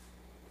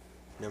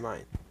 Never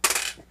mind.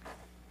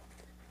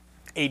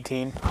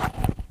 18.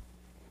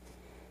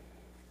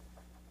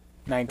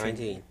 19.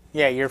 19.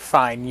 Yeah, you're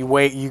fine.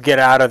 You get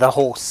out of the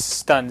whole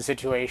stun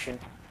situation.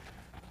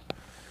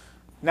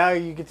 Now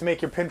you get to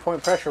make your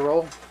pinpoint pressure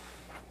roll.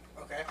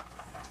 Okay.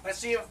 Let's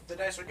see if the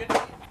dice are good to me.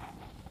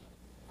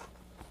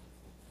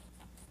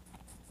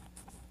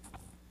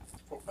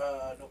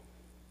 Nope.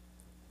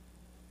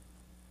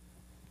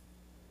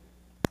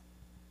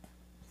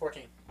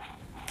 14.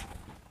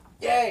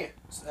 Yay!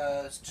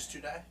 It's just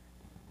 2 die.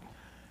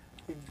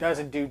 It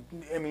doesn't do.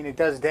 I mean, it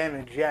does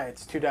damage. Yeah,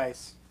 it's 2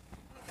 dice.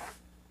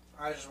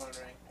 I was just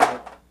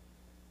wondering.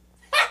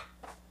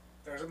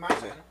 There's a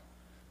minus 1.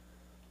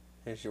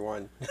 Here's your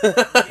 1. Yeah,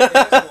 there's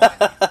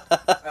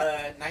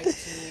 1.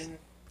 19. Do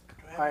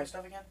I have my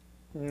stuff again?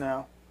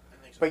 No,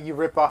 I think so. but you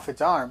rip off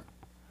its arm,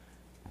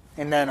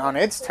 and then on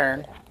its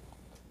turn,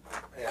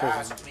 Yeah, I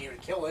asked me to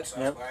kill it, so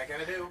Yep. that's what I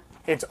gotta do.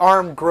 its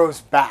arm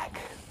grows back.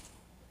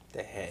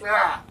 The head.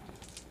 Ah!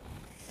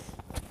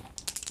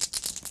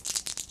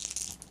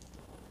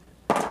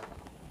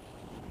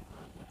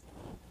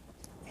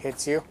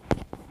 Hits you.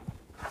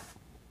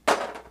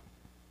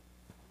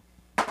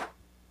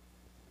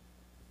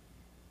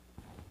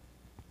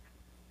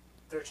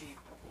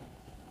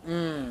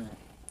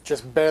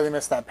 Just barely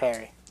missed that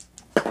parry.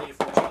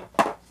 14.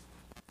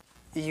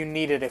 You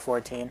needed a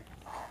 14.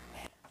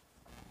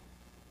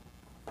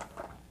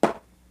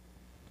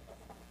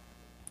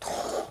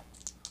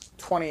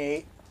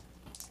 28.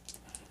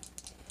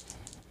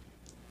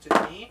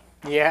 To me?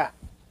 Yeah.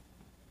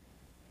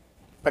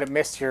 But it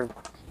missed your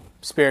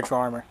spiritual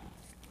armor.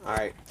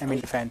 Alright. I mean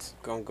defense.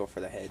 Gonna go for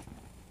the head.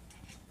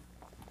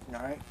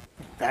 Alright.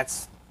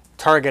 That's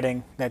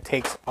targeting that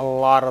takes a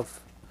lot of...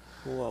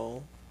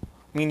 Whoa.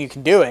 I mean, you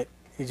can do it.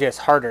 It's just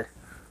harder.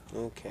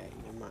 Okay,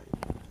 never mind.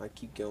 I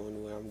keep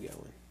going where I'm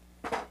going.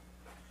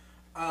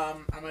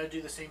 I'm gonna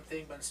do the same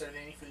thing, but instead of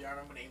aiming for the arm,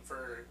 I'm gonna aim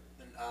for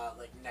the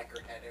like neck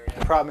or head area.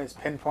 The problem is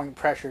pinpoint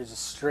pressure is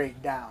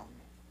straight down.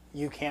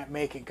 You can't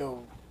make it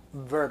go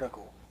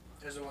vertical.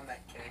 There's the one that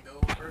can go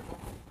vertical.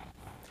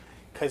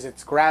 Because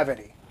it's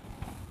gravity.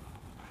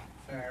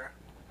 Fair.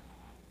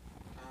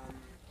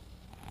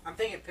 I'm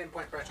thinking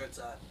pinpoint pressure. It's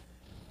a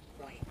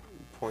point.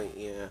 Point,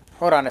 yeah.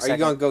 Hold on a Are second.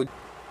 you gonna go?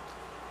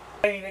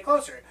 I need it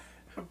closer,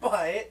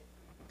 but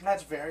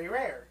that's very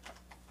rare.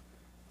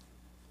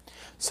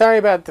 Sorry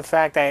about the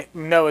fact that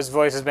Noah's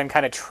voice has been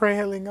kind of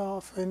trailing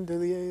off into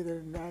the aether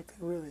and acting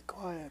really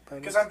quiet.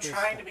 Because I'm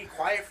trying to be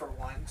quiet for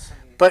once.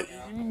 And, But you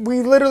know.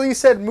 we literally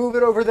said move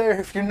it over there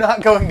if you're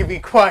not going to be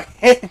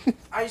quiet.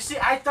 I see.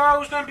 I thought I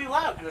was gonna be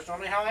loud because that's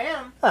normally how I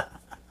am.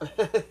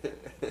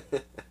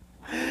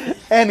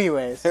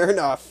 Anyways, Fair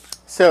enough.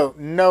 so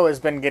Noah's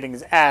been getting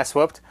his ass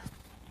whooped.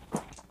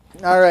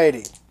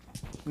 Alrighty.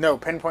 No,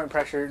 pinpoint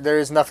pressure, there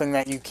is nothing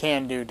that you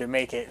can do to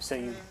make it so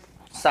you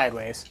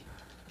sideways.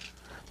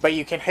 But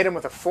you can hit him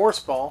with a force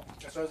ball.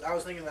 I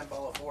was thinking that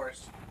ball of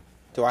force.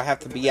 Do I have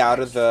to be out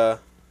of the?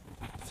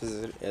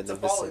 It's a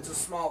ball. It's a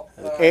small.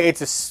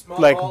 It's a small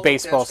like ball with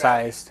baseball dense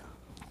gravity. sized.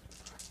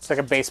 It's like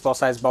a baseball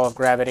sized ball of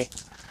gravity.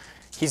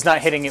 He's not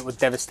hitting it with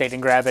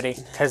devastating gravity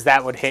because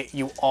that would hit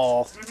you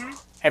all. Mm-hmm.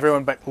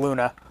 Everyone but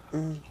Luna.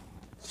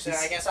 So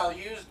I guess I'll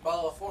use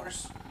ball of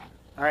force,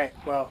 Alright,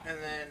 well, and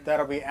then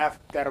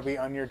that'll be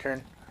on your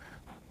turn.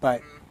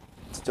 But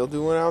Still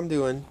doing what I'm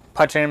doing,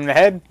 punching him in the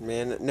head.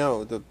 man.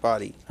 No, the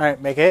body.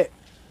 Alright, make it.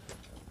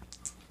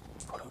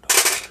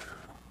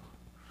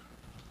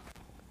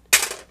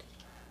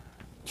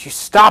 You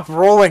stop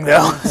rolling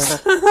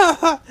those.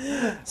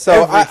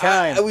 So Every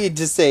time. we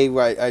just say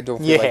I don't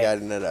feel like Yeah.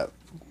 adding it up.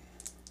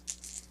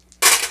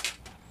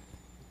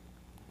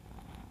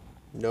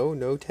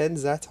 No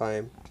tens that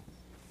time.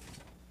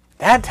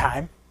 That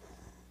time.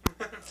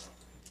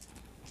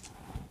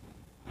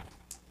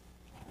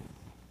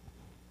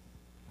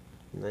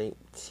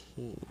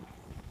 Nineteen.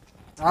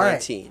 Alright.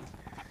 19.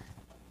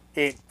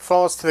 It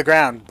falls to the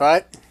ground,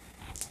 but.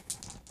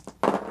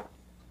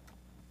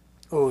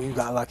 Oh, you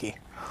got lucky.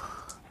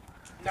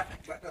 nothing.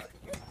 Nothing.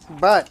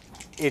 But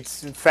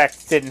its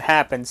effect didn't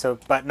happen, so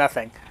but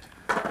nothing.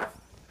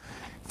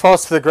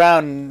 Falls to the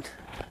ground,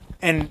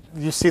 and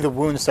you see the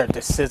wound start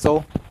to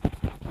sizzle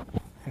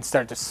and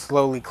start to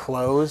slowly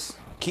close.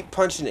 Keep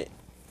punching it.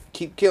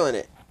 Keep killing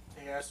it.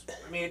 Yes.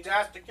 I mean, it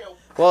has to kill.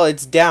 Well,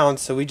 it's down,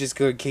 so we just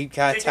go keep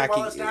Take it attacking.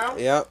 while it's down?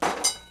 Yep.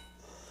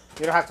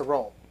 You don't have to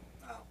roll.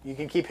 Oh. You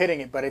can keep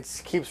hitting it, but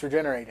it keeps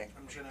regenerating.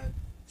 I'm just gonna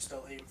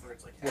still aim for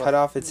its like. Cut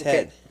off its Okay.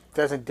 head.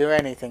 Doesn't do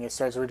anything. It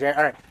starts regenerating.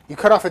 All right, you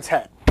cut off its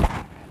head,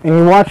 and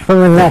you watch from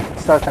the neck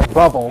start to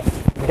bubble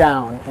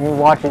down, and you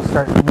watch it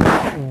start.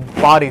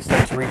 Body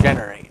starts to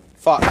regenerate.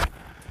 Fuck.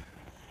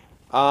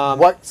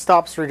 What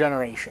stops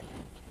regeneration?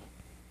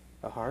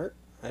 The heart?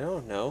 I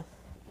don't know.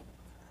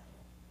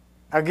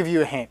 I'll give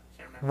you a hint.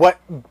 Can't remember.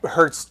 What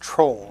hurts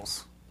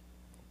trolls?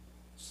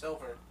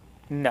 Silver.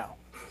 No.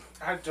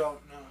 I don't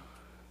know.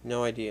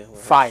 No idea. What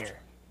Fire.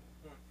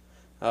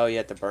 Oh, you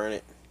have to burn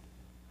it.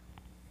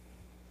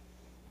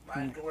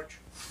 Lion torch.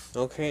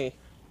 Okay.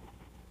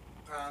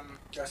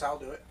 Guess I'll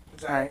do it.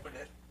 'Cause I Alright. opened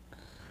it.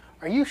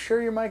 Are you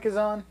sure your mic is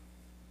on?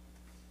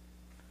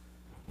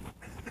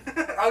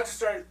 I'll just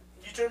start.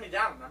 You turned me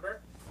down, remember?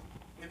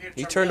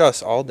 You turned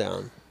us all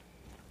down.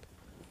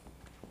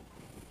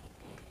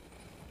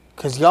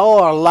 Cause y'all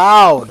are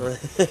loud.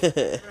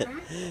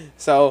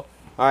 So,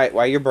 alright,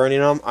 while you're burning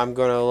them, I'm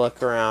gonna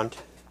look around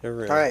the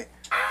room. All right.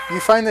 You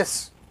find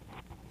this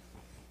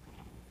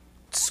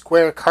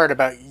square card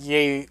about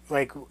yay,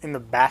 like in the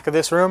back of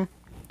this room,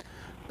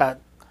 about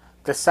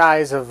the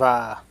size of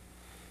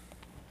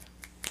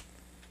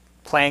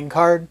playing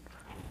card,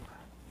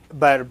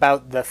 but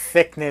about the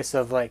thickness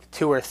of like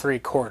 2 or 3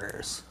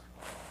 quarters.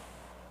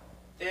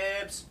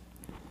 Dibs.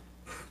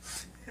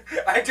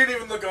 I didn't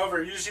even look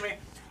over. You just see me.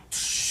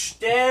 Shh,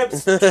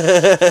 dibs.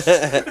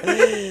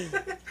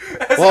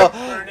 Well,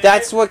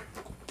 that's what.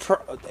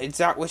 It's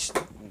not which.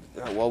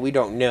 Well, we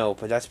don't know,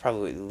 but that's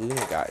probably what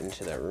Luna got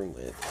into that room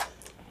with.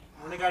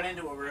 When I got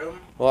into a room.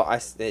 Well, I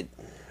said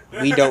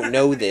we don't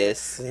know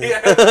this.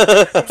 Yeah.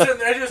 I'm sitting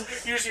there. You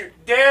just hear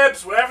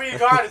dibs. Whatever you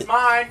got is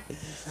mine.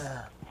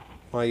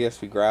 Well, I guess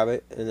we grab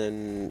it, and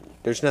then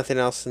there's nothing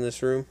else in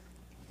this room.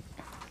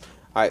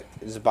 Alright,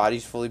 is the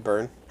body's fully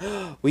burned?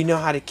 We know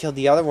how to kill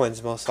the other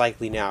ones, most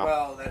likely now.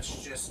 Well,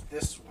 that's just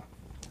this one.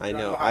 I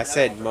don't know. know how I that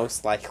said one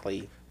most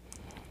likely.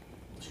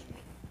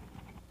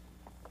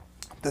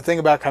 The thing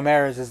about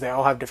chimeras is they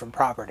all have different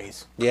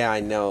properties. Yeah,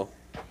 I know.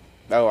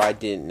 Oh, I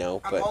didn't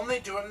know, I'm but only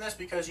doing this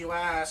because you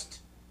asked.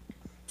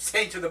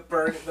 Saying to the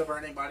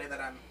burning body that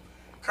I'm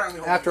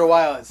currently holding. After a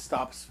while, it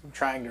stops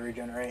trying to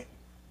regenerate.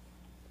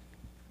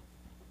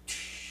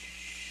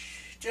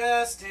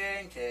 Just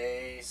in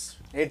case.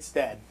 It's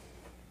dead.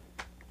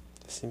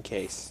 just in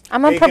case.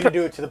 I'm Are gonna you gonna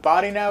do it to the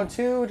body now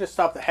too? Just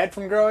stop the head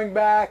from growing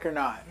back, or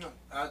not? No,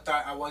 I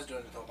thought I was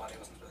doing it to the whole body. It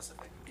wasn't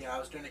specific. Yeah, I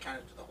was doing it kind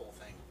of to the whole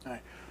thing.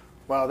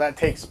 Well, that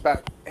takes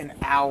about an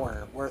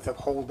hour worth of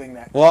holding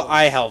that. Well,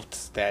 I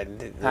helped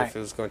then. Alright. If it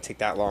was going to take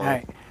that long. All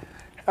right.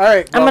 All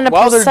right. I'm well, gonna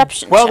while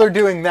perception While they're check.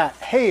 doing that,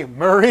 hey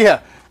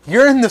Maria,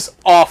 you're in this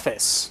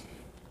office.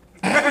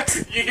 You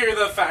hear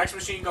the fax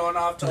machine going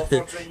off,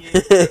 telephone's ringing.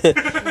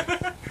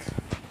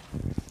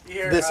 You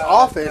hear, This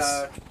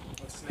office-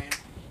 what's his name?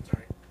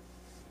 Sorry.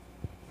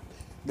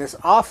 This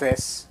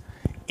office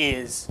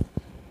is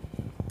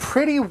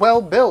pretty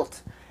well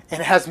built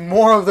and has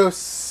more of those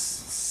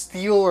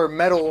steel or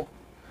metal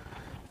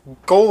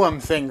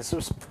golem things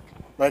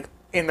like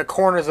in the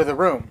corners of the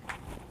room.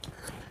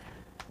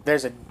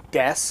 There's a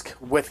desk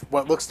with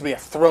what looks to be a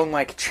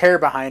throne-like chair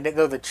behind it,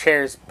 though the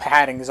chair's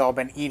padding has all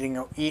been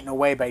eaten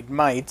away by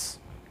mites.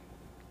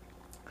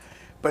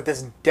 But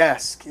this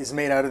desk is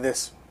made out of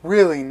this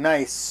really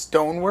nice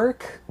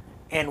stonework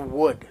and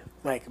wood,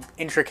 like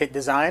intricate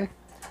design.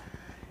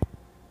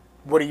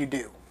 What do you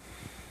do?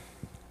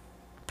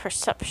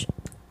 Perception.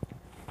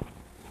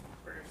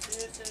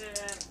 Precision.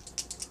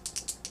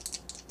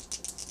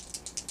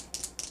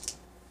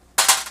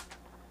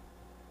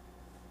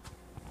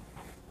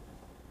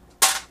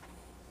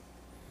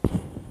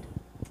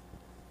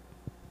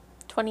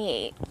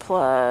 +28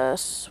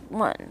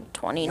 +1,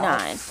 29. Y'all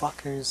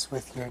fuckers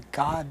with your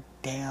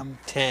goddamn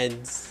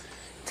Tens.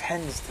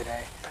 tens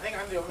today. I think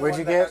I'm the only Where'd one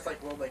you that get? has,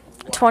 like, rolled, like,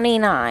 one.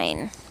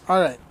 29.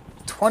 All right,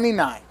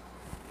 29.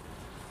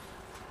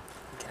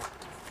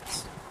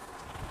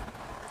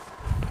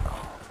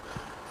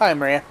 Hi,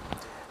 Maria.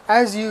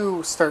 As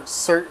you start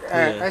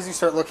as you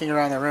start looking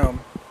around the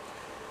room,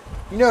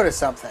 you notice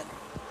something.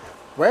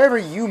 Wherever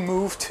you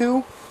move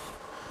to,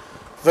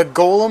 the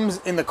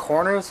golems in the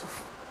corners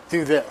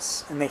do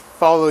this, and they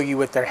follow you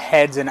with their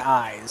heads and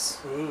eyes.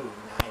 Ooh,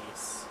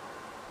 nice.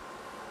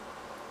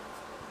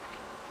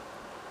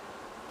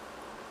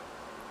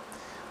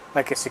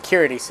 Like a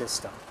security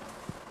system.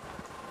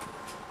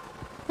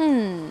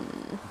 Your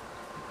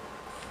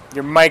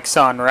mic's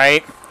on,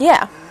 right?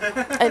 Yeah.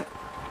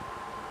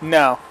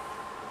 No.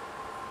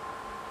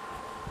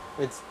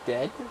 It's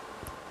dead?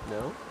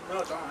 No? No,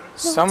 it's on.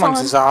 Someone's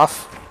on. is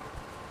off.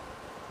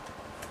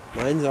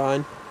 Mine's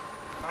on.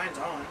 Mine's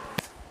on.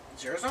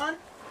 Is yours on?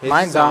 His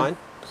Mine's is on.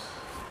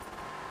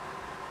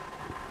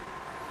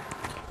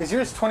 Is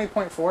yours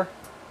 20.4?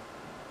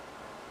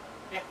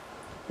 Yeah.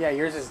 Yeah,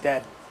 yours is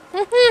dead.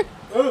 Oof,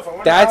 I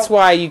wonder That's how-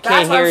 why you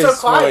can't That's why hear I'm so his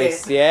quiet.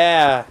 voice.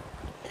 Yeah.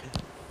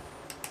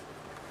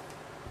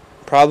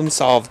 Problem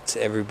solved,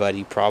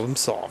 everybody. Problem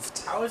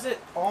solved. How is it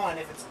on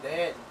if it's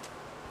dead?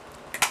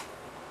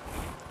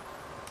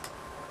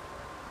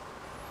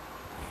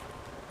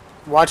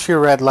 Watch your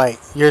red light.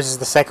 Yours is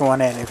the second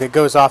one in. If it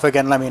goes off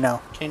again, let me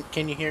know.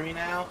 Can you hear me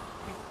now?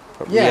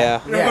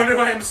 Yeah. No wonder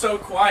why I'm so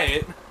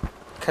quiet.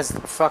 Because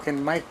the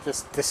fucking mic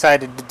just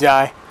decided to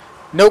die.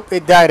 Nope,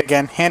 it died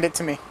again. Hand it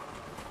to me.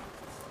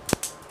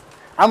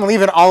 I'm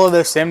leaving all of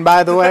this in,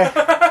 by the way.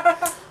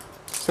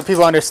 So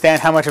people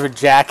understand how much of a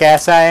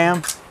jackass I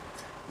am.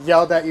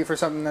 Yelled at you for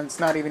something that's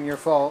not even your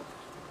fault.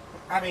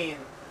 I mean,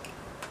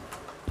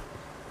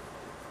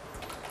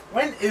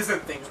 when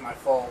isn't things my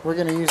fault? We're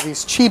gonna use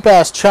these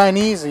cheap-ass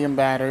Chinesium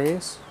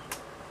batteries.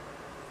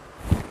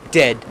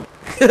 Dead.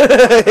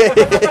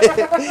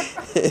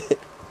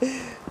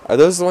 Are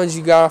those the ones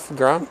you got off the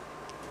ground?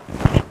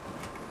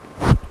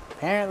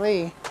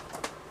 Apparently,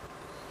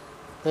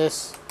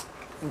 this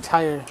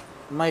entire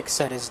mic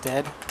set is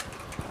dead.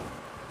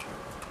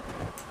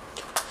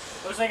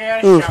 Looks like I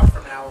gotta shout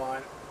from now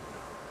on.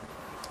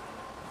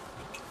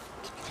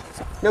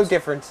 No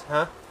difference,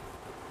 huh?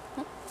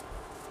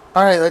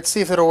 Alright, let's see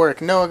if it'll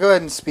work. Noah, go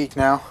ahead and speak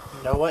now.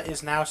 Noah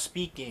is now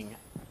speaking.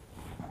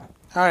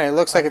 Alright, it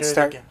looks like it's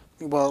Under the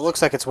start. Well, it looks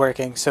like it's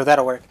working, so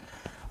that'll work.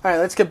 Alright,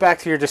 let's get back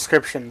to your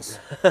descriptions.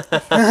 Now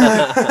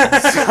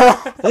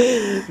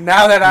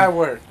that I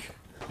work.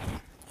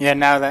 Yeah,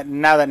 now that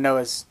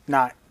Noah's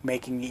not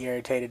making me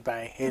irritated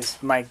by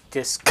his mic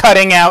just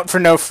cutting out for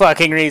no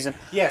fucking reason.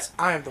 Yes,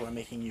 I am the one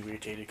making you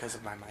irritated because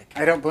of my mic.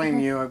 I don't blame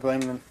you, I blame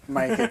the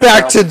mic itself.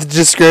 Back to the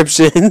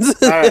descriptions.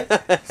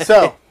 Alright,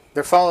 so,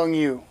 they're following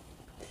you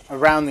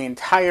around the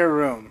entire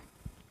room.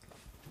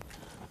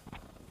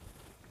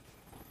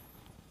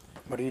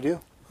 What do you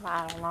do?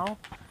 I don't know.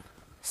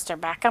 Stare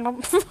back at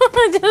them.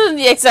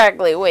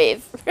 Exactly.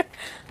 Wave.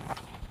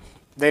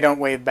 They don't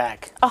wave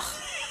back.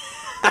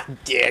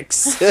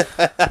 Dicks.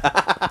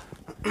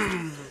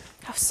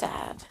 How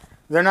sad.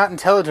 They're not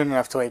intelligent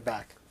enough to wave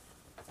back.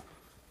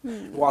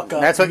 Walk up.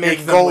 That's what your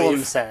make them golem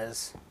wave.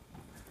 says.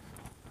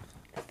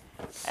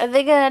 Are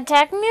they gonna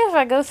attack me if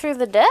I go through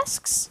the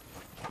desks?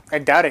 I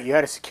doubt it. You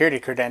had a security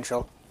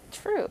credential.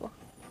 True.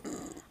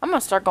 I'm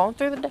gonna start going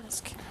through the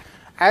desk.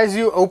 As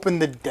you open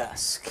the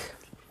desk,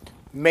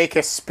 make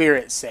a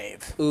spirit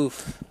save.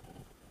 Oof.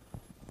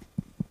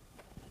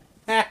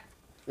 Eh,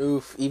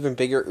 Oof. Even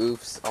bigger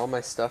oofs. All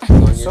my stuff is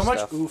on your so much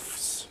stuff.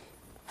 oofs.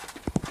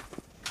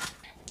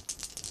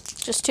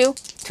 Just 2?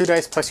 2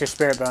 dice plus your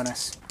spirit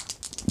bonus.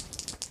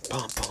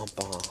 Bum, bum,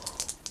 bum.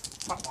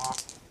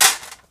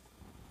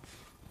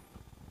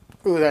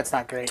 Ooh, that's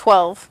not great.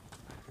 12.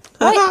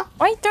 Why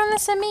are you throwing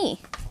this at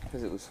me?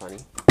 Because it was funny.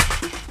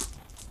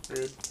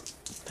 Rude.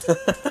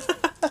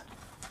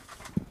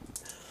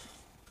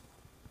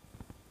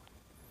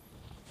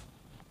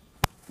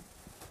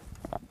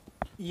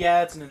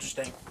 Yeah, it's an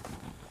interesting.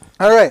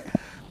 All right,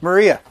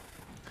 Maria,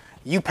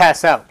 you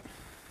pass out.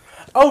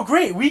 Oh,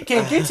 great! We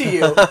can't get to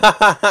you.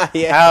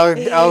 Yeah.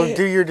 I'll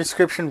do your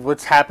description of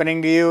what's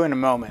happening to you in a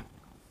moment.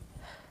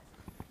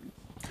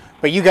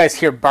 But you guys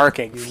hear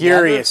barking,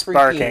 furious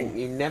barking.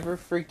 You never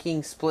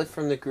freaking split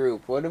from the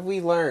group. What have we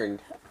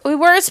learned? We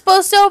weren't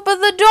supposed to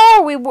open the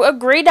door. We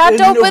agreed not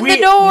to open the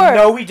door.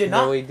 No, we did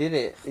not. No, we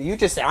didn't. You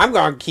just said, I'm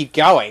going to keep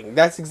going.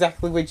 That's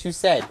exactly what you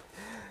said.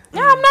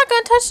 No, I'm not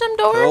gonna touch them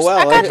doors. Oh, well,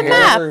 I got the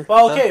map. whatever.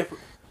 Well, okay.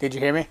 Did you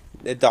hear me?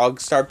 The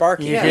dogs start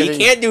barking. You Yeah, hear you the-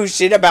 can't do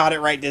shit about it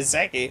right this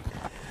second.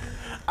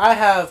 I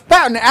have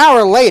About an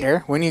hour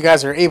later, when you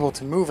guys are able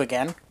to move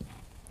again,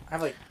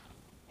 like.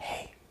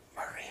 hey,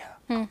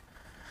 Maria.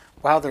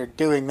 While they're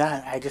doing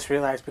that, I just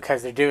realized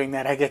because they're doing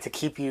that, I get to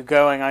keep you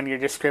going on your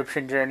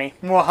description journey.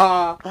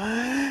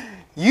 Mwaha.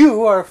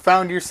 You are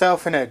found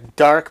yourself in a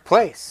dark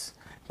place.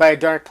 By a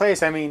dark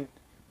place, I mean,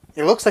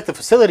 it looks like the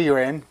facility you're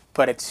in,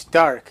 but it's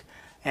dark.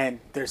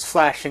 And there's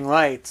flashing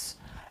lights.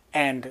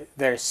 And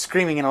they're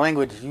screaming in a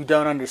language you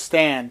don't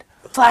understand.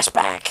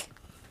 Flashback.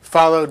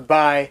 Followed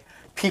by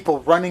people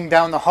running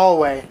down the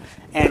hallway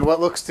and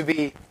what looks to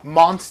be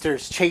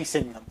monsters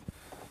chasing them.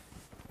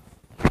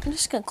 I'm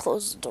just gonna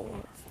close the door.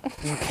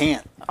 You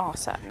can't. Oh,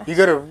 sadness. You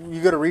go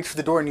to reach for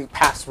the door and you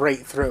pass right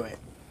through it.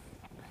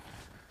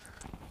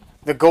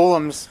 The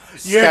golems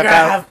You're step gonna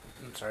out. have.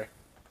 I'm sorry.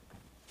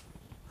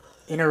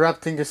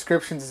 Interrupting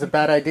descriptions is a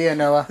bad idea,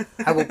 Noah.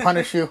 I will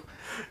punish you.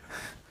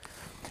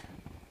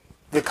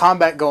 The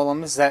combat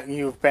golems that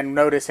you've been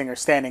noticing are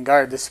standing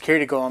guard. The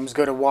security golems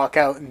go to walk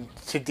out and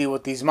to deal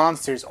with these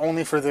monsters,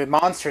 only for the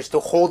monsters to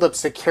hold up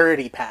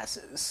security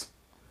passes.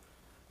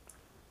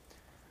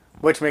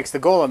 Which makes the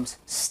golems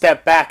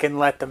step back and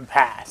let them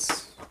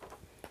pass.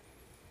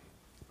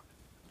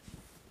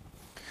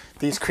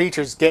 These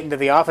creatures get into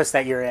the office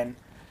that you're in,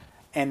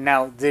 and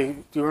now,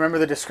 do you remember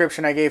the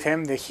description I gave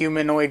him? The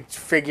humanoid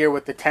figure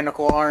with the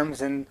tentacle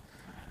arms and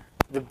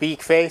the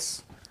beak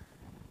face?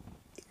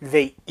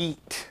 They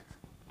eat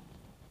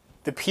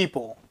the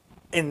people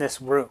in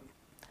this room.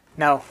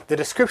 Now, the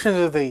descriptions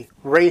of the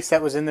race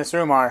that was in this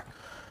room are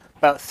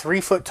about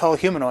 3-foot tall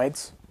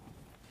humanoids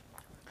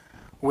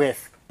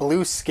with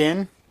blue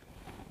skin,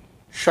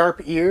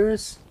 sharp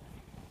ears,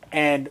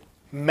 and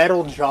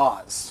metal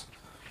jaws.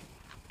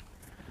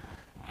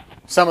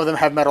 Some of them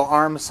have metal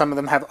arms, some of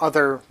them have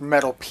other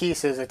metal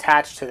pieces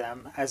attached to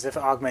them as if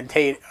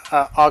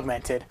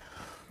augmented,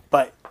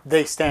 but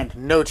they stand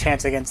no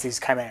chance against these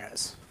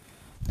chimeras.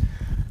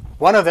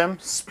 One of them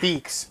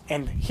speaks,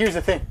 and here's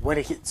the thing, when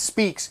it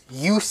speaks,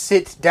 you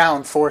sit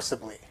down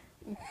forcibly.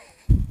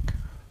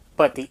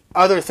 But the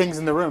other things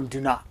in the room do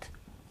not.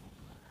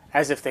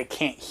 As if they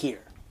can't hear,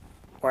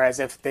 or as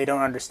if they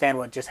don't understand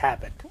what just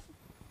happened.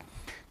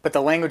 But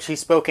the language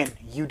he's spoken,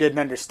 you didn't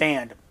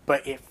understand,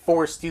 but it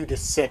forced you to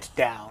sit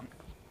down.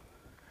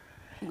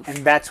 And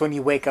that's when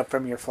you wake up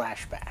from your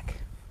flashback.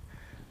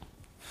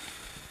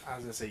 I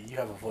was gonna say you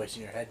have a voice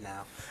in your head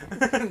now.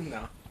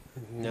 No.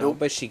 No, Nope.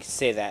 but she can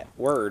say that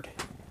word.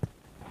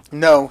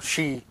 No,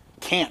 she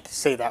can't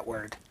say that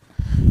word.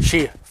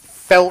 She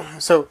felt...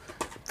 So,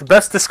 the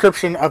best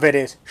description of it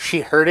is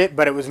she heard it,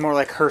 but it was more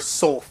like her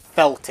soul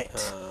felt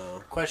it.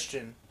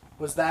 Question: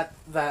 was that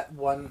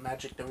one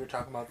magic that we were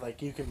talking about?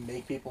 Like you can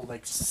make people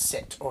like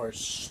sit or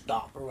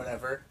stop or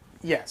whatever.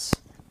 Yes.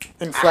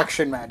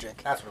 Inflection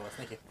magic. That's what it was.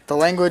 Thank you. The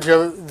language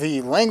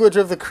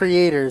of the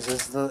creators,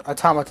 as the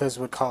automatas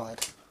would call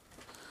it.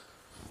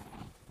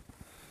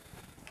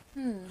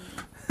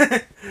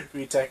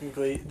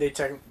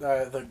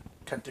 The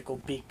tentacle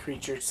beak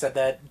creature said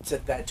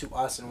that to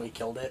us, and we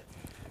killed it.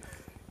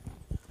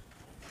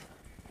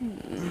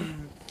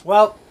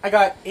 Well, I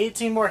got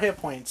 18 more hit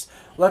points.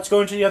 Let's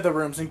go into the other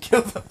rooms and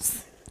kill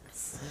those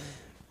things.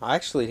 I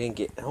actually didn't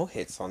get no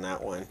hits on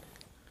that one.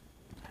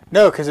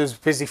 No, because it was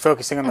busy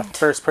focusing on the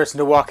first person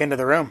to walk into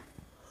the room.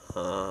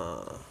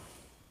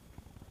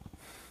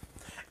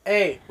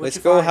 Hey, what'd Let's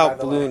you go find, help by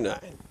the Balloon way?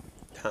 Knight.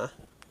 Huh?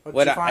 What'd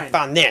What you I find?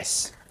 found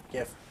this.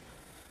 Gift.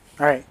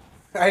 All right,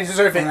 I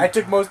deserve it. I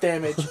took most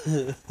damage.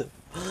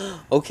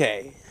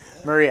 Okay.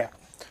 Maria.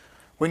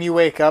 When you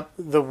wake up,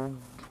 the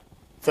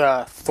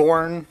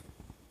thorn,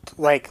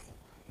 like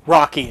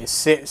Rocky, is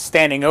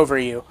standing over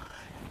you.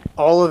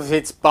 All of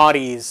its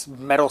body's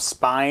metal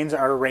spines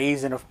are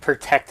raised in a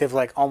protective,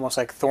 like almost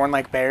like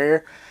thorn-like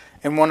barrier.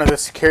 And one of the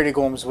security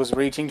golems was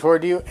reaching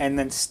toward you, and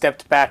then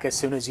stepped back as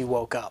soon as you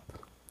woke up.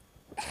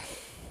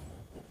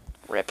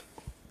 Rip.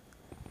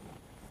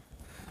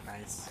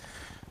 Nice.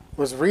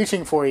 Was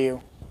reaching for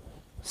you,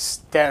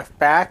 stepped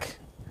back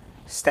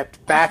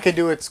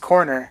into its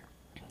corner,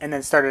 and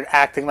then started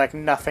acting like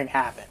nothing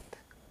happened.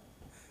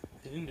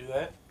 You didn't do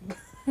that.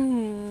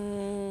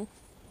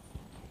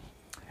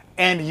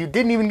 And you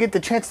didn't even get the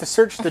chance to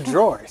search the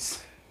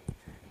drawers.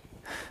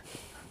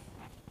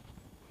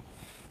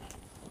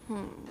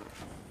 I'm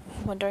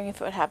wondering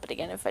if it would happen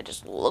again if I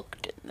just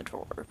looked in the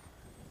drawer.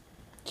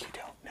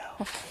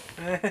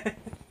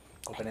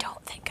 Open it.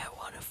 Don't think I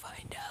want to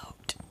find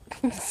out.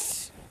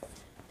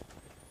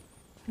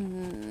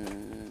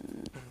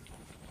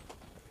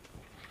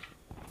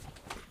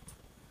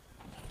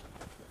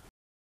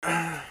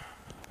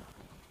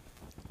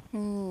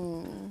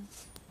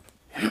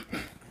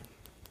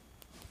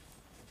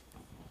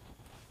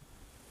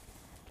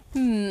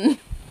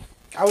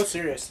 I was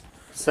serious.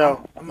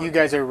 So, you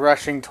guys are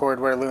rushing toward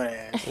where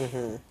Luna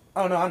is.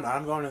 Oh no, I'm not.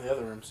 I'm going to the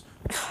other rooms.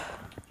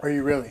 Are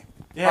you really?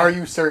 Yeah. Are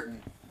you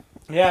certain?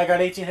 Yeah, I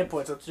got 18 hit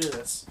points. Let's do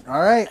this.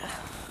 Alright.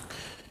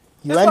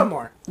 Just one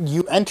more.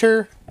 You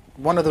enter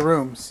one of the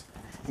rooms,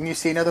 and you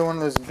see another one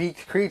of those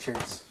beaked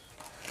creatures.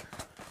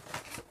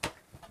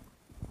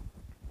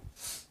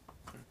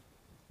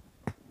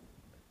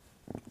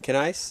 Can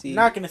I see?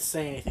 Not gonna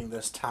say anything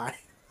this time.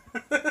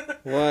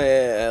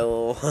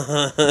 Well.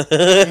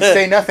 You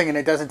say nothing, and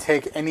it doesn't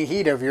take any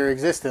heed of your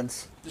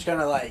existence. Just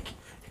gonna like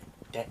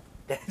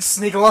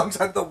sneak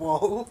alongside the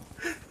wall.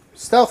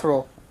 Stealth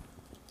roll.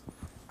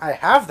 I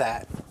have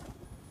that.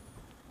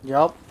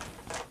 Yup.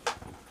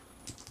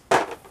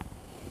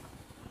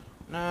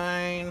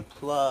 9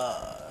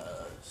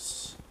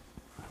 plus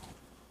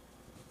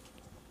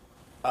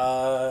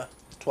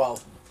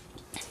 12.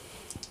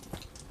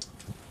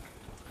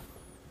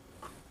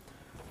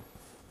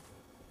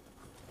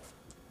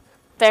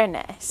 Very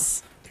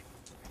nice.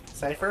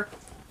 Cypher?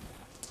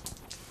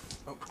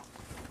 Oh.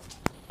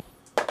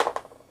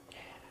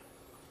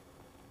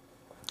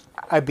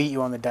 I beat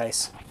you on the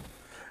dice.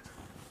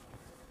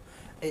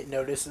 It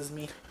notices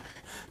me.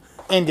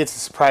 And gets a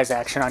surprise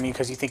action on you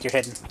because you think you're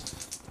hidden.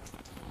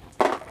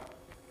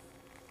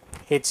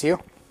 Hits you.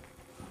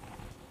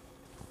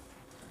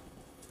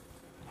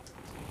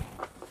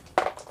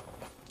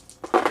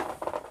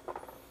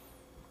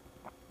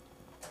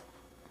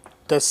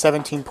 Does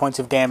 17 points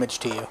of damage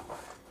to you.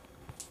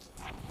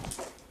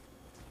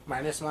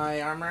 Minus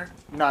my armor?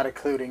 Not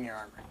including your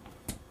armor.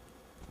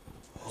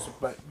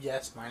 But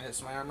yes,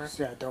 minus my armor.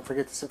 So yeah, don't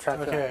forget to subtract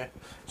that. Okay.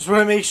 Just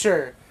want to make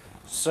sure.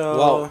 So.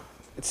 Well,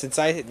 since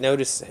I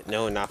noticed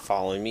no one not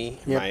following me,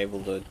 Yep. am I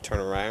able to turn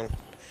around?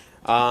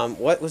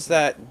 What was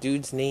that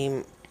dude's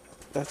name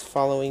that's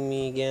following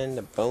me again?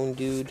 The bone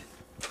dude?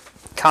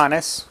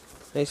 Canis.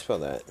 How do you spell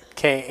that?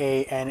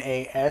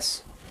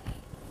 Kanas.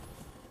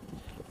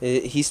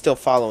 He's still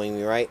following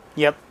me, right?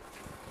 Yep.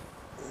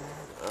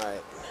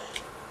 Alright.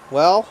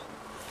 Well,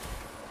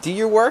 do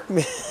your work,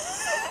 man.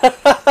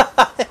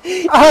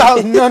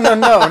 Oh,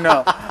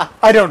 no.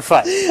 I don't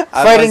fight.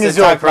 Fighting is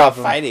your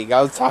problem. Fighting.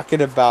 I was talking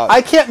about.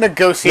 I can't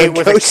negotiate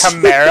with a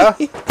chimera.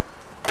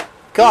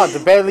 God,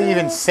 they're barely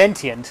even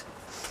sentient.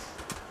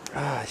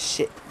 Ah,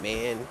 shit,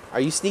 man. Are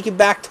you sneaking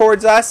back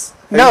towards us?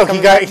 Are No, you he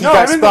coming got back- he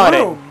got I'm in spotted.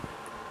 the room.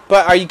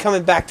 But are you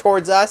coming back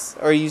towards us,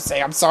 or you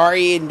say I'm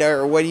sorry, and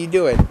or what are you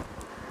doing?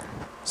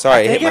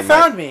 Sorry, I think hit it my mic.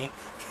 found me.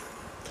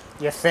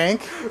 You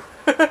think?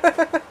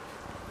 But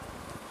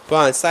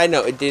on a side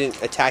note, it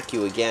didn't attack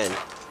you again.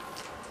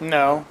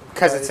 No,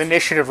 because it's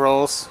initiative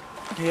rolls.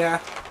 Yeah.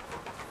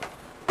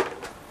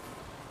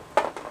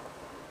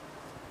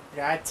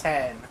 Got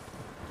 10.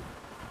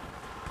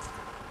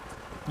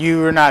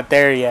 You are not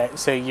there yet,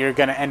 so you're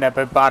gonna end up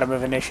at bottom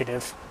of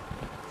initiative.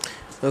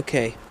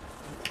 Okay.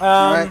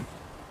 Right.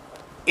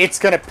 It's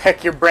gonna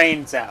peck your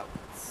brains out.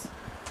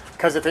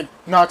 Because if it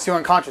knocks you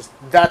unconscious,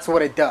 that's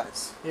what it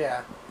does.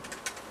 Yeah.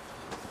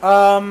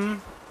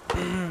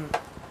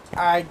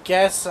 I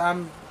guess I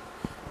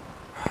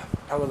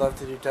would love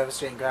to do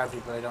Devastating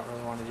Gravity, but I don't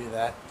really want to do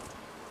that.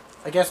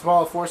 I guess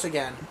Ball of Force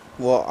again.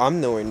 Well, I'm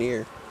nowhere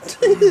near.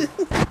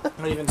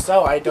 But even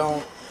so, I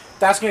don't.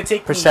 That's gonna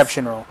take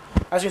Perception roll.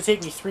 That's gonna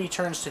take me 3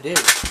 turns to do.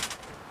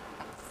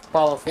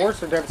 Ball of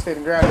force or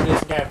devastating gravity?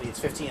 Devastating Gravity. It's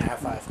 15. I have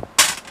 5.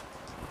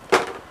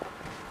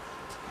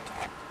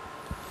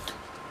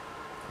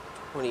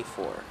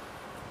 24.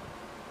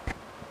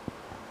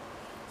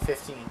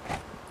 15.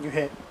 You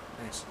hit.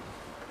 Nice.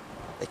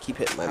 I keep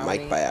hitting my How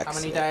mic many- by How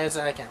accident. many die is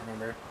that? I can't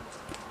remember.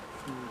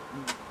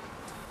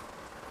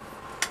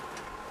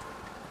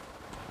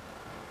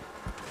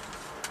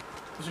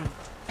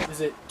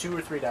 Is it 2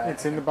 or 3 die?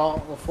 It's in the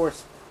ball of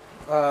force.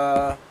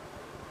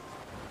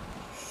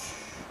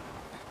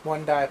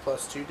 1 die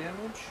plus 2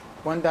 damage.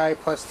 1 die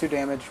plus 2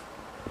 damage.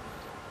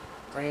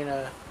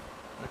 Raina.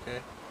 Okay.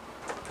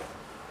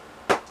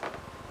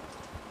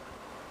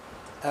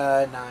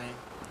 9.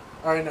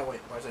 Oh no, wait.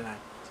 Why is it 9?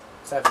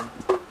 7.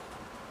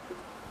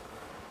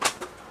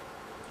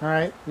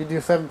 Alright, you do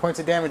 7 points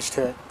of damage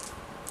to it.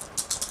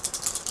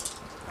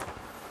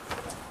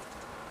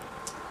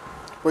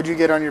 What'd you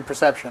get on your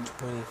perception?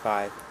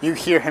 25. You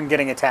hear him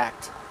getting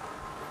attacked.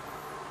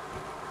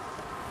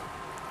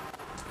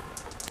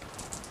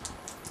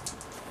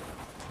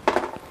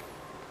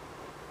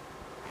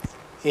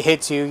 It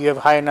hits you. You have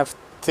a high enough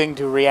thing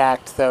to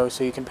react, though,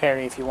 so you can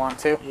parry if you want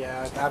to.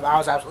 Yeah, I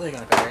was absolutely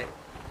gonna parry.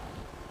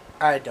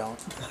 I don't.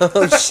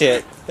 Oh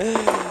shit.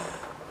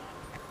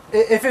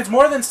 If it's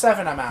more than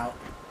 7, I'm out.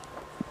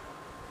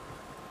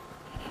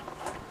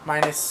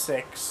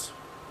 -6.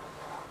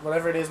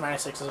 Whatever it is,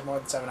 -6 is more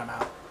than 7, I'm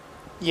out.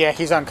 Yeah,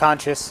 he's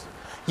unconscious.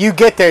 You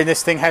get there, and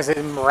this thing has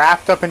him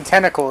wrapped up in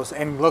tentacles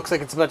and looks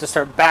like it's about to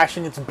start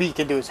bashing its beak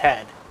into his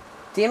head.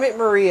 Damn it,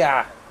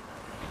 Maria.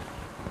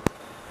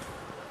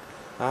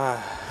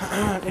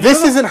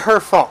 This isn't her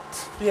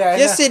fault. Yeah.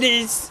 Yes, it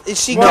is.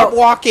 She Well- kept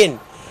walking.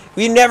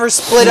 We never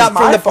split up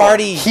from my the fault.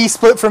 party. He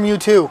split from you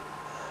too.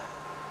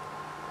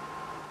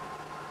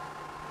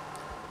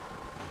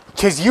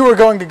 Because you were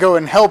going to go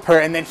and help her,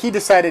 and then he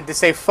decided to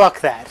say, fuck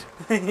that.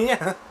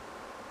 Yeah.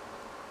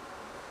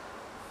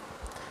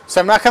 So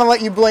I'm not going to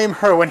let you blame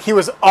her when he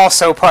was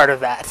also part of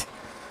that.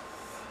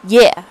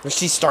 Yeah.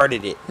 She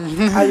started it.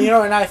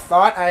 And I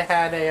thought I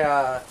had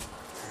a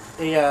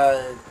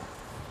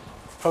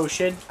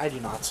potion. I do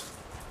not.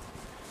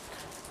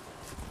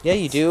 Yeah,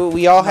 you do.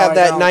 We all No, have I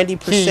that don't.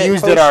 90%. He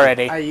used potion. it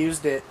already. I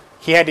used it.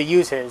 He had to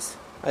use his.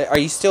 Are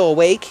you still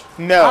awake?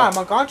 No. I'm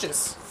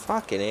unconscious.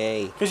 Fucking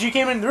A. Because you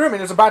came in the room and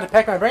it was about to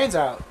peck my brains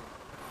out.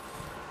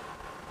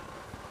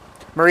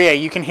 Maria,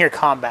 you can hear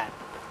combat.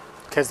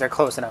 Because they're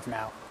close enough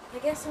now. I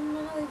guess I'm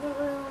gonna leave the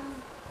room.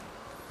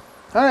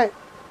 Alright.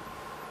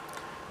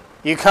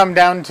 You come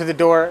down to the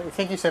door. I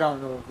think you said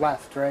on the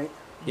left, right?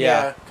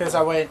 Yeah. Because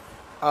I went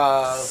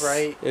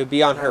right. It would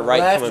be on her right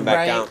left, coming back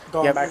right, down.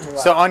 Going Yep. back to left.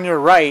 So on your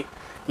right,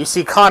 you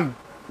see Khan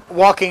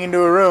walking into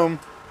a room.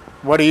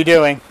 What are you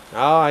doing?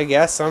 Oh, I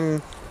guess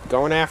I'm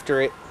going after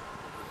it.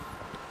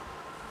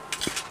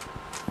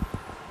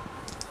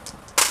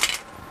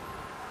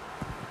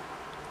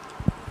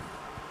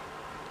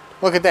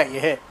 Look at that, you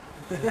hit.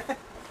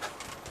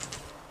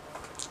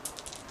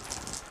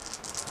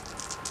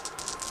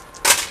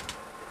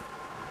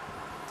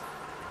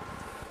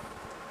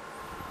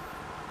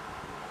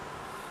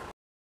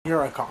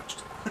 You're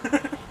unconscious.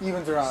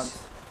 Evens or odds?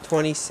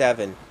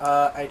 27.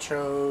 I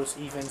chose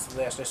evens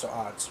yesterday, so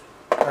odds.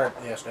 Or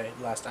yesterday,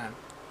 last time.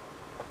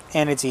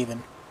 And it's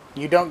even.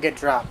 You don't get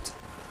dropped.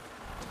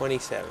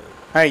 27.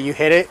 Alright, you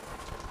hit it.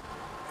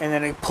 And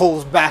then it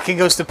pulls back and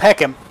goes to peck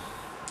him.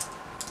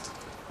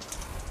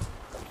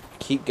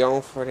 Keep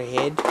going for the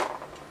head.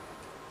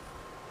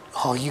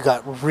 Oh, you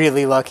got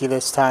really lucky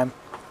this time.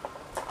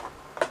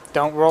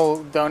 Don't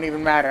roll, don't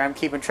even matter. I'm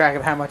keeping track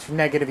of how much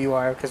negative you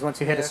are, because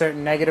once you hit a Yeah.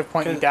 certain negative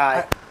point, you 'Cause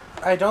die.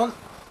 I don't.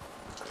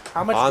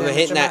 How much I'm damage?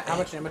 hitting that. How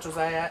much damage was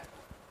I at?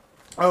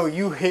 Oh,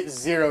 you hit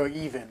 0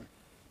 even.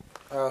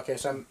 Oh, okay,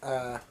 so I'm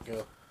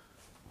go.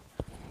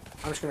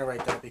 I'm just gonna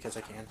write that because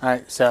I can.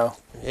 Alright, so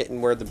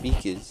Hitting where the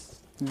beak is.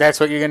 that's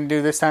what you're going to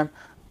do this time?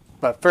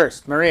 But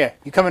first, Maria,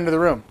 you come into the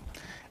room.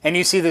 And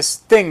you see this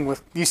thing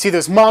with, you see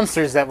those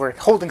monsters that were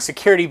holding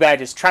security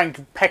badges trying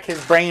to peck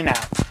his brain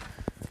out.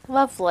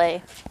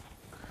 Lovely.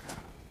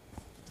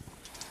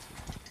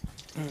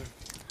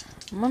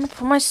 I'm gonna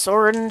put my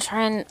sword and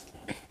try and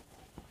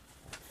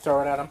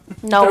Throw it at him.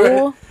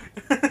 no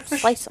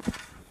slice him.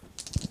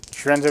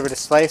 She runs over to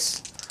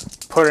Slice,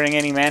 pouring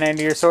any mana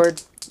into your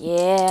sword.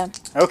 Yeah.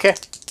 Okay.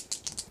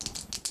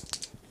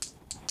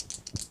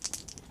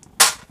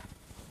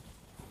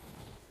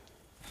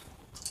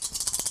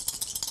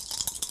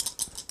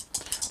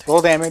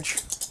 Roll damage.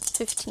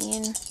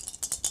 15.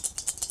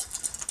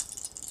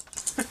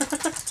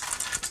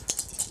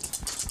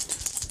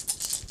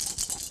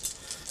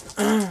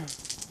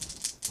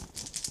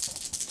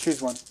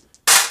 Choose one.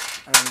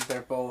 I mean,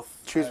 they're both.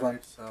 Choose better, one.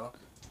 So.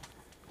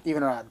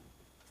 Even or odd.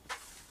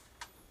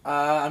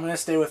 I'm gonna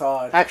stay with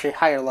odd. Actually,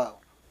 high or low.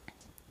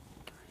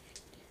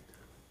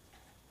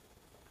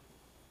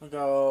 We'll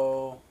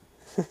go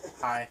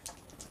high.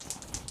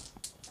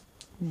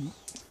 It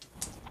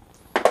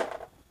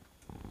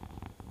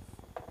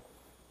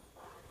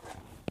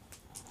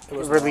It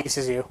was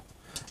releases you. low.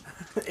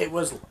 It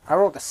was. I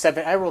rolled a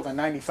 7. I rolled a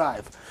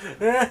 95.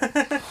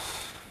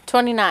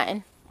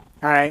 29.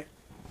 Alright.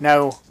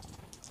 Now,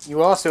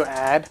 you also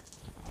add...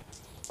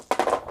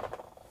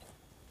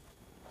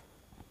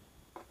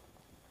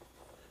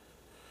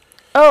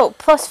 Oh,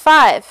 plus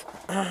 5.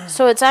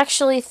 So it's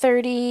actually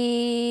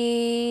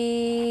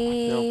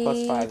 30. No,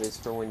 plus 5 is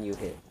for when you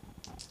hit.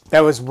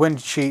 That was when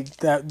she...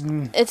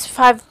 It's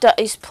 5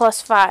 dice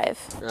plus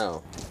 5.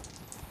 Oh.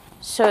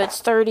 So it's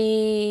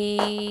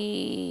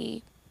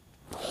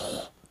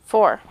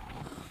 34.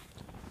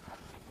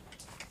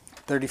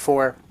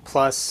 34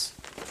 plus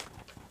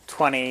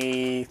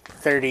 20,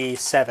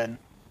 37.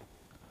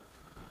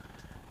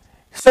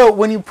 So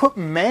when you put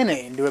mana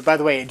into it, by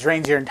the way, it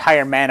drains your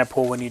entire mana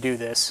pool when you do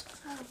this.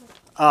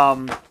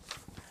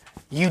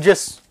 You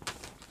just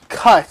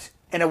cut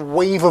and a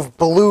wave of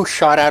blue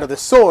shot out of the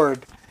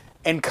sword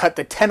and cut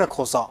the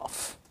tentacles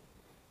off.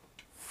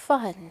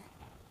 Fun.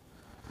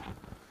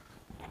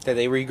 Did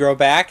they regrow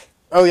back?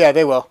 Oh yeah,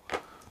 they will.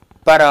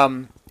 But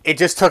it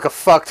just took a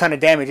fuck ton of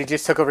damage. It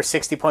just took over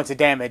 60 points of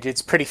damage.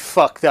 It's pretty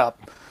fucked up.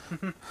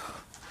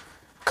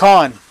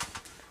 Con,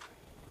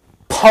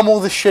 pummel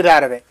the shit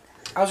out of it.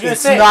 I was gonna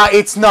It's say. not.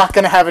 It's not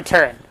gonna have a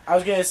turn. I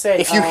was gonna say.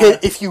 If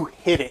you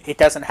hit it, it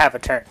doesn't have a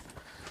turn.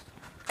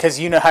 Because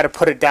you know how to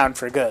put it down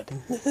for good.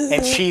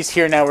 And she's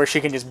here now where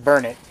she can just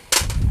burn it.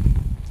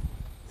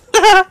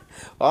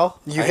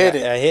 Well, You hit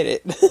it. I hit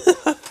it.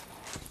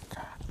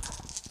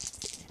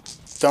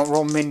 Don't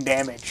roll min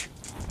damage.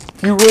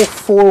 If you roll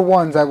 4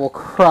 ones, I will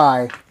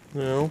cry.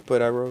 No,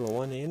 but I rolled a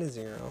 1 and a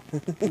 0.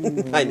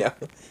 I know.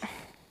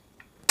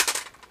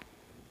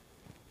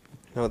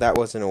 No, that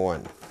wasn't a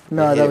 1.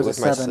 No, I hit that it was with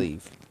a my 7.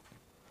 sleeve.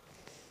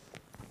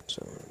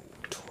 So,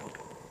 12.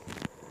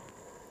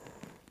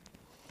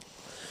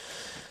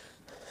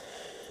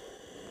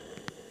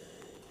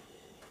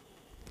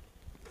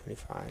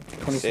 25,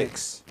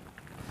 26.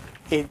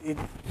 It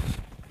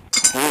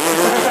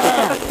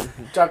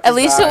Dropped At his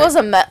least die.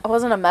 it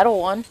wasn't a metal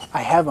one.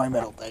 I have my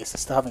metal dice. I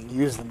still haven't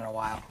used them in a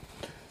while.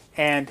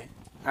 And,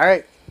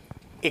 alright,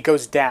 it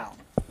goes down.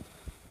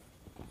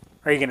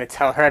 Are you going to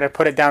tell her to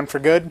put it down for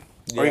good?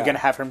 Or are you Yeah. going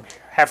to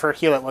have her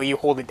heal it while you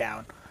hold it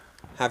down?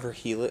 Have her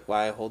heal it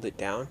while I hold it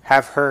down?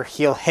 Have her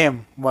heal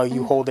him while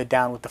you hold it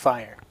down with the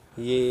fire.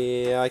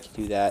 Yeah, I can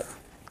do that.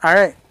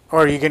 Alright.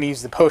 Or are you going to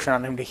use the potion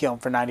on him to heal him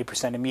for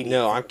 90% immediately?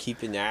 No, I'm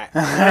keeping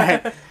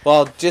that.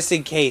 Well, just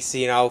in case,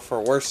 for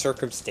worse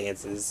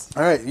circumstances.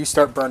 Alright, you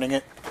start burning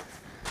it.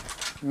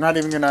 I'm not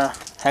even going to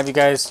have you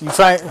guys... You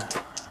find...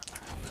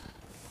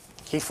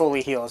 He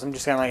fully heals. I'm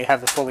just going to let you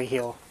have the fully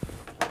heal.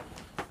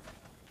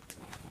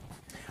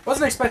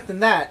 Wasn't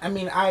expecting that. I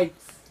mean, I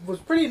was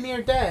pretty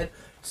near dead,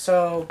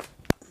 so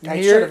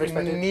I should have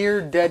expected. Near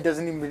dead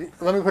doesn't even...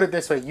 Let me put it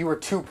this way. You were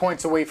 2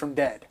 points away from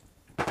dead.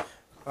 Well,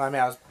 I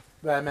mean,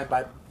 I meant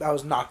by I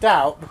was knocked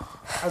out.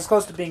 I was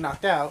close to being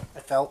knocked out. I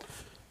felt.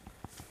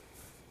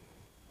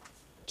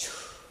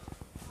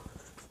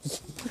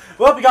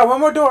 Well, we got one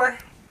more door.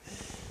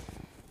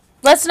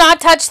 Let's not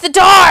touch the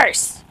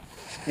doors!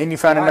 And you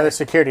found Why? another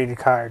security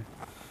card.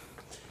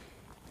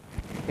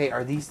 Hey,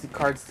 are these the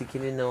cards to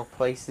get into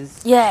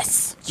places?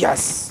 Yes.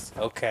 Yes!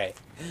 Okay.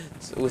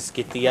 So let's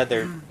get the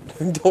other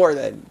door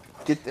then.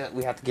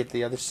 We have to get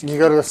the other You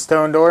go to the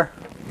stone door.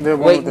 The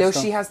one Wait, with the no,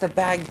 stone- she has the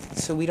bag,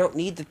 so we don't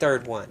need the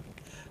third one.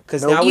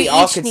 Because Nope. now You we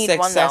all each can need one,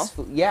 though.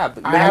 successfully... Yeah,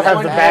 but I You have have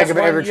one, the you bag have of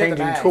one, you ever-changing have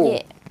the bag. tool.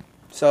 Yeah.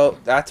 So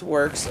that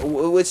works.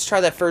 Let's try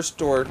that first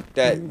door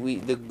that we...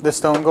 The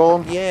stone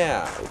golem?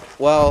 Yeah.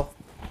 Well,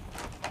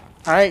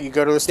 Alright, you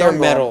go to the they're stone golem.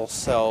 metal,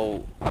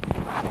 so...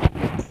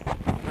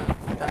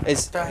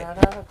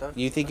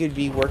 You think it'd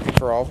be working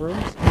for all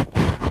rooms?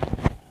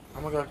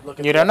 I'm gonna go look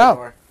at You the don't other know.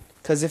 door.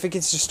 Because if it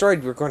gets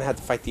destroyed, we're going to have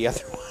to fight the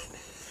other one.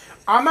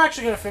 I'm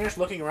actually gonna finish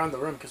looking around the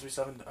room because we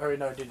still haven't. Or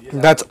no, did you?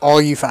 That's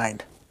all you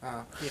find.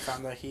 Oh, you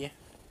found the key.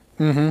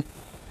 Mm-hmm.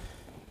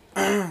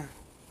 I'm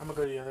gonna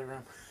go to the other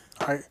room.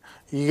 Are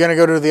you gonna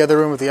go to the other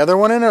room with the other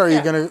one in, or are you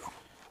Yeah. gonna...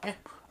 Yeah.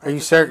 Are you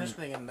There's certain?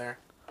 anything in there.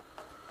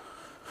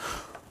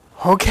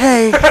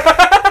 Okay.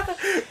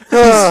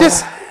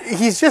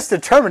 He's just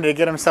determined to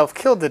get himself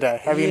killed today.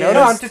 Have you No, I'm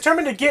noticed?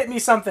 determined to get me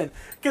something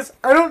because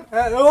I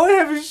all I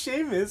have is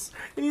Seamus,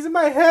 and he's in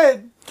my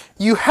head.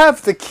 You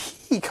have the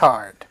key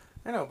card.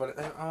 I know, but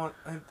I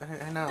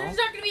know. There's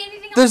not gonna be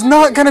anything else. There's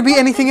not gonna be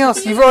anything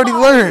else. You've already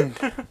learned.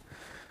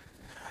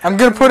 I'm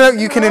gonna put out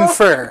you can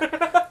infer.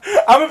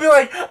 I'm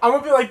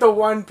gonna be like the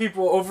one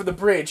people over the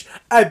bridge.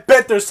 I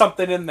bet there's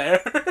something in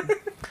there.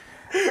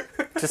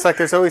 Just like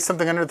there's always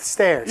something under the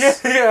stairs.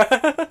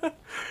 yeah.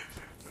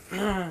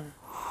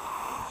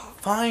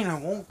 Fine, I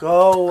won't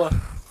go. Or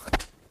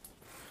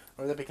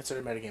would that be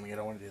considered metagaming? I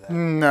don't want to do that.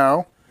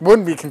 No.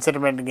 Wouldn't be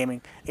considered metagaming.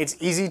 It's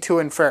easy to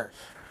infer.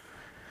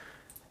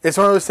 It's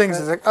one of those things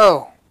that's like,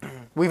 oh,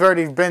 we've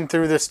already been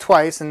through this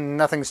twice and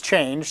nothing's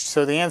changed,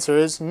 so the answer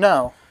is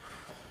no.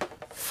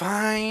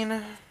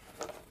 Fine.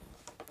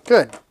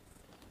 Good.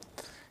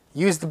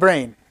 Use the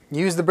brain.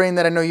 Use the brain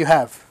that I know you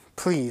have.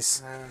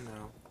 Please. I don't know.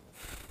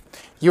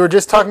 You were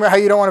just talking about how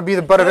you don't want to be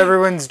the butt of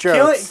everyone's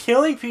jokes.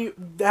 Killing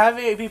people,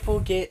 having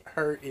people get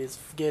hurt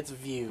gets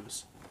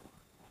views.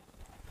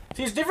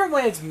 See, it's different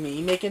when it's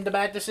me making the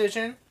bad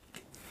decision.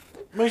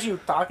 When it's you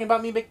talking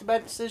about me make the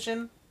bad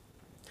decision.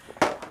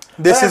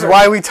 This is Whatever.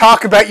 why we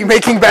talk about you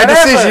making bad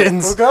Whatever.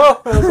 decisions. We'll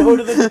go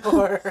to the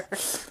door.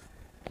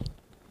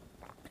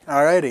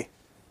 Alrighty.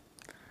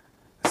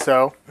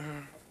 So,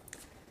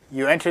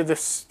 you enter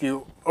this,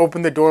 you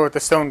open the door with the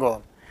stone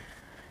golem.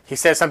 He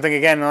says something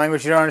again in a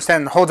language you don't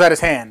understand and holds out his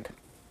hand.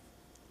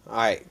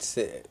 Alright,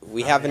 so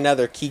we have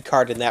another key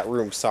card in that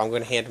room, so I'm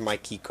going to hand him my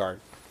key card.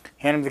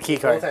 Hand him the key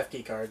Both card. have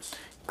key cards.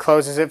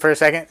 Closes it for a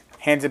second,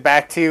 hands it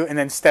back to you, and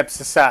then steps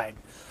aside.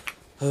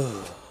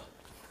 I'm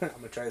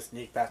gonna try to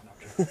sneak past. No,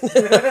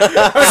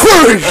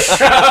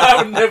 Whoosh!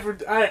 I've never.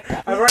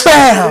 I've already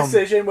Bam! made a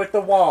decision with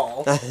the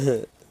wall.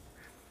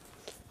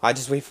 I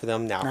just wait for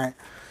them now. Alright.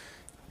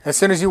 As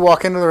soon as you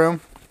walk into the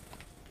room,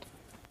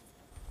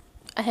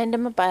 I hand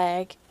him a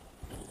bag.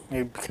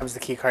 he becomes the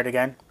key card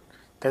again.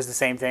 Does the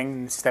same thing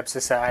and steps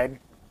aside.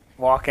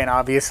 Walk in,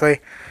 obviously.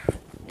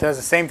 Does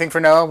the same thing for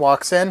Noah,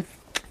 walks in.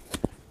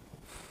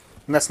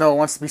 Unless Noah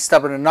wants to be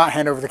stubborn and not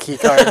hand over the key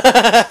card.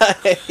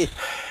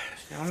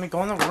 Let me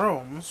go in the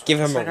rooms. Give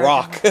him a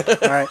rock.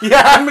 Alright.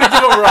 Yeah, I'm gonna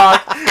give him a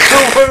rock.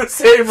 Don't want the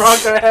same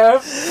rock I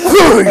have.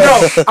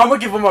 No, I'm gonna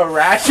give him a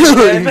ratchet.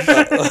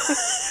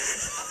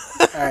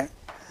 Alright.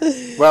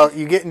 Well,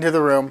 you get into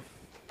the room.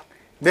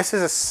 This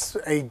is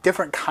a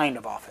different kind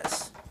of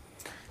office.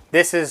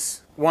 This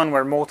is one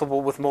where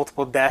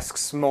multiple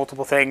desks,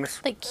 multiple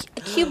things. Like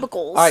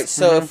cubicles. All right,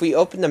 so if we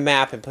open the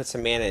map and put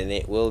some mana in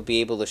it, will it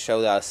be able to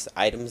show us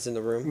items in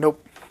the room?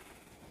 Nope.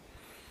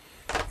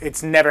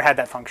 It's never had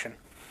that function.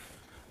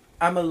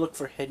 I'm gonna look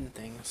for hidden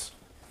things.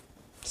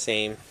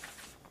 Same.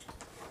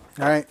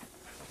 All right.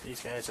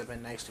 These guys have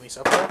been nice to me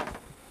so far.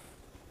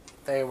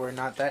 They were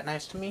not that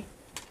nice to me.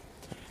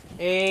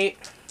 8,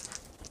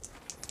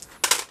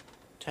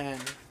 10,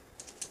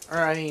 or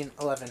I mean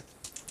 11.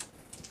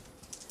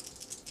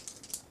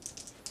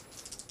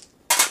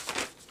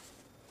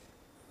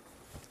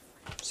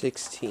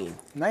 $16.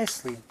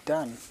 Nicely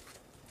done.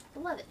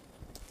 Love it.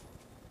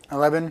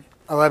 11,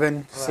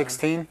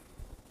 16.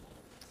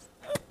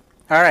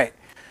 All right.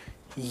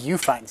 You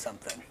find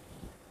something.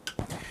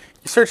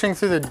 You're searching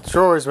through the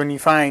drawers when you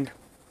find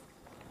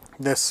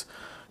this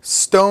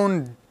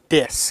stone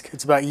disc.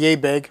 It's about yay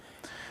big,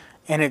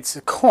 and it's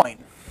a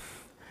coin.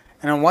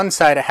 And on one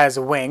side it has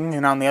a wing,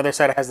 and on the other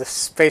side it has the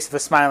face of a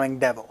smiling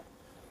devil.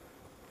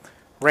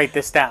 Write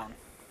this down.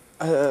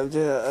 I'm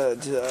sorry,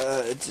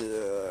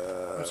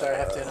 I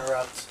have to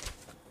interrupt.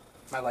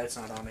 My light's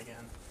not on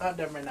again. Oh,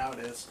 never mind, now it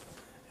is.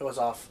 It was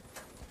off.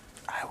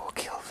 I will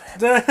kill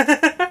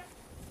them.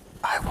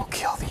 I will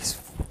kill these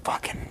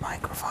fucking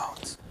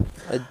microphones.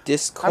 A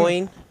disc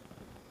coin?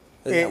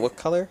 Is that what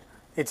color?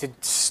 It's a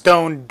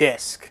stone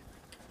disc.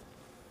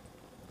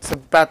 It's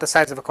about the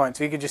size of a coin,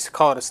 so you could just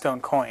call it a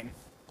stone coin.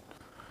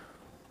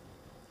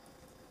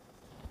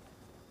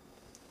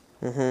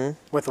 Mm-hmm.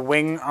 With a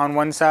wing on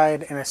one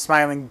side and a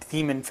smiling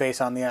demon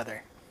face on the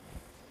other.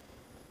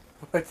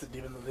 What's the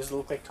demon? Does it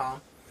look like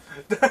Tom?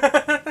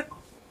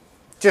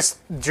 Just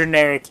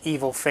generic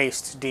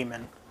evil-faced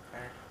demon.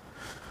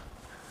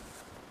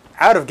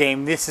 Out of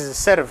game, this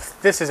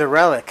is a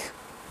relic.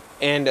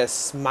 And a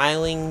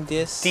smiling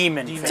disc.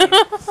 Demon Demon.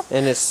 face.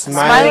 And a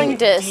Smiling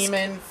disc.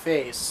 Demon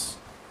face.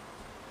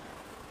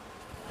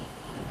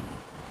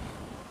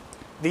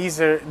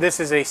 This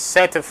is a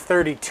set of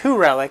 32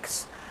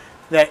 relics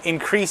that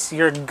increase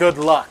your good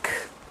luck.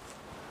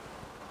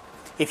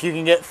 If you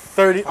can get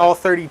all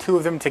 32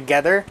 of them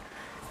together,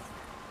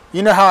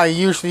 you know how I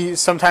usually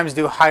sometimes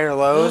do higher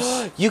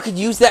lows? You could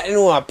use that in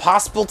a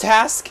possible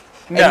task,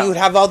 No. and you would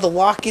have all the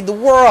luck in the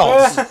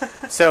world.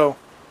 So,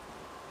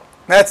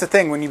 that's the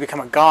thing, when you become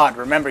a god,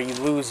 remember you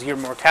lose your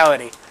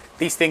mortality.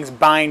 These things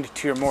bind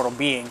to your mortal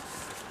being.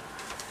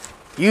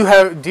 Do you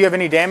have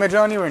any damage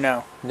on you or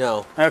no?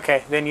 No.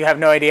 Okay, then you have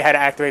no idea how to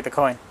activate the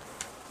coin.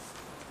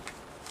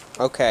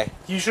 Okay.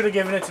 You should have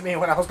given it to me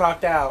when I was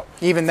knocked out.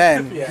 Even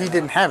then, Yeah, he I know.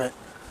 didn't have it.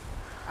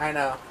 I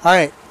know.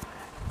 Alright,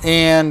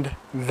 and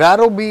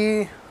that'll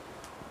be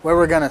where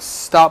we're going to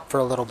stop for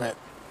a little bit.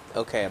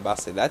 Okay, I'm about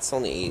to say, that's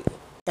only 8.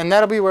 And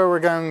that'll be where we're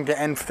going to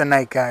end for the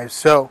night, guys.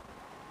 So,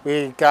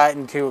 we got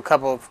into a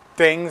couple of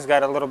things,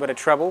 got a little bit of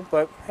trouble,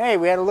 but hey,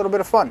 we had a little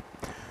bit of fun.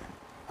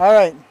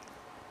 Alright,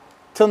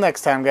 till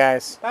next time,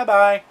 guys.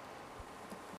 Bye-bye.